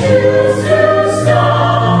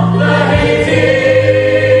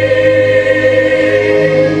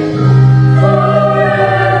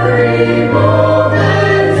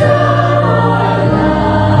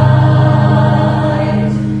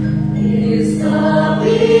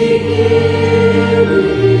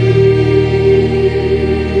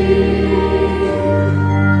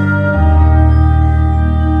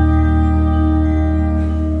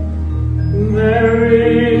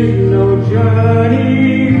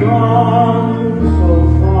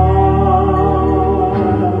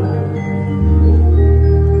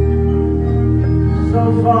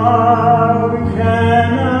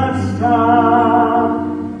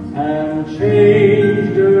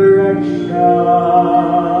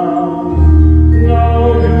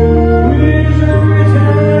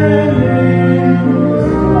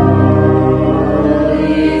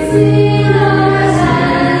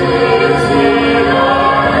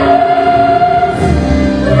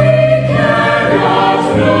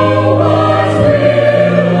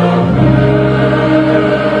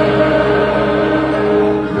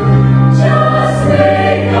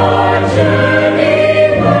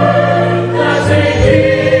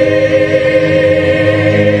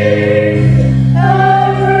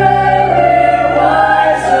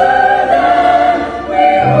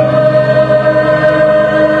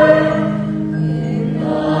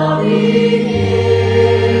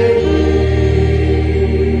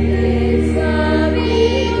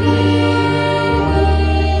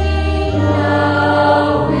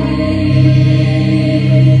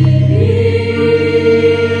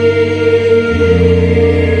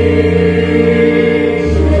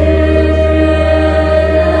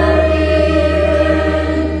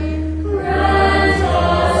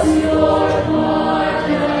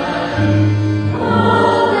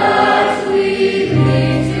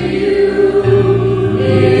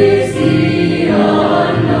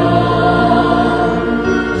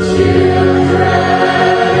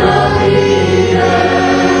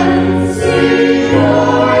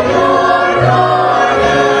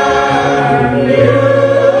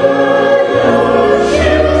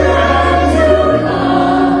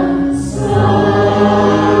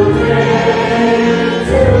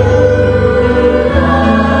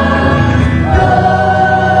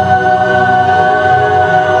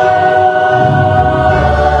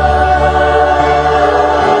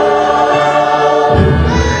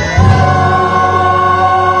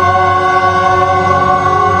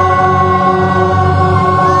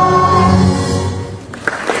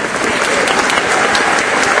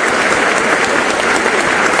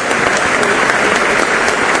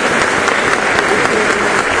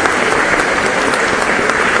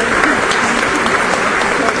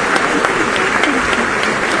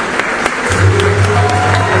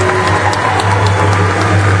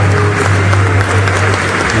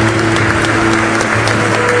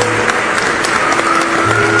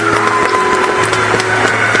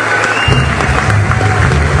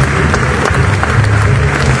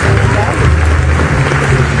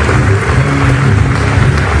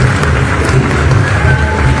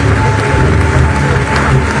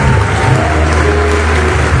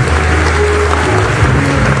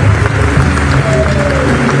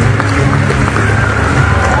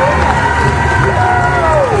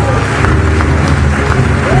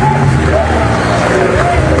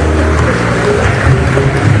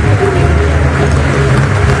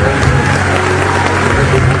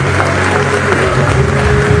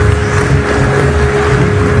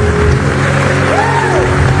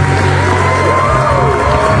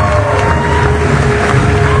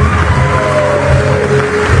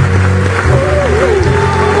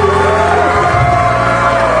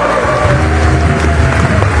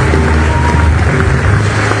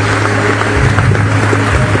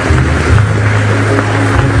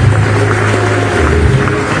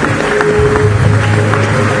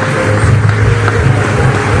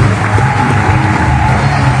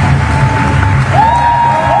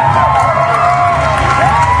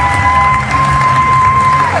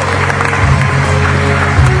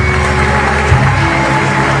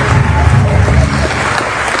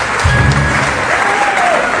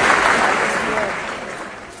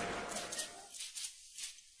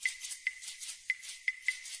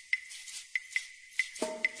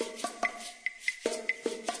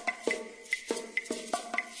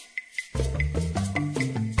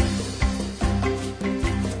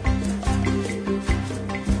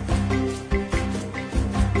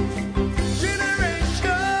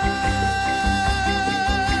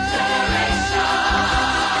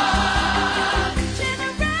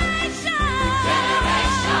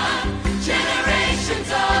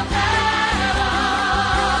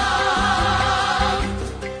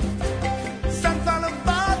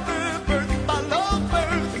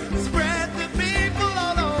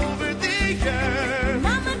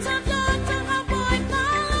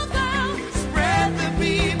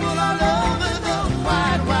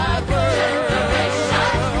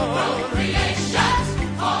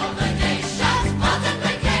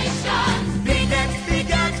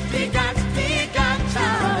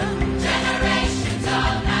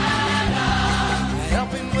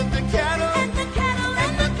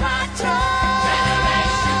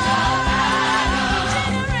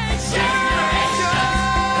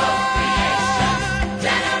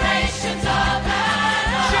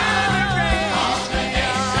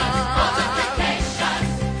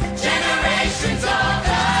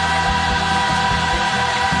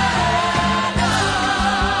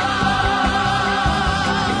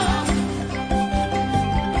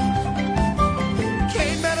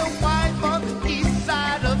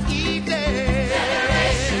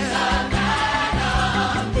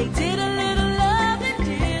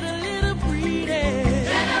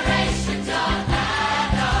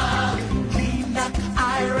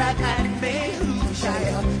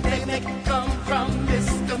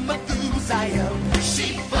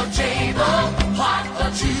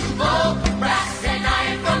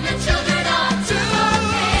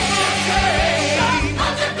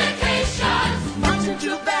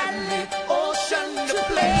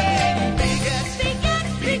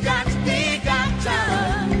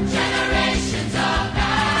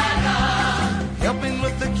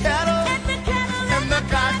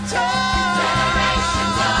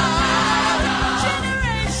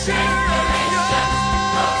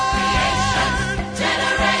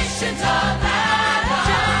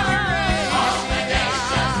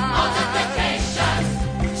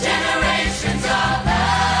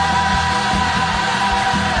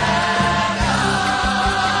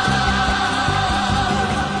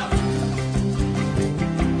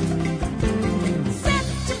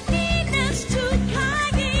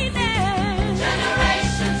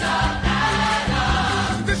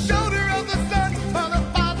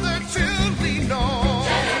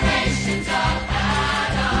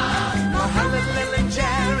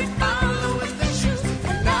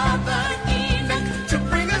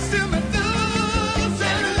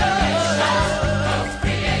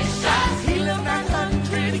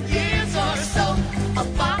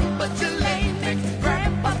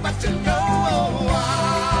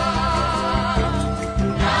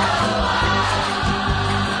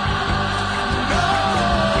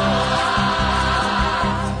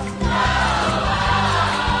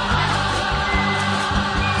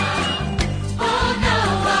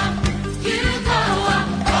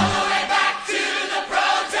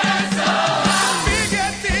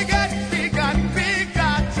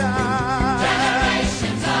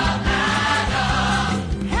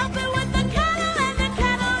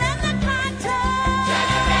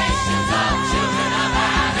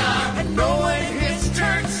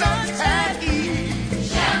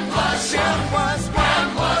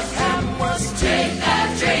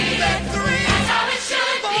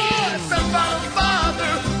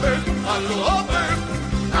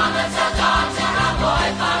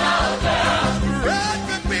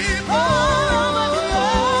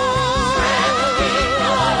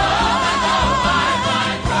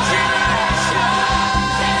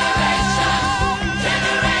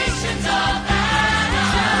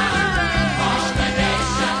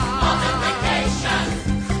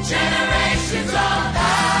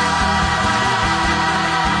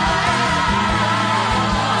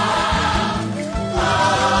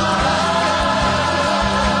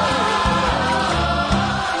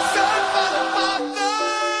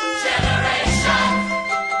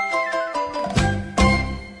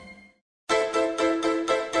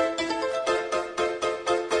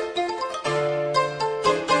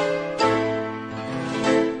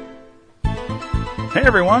Hey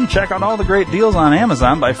everyone, check out all the great deals on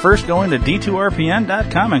Amazon by first going to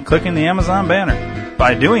d2rpn.com and clicking the Amazon banner.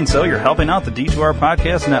 By doing so, you're helping out the D2R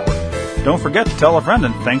Podcast Network. Don't forget to tell a friend,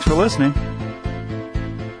 and thanks for listening.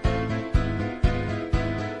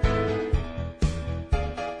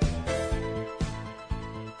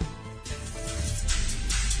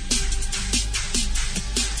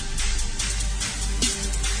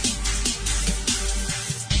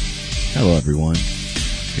 Hello, everyone.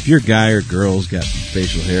 If your guy or girl's got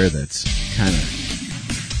facial hair that's kind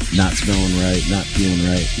of not smelling right, not feeling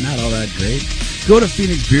right, not all that great, go to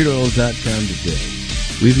PhoenixBeardOils.com today.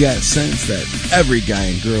 We've got scents that every guy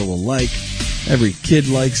and girl will like. Every kid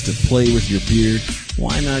likes to play with your beard.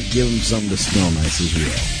 Why not give them something to smell nice as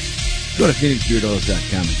well? Go to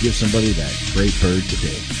PhoenixBeardOils.com and give somebody that great bird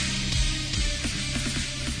today.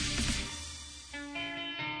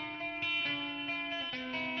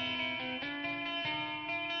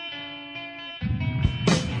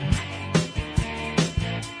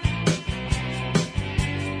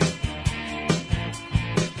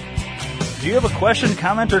 Do you have a question,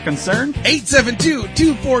 comment, or concern?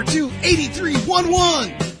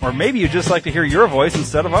 872-242-8311. Or maybe you'd just like to hear your voice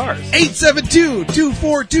instead of ours.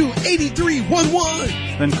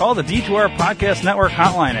 872-242-8311. Then call the D2R Podcast Network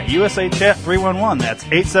hotline at USA Chat 311. That's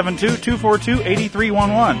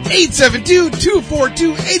 872-242-8311.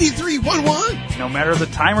 872-242-8311. No matter the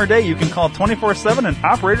time or day, you can call 24/7 and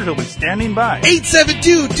operators will be standing by.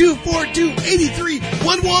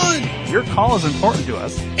 872-242-8311. Your call is important to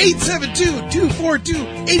us.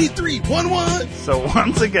 872-242-8311. So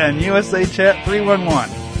once again, USA Chat 311.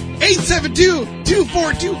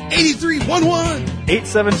 872-242-8311.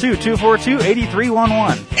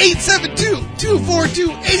 872-242-8311.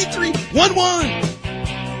 872-242-8311.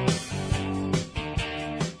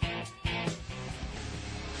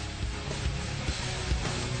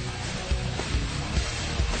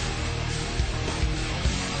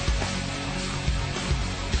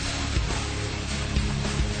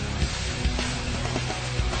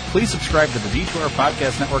 Please subscribe to the D2R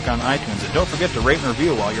Podcast Network on iTunes, and don't forget to rate and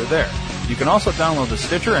review while you're there. You can also download the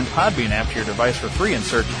Stitcher and Podbean app to your device for free and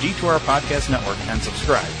search D2R Podcast Network and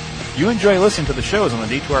subscribe. You enjoy listening to the shows on the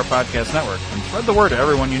D2R Podcast Network, and spread the word to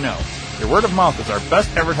everyone you know. Your word of mouth is our best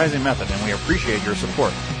advertising method, and we appreciate your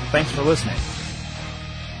support. Thanks for listening.